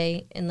me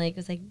today and like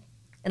was like,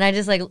 and I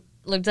just like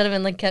looked at him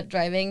and like kept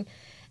driving,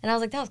 and I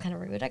was like, that was kind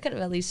of rude. I could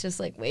have at least just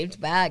like waved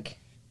back.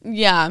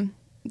 Yeah.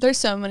 There's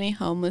so many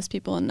homeless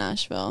people in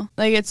Nashville.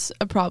 Like, it's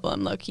a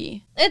problem, low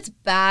key. It's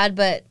bad,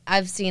 but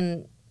I've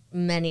seen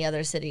many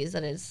other cities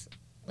that is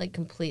like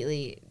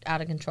completely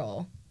out of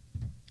control.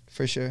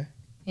 For sure.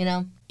 You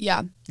know?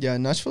 Yeah. Yeah,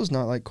 Nashville's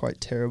not like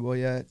quite terrible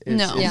yet.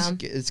 No.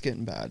 It's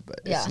getting bad, but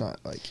Yeah. it's not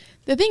like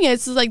The thing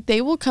is like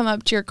they will come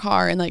up to your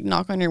car and like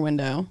knock on your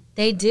window.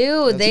 They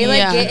do. That's They like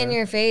Yeah. get in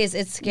your face.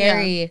 It's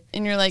scary. Yeah.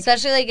 And you're like,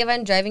 Especially like if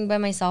I'm driving by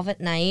myself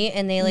at night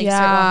and they like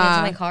start walking Yeah.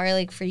 into my car, I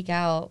like freak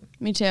out.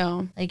 me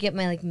too. I get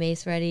my like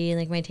mace ready and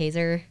like my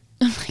taser.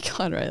 Oh my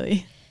god,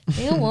 Riley.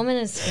 Being a woman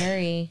is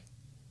scary.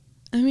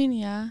 I mean,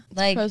 yeah.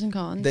 Like Pros and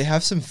cons. they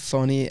have some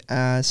funny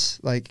ass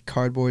like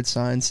cardboard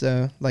signs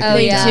though. Like Oh,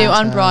 They yeah. do on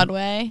downtown.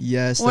 Broadway.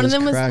 Yes, One of those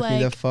them was crack me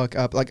the like- fuck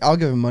up. Like I'll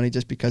give them money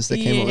just because they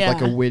came up with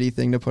like a Yeah. witty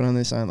thing to put on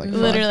their sign. Like fuck.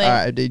 Literally. All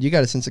right, dude, you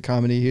got a sense of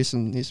comedy. Here's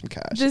some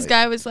cash. This Like,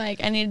 guy was like,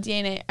 I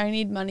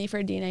need money for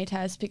a DNA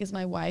test because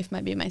my wife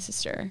might be my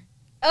sister.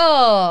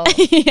 oh.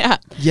 Yeah.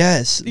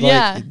 Yes, like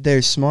Yeah.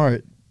 they're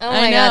smart. Oh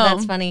I my god, know.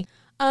 that's funny.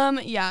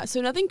 Yeah,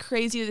 so nothing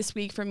crazy this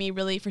week for me,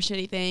 really, for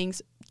shitty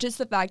things. Just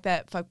the fact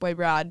that Fuckboy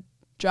Brad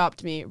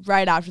dropped me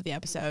right after the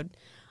episode.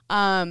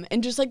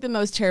 In just like the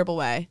most terrible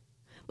way.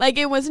 Like,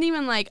 it wasn't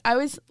even like, I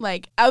was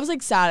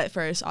sad at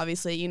first,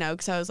 obviously, you know,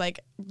 because I was like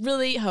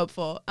really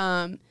hopeful.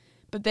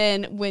 But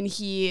then when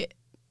he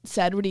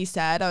said what he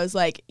said, I was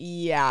like,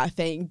 yeah,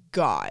 thank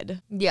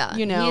God. Yeah.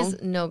 You know.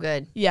 He's no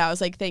good. Yeah, I was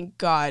like, thank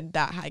God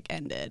that hike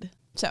ended.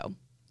 So,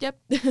 yep.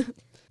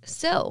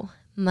 So,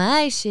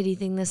 my shitty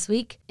thing this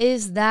week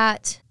is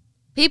that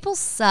people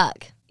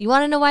suck. You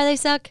want to know why they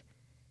suck?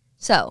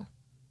 So,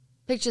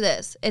 picture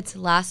this. It's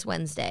last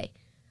Wednesday.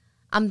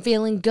 I'm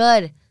feeling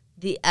good.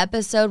 The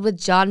episode with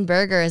John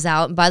Berger is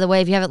out. And by the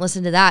way, if you haven't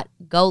listened to that,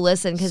 go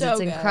listen because So it's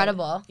good.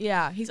 incredible.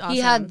 Yeah, he's awesome. He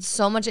had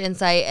so much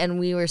insight, and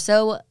we were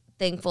so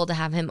thankful to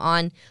have him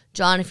on.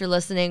 John, if you're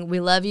listening, we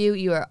love you.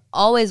 You are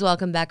always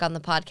welcome back on the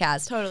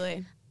podcast.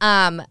 Totally.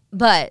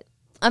 But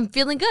I'm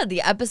feeling good.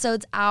 The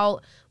episode's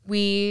out.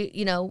 We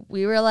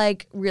were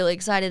like really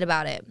excited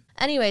about it.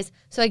 Anyways,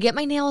 so I get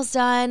my nails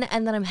done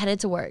and then I'm headed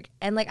to work.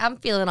 And like I'm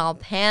feeling all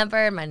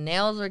pampered. My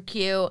nails were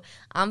cute.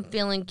 I'm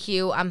feeling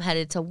cute. I'm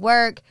headed to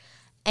work.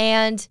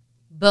 And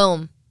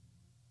boom.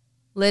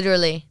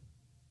 Literally.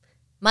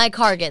 My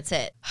car gets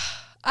hit.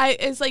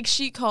 It's like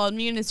she called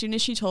me, and as soon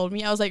as she told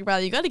me, I was like,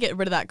 Riley, you got to get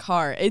rid of that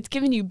car. It's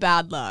giving you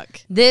bad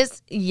luck.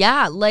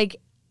 Like,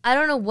 I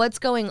don't know what's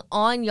going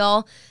on,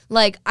 y'all.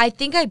 Like, I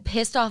think I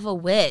pissed off a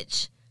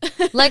witch.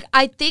 Like,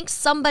 I think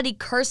somebody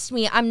cursed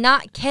me. I'm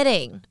not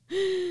kidding.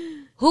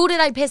 Who did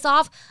I piss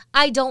off?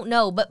 I don't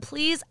know. But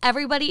please,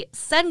 everybody,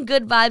 send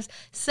good vibes,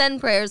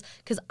 send prayers,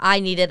 because I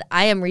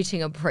am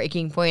reaching a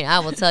breaking point. I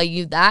will tell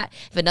you that.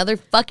 If another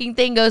fucking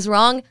thing goes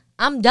wrong,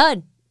 I'm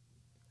done.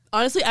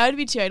 Honestly, I would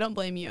be too. I don't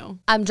blame you.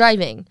 I'm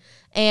driving,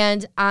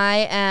 and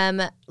I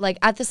am like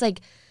at this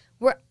like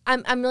where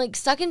I'm like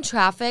stuck in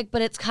traffic,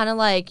 but it's kind of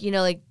like, you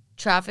know, like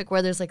traffic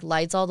where there's like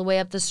lights all the way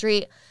up the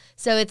street.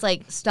 So it's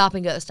like stop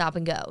and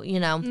go, you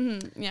know?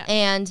 Mm-hmm, yeah.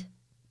 And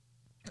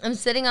I'm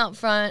sitting out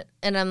front,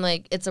 and I'm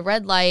like, it's a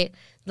red light.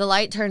 The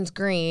light turns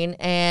green,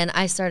 and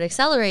I start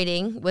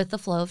accelerating with the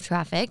flow of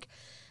traffic.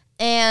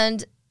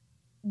 And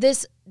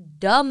this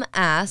dumb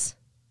ass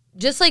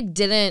just like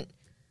didn't,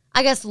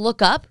 I guess,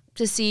 look up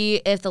to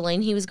see if the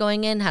lane he was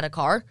going in had a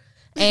car.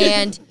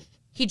 And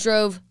he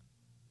drove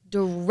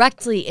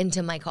directly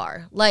into my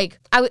car. Like,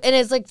 and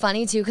it's like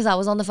funny too, because I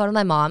was on the phone with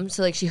my mom,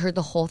 so like she heard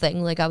the whole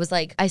thing. Like, I was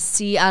like, I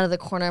see out of the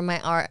corner of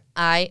my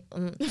eye.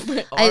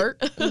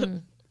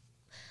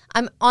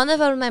 I'm on the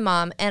phone with my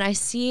mom, and I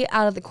see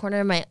out of the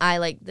corner of my eye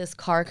like this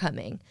car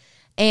coming,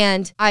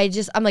 and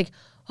I'm like,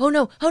 oh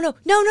no,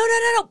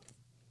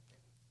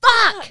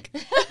 fuck.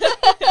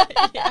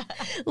 Yeah.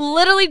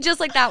 Literally just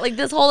like that, like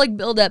this whole like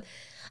build up.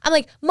 I'm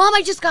like, Mom,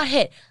 I just got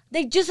hit.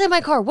 They just hit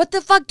my car. What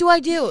the fuck do I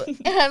do?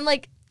 And I'm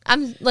like,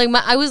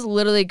 I was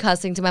literally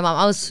cussing to my mom.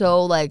 I was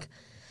so like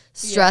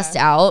stressed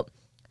out.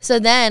 So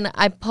then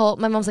my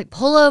mom's like,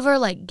 pull over,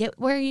 like get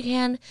where you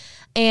can.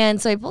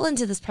 And so I pull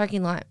into this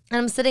parking lot,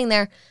 and I'm sitting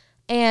there,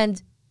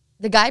 and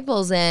the guy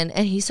pulls in,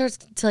 and he starts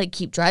to like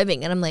keep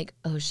driving. And I'm like,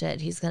 oh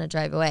shit, he's going to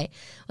drive away.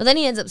 Well, then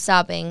he ends up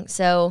stopping.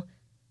 So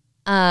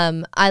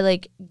I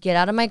like get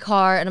out of my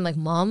car, and I'm like,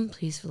 Mom,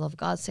 please, for the love of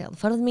God, stay on the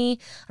phone with me.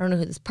 I don't know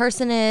who this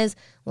person is.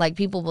 Like,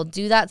 people will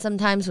do that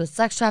sometimes with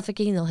sex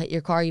trafficking. They'll hit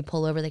your car, you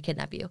pull over, they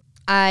kidnap you.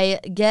 I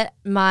get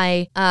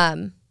my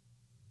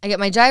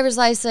driver's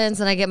license,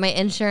 and I get my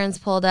insurance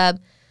pulled up,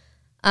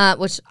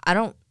 which I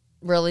don't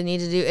really need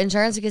to do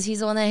insurance because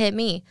he's the one that hit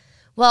me.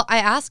 Well, I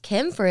asked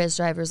him for his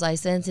driver's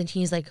license, and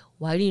he's like,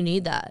 why do you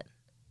need that?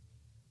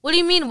 What do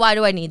you mean, why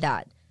do I need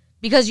that?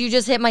 Because you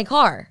just hit my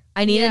car.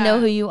 I need to know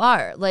who you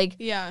are. Like,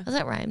 yeah.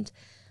 That rhymed.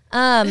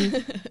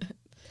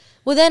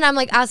 Well, then I'm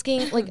like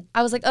asking, like,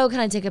 I was like, oh, can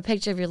I take a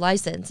picture of your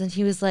license? And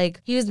he was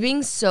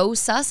being so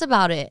sus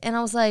about it. And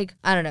I was like,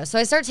 I don't know. So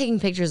I start taking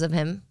pictures of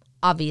him,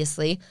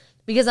 obviously,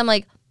 because I'm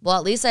like, well,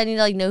 at least I need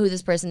to like know who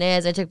this person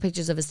is. I took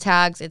pictures of his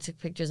tags. I took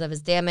pictures of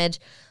his damage,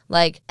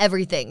 like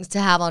everything to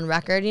have on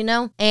record, you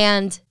know?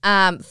 And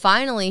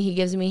finally he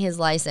gives me his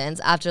license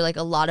after like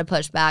a lot of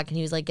pushback, and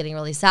he was like getting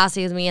really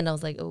sassy with me, and I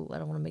was like, oh, I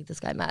don't want to make this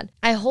guy mad.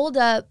 I hold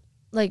up,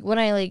 like when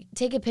I like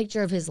take a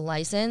picture of his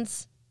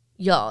license,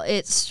 y'all,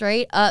 it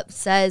straight up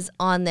says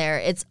on there,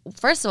 it's,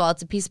 first of all,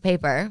 it's a piece of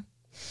paper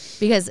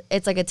because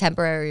it's like a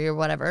temporary or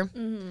whatever.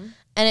 Mm-hmm.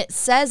 And it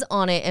says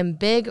on it in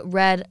big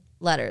red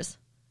letters,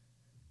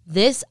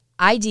 this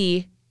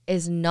ID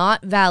is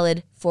not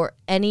valid for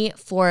any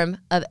form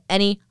of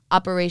any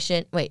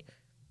operation. Wait.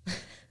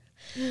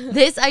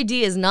 This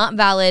ID is not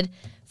valid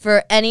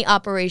for any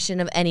operation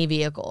of any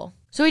vehicle.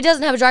 So he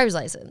doesn't have a driver's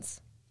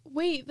license.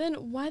 Wait,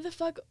 then why the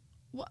fuck?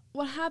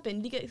 What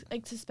happened? Did he get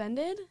like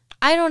suspended?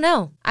 I don't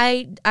know.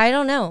 I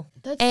don't know.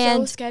 That's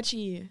so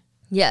sketchy.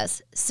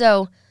 Yes.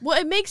 So. Well,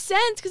 it makes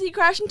sense because he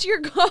crashed into your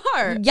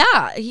car.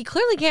 Yeah, he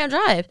clearly can't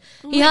drive.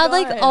 He had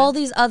like all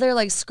these other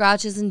like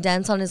scratches and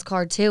dents on his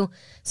car too.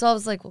 So I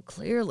was like, well,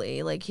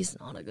 clearly, like he's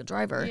not a good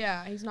driver.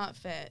 Yeah, he's not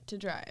fit to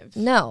drive.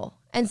 No.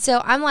 And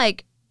so I'm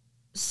like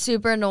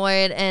super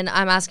annoyed, and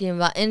I'm asking him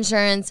about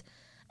insurance,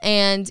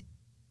 and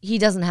he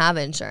doesn't have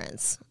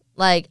insurance.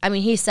 Like, I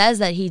mean, he says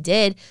that he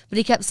did, but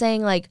he kept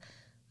saying like,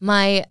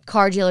 my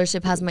car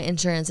dealership has my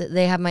insurance.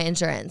 They have my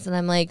insurance. And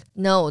I'm like,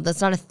 no, that's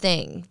not a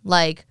thing.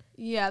 Like,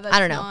 yeah, that's I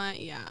don't know. Not,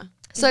 yeah.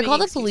 So I called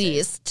the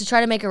police to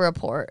try to make a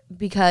report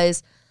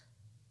because,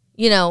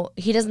 you know,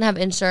 he doesn't have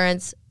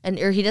insurance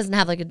or he doesn't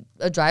have like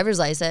a driver's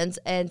license.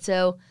 And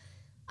so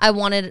I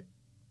wanted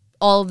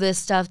all of this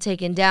stuff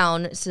taken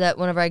down so that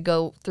whenever I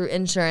go through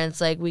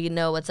insurance, like we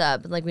know what's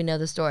up, like we know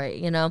the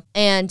story, you know?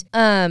 And,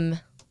 oh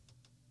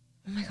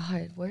my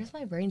God, where's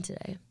my brain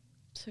today?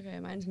 It's okay,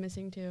 mine's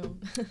missing too.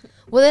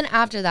 Well, then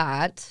after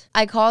that,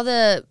 I call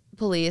the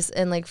police,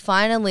 and like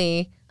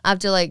finally,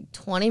 after like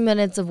 20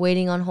 minutes of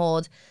waiting on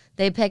hold,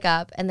 they pick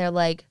up and they're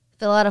like,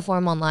 fill out a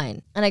form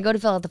online. And I go to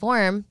fill out the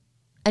form,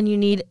 and you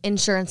need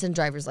insurance and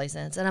driver's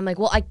license. And I'm like,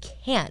 well, I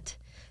can't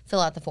fill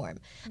out the form.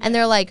 And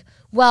they're like,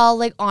 well,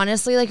 like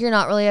honestly, like you're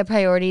not really a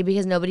priority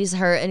because nobody's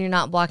hurt and you're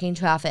not blocking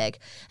traffic.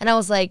 And I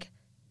was like,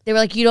 they were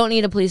like, you don't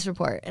need a police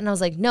report. And I was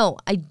like, no,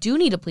 I do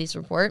need a police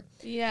report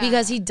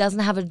because he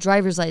doesn't have a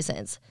driver's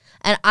license.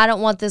 And I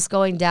don't want this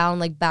going down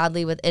like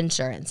badly with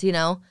insurance, you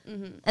know?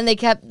 Mm-hmm. And they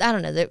kept, I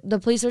don't know, the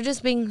police were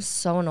just being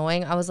so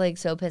annoying. I was like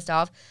so pissed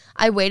off.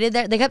 I waited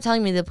there. They kept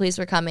telling me the police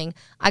were coming.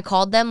 I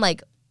called them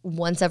like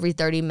once every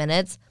 30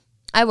 minutes.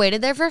 I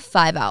waited there for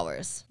 5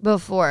 hours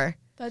before.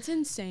 That's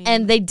insane.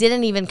 And they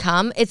didn't even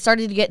come. It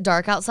started to get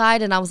dark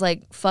outside, and I was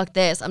like, fuck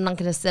this. I'm not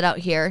going to sit out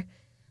here.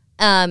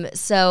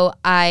 So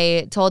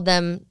I told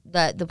them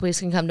that the police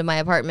can come to my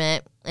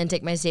apartment and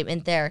take my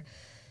statement there.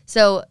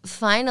 So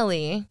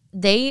finally,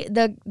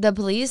 the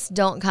police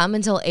don't come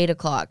until 8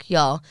 o'clock,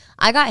 y'all.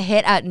 I got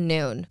hit at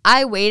noon.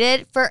 I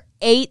waited for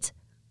 8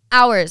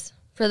 hours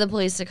for the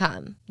police to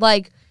come.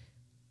 Like,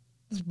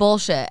 it's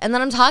bullshit. And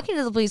then I'm talking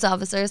to the police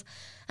officers,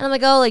 and I'm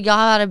like, oh, like, y'all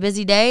had a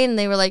busy day? And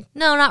they were like,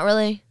 no, not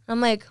really.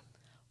 I'm like,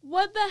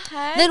 what the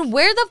heck? then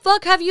where the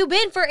fuck have you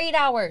been for 8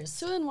 hours?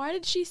 So then why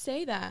did she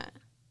say that?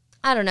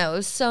 I don't know. It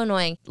was so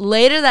annoying.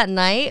 Later that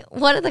night,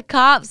 one of the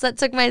cops that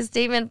took my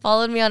statement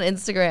followed me on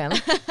Instagram.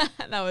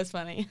 That was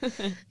funny.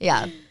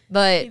 Yeah,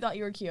 but He thought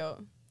you were cute.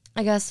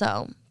 I guess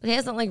so. But he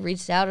hasn't, like,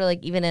 reached out or,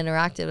 like, even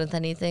interacted with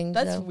anything.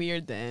 That's so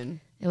weird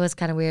then. it was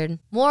kind of weird.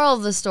 Moral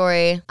of the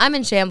story, I'm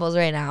in shambles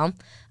right now.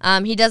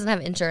 He doesn't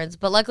have insurance,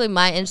 but luckily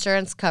my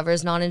insurance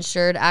covers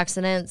non-insured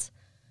accidents.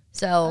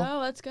 So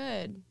Oh, that's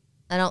good.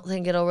 I don't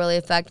think it'll really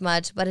affect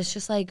much, but it's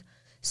just, like,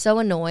 so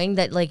annoying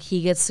that, like,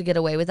 he gets to get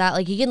away with that.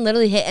 Like, he can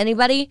literally hit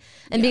anybody,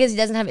 and because he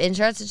doesn't have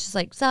insurance, it's just,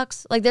 like,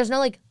 sucks. Like, there's no,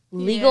 like,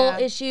 legal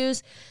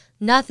issues,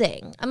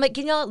 nothing. I'm like,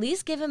 can y'all at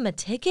least give him a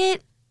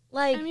ticket?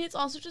 Like, I mean, it's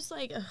also just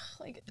like,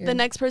 the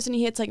next person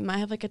he hits, like, might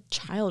have, like, a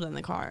child in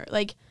the car.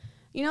 Like,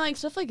 you know, like,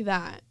 stuff like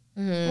that.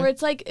 Where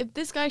it's like, if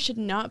this guy should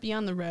not be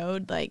on the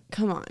road, like,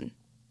 come on.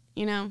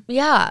 You know?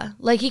 yeah.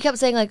 Like, he kept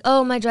saying, like,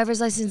 oh, my driver's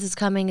license is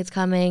coming. It's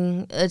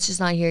coming. It's just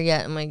not here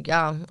yet. I'm like,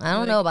 yeah, I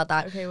don't know about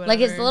that. Okay, like,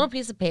 his whatever. little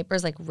piece of paper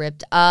is, like,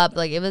 ripped up.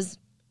 Like, it was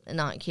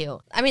not cute.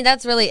 I mean,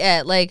 that's really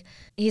it. Like,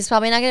 he's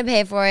probably not going to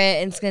pay for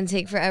it. And it's going to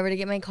take forever to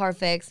get my car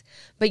fixed.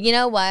 But you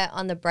know what?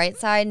 On the bright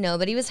side,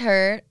 nobody was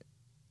hurt.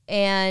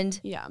 And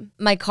Yeah.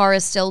 my car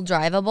is still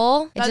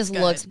drivable. It That's just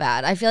good. looks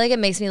bad. I feel like it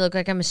makes me look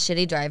like I'm a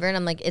shitty driver. And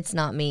I'm like, it's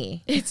not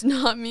me. It's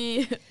not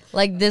me.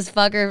 Like, this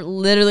fucker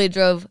literally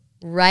drove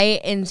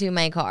right into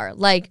my car.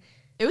 Like,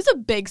 It was a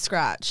big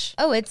scratch.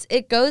 oh,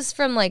 it goes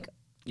from, like,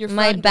 Your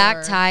my front back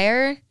door.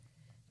 tire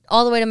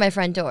all the way to my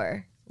front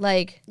door.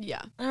 Like,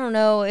 Yeah. I don't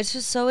know. It's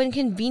just so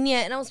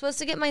inconvenient. And I was supposed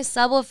to get my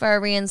subwoofer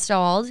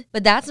reinstalled,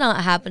 but that's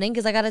not happening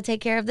because I got to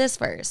take care of this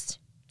first.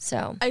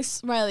 So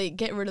Riley,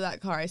 get rid of that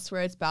car. I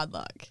swear it's bad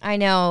luck. I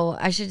know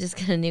I should just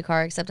get a new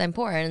car, except I'm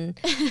poor and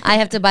I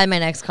have to buy my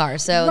next car.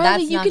 So Riley,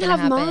 that's you not can going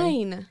to have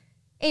happen. mine.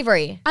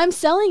 Avery, I'm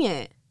selling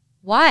it.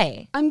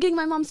 why? I'm getting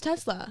my mom's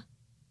Tesla.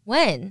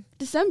 When?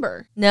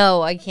 December.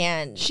 No, I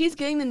can't. She's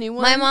getting the new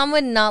one. My mom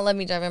would not let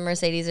me drive a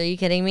Mercedes. Are you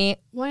kidding me?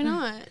 Why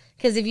not?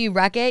 Because if you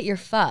wreck it, you're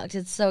fucked.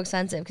 It's so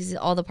expensive because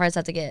all the parts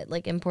have to get,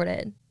 like,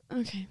 imported.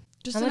 Okay.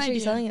 Just How an much are you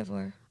idea. selling it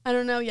for? I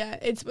don't know yet.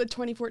 It's with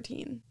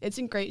 2014. It's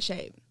in great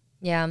shape.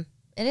 Yeah,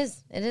 it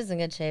is. It is in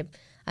good shape.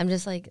 I'm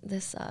just like,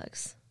 this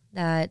sucks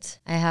that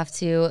I have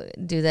to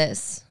do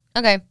this.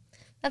 Okay,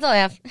 that's all I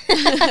have.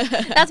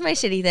 That's my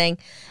shitty thing.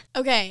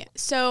 Okay,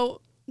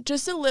 so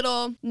just a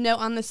little note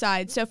on the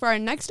side. So for our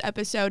next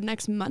episode,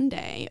 next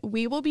Monday,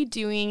 we will be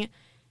doing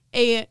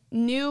a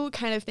new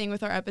kind of thing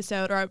with our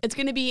episode, or it's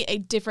going to be a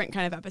different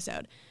kind of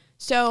episode.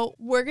 So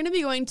we're going to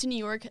be going to New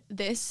York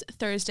this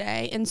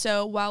Thursday, and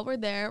so while we're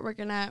there, we're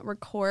going to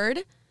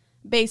record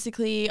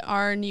basically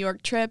our New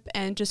York trip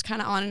and just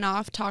kind of on and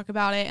off talk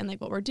about it and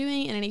like what we're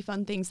doing and any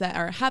fun things that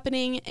are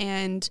happening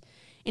and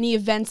any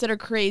events that are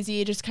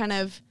crazy, just kind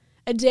of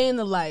a day in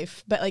the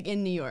life, but like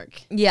in New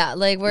York. Yeah,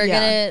 like we're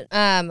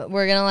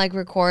gonna like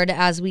record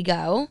as we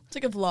go. It's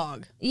like a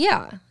vlog.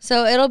 Yeah,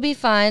 so it'll be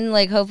fun.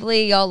 Like,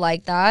 hopefully y'all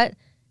like that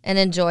and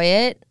enjoy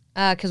it.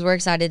 Because we're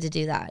excited to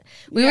do that.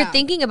 We were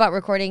thinking about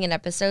recording an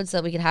episode so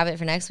that we could have it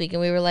for next week,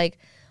 and we were like,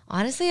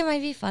 honestly, it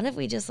might be fun if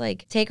we just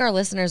like take our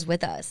listeners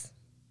with us.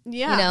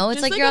 Yeah. You know,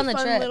 it's just like you're a on the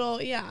fun trip.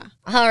 Little, yeah.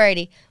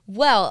 Alrighty.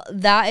 Well,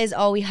 that is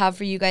all we have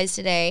for you guys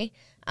today.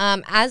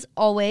 As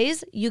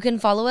always, you can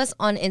follow us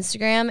on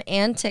Instagram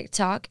and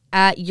TikTok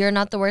at You're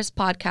Not the Worst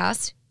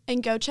Podcast.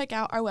 And go check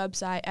out our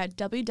website at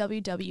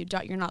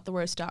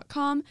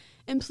www.you'renottheworst.com.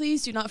 And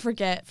please do not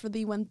forget, for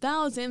the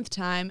 1000th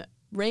time,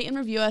 rate and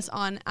review us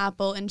on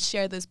Apple and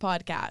share this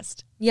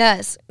podcast.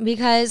 Yes,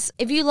 because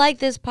if you like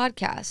this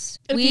podcast,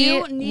 If we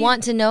you need-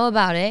 want to know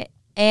about it.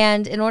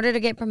 And in order to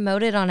get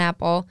promoted on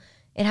Apple,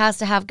 it has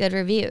to have good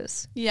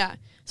reviews. Yeah.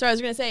 So I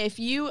was going to say, if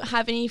you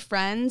have any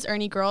friends or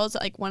any girls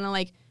that like want to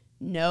like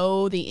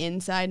know the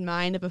inside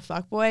mind of a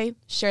fuckboy,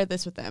 share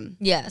this with them.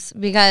 Yes,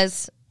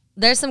 because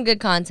there's some good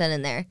content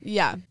in there.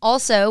 Yeah.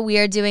 Also, we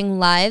are doing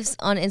lives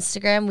on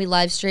Instagram. We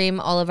live stream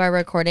all of our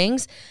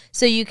recordings.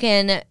 So you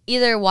can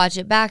either watch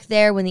it back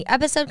there when the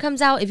episode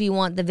comes out if you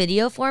want the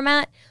video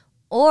format,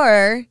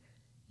 or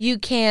you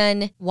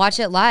can watch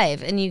it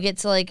live and you get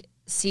to like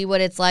see what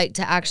it's like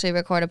to actually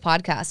record a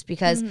podcast,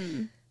 because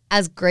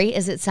as great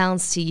as it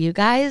sounds to you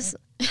guys,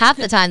 half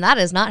the time that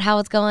is not how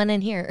it's going in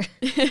here.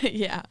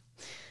 Yeah.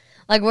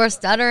 Like, we're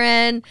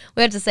stuttering.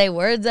 We have to say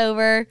words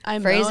over,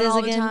 I'm phrases all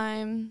again. the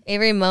time.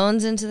 Avery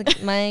moans into the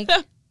mic.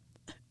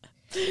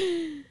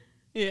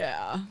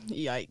 Yeah.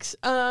 Yikes.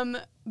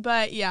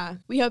 But yeah,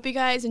 we hope you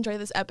guys enjoy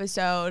this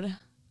episode.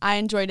 I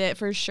enjoyed it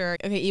for sure.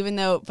 Okay, even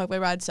though Fuckboy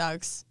Rod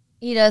sucks.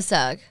 He does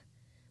suck.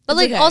 But, It's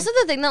like, okay. also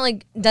the thing that,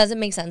 like, doesn't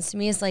make sense to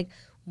me is, like,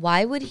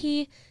 why would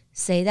he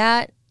say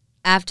that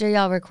after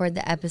y'all record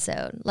the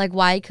episode. Like,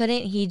 why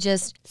couldn't he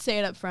just Say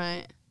it up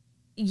front.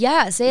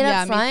 say it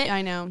up front?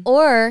 I know.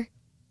 Or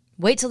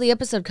wait till the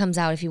episode comes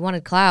out if you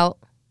wanted clout.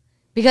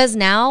 Because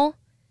now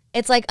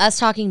it's like us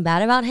talking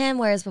bad about him,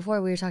 whereas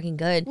before we were talking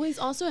good. Well, he's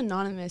also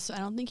anonymous, so I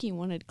don't think he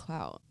wanted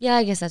clout. Yeah,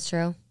 I guess that's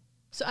true.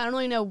 So I don't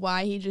really know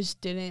why he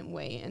just didn't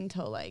wait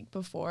until like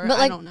before. But,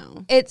 I like, don't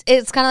know. It's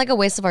kind of like a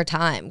waste of our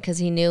time because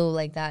he knew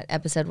like that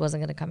episode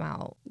wasn't going to come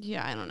out.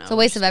 Yeah, I don't know. It's a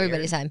waste of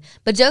everybody's time.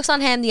 But joke's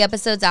on him. The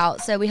episode's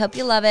out. So we hope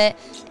you love it.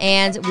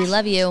 And we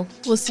love you.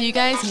 We'll see you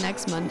guys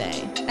next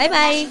Monday.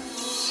 Bye-bye.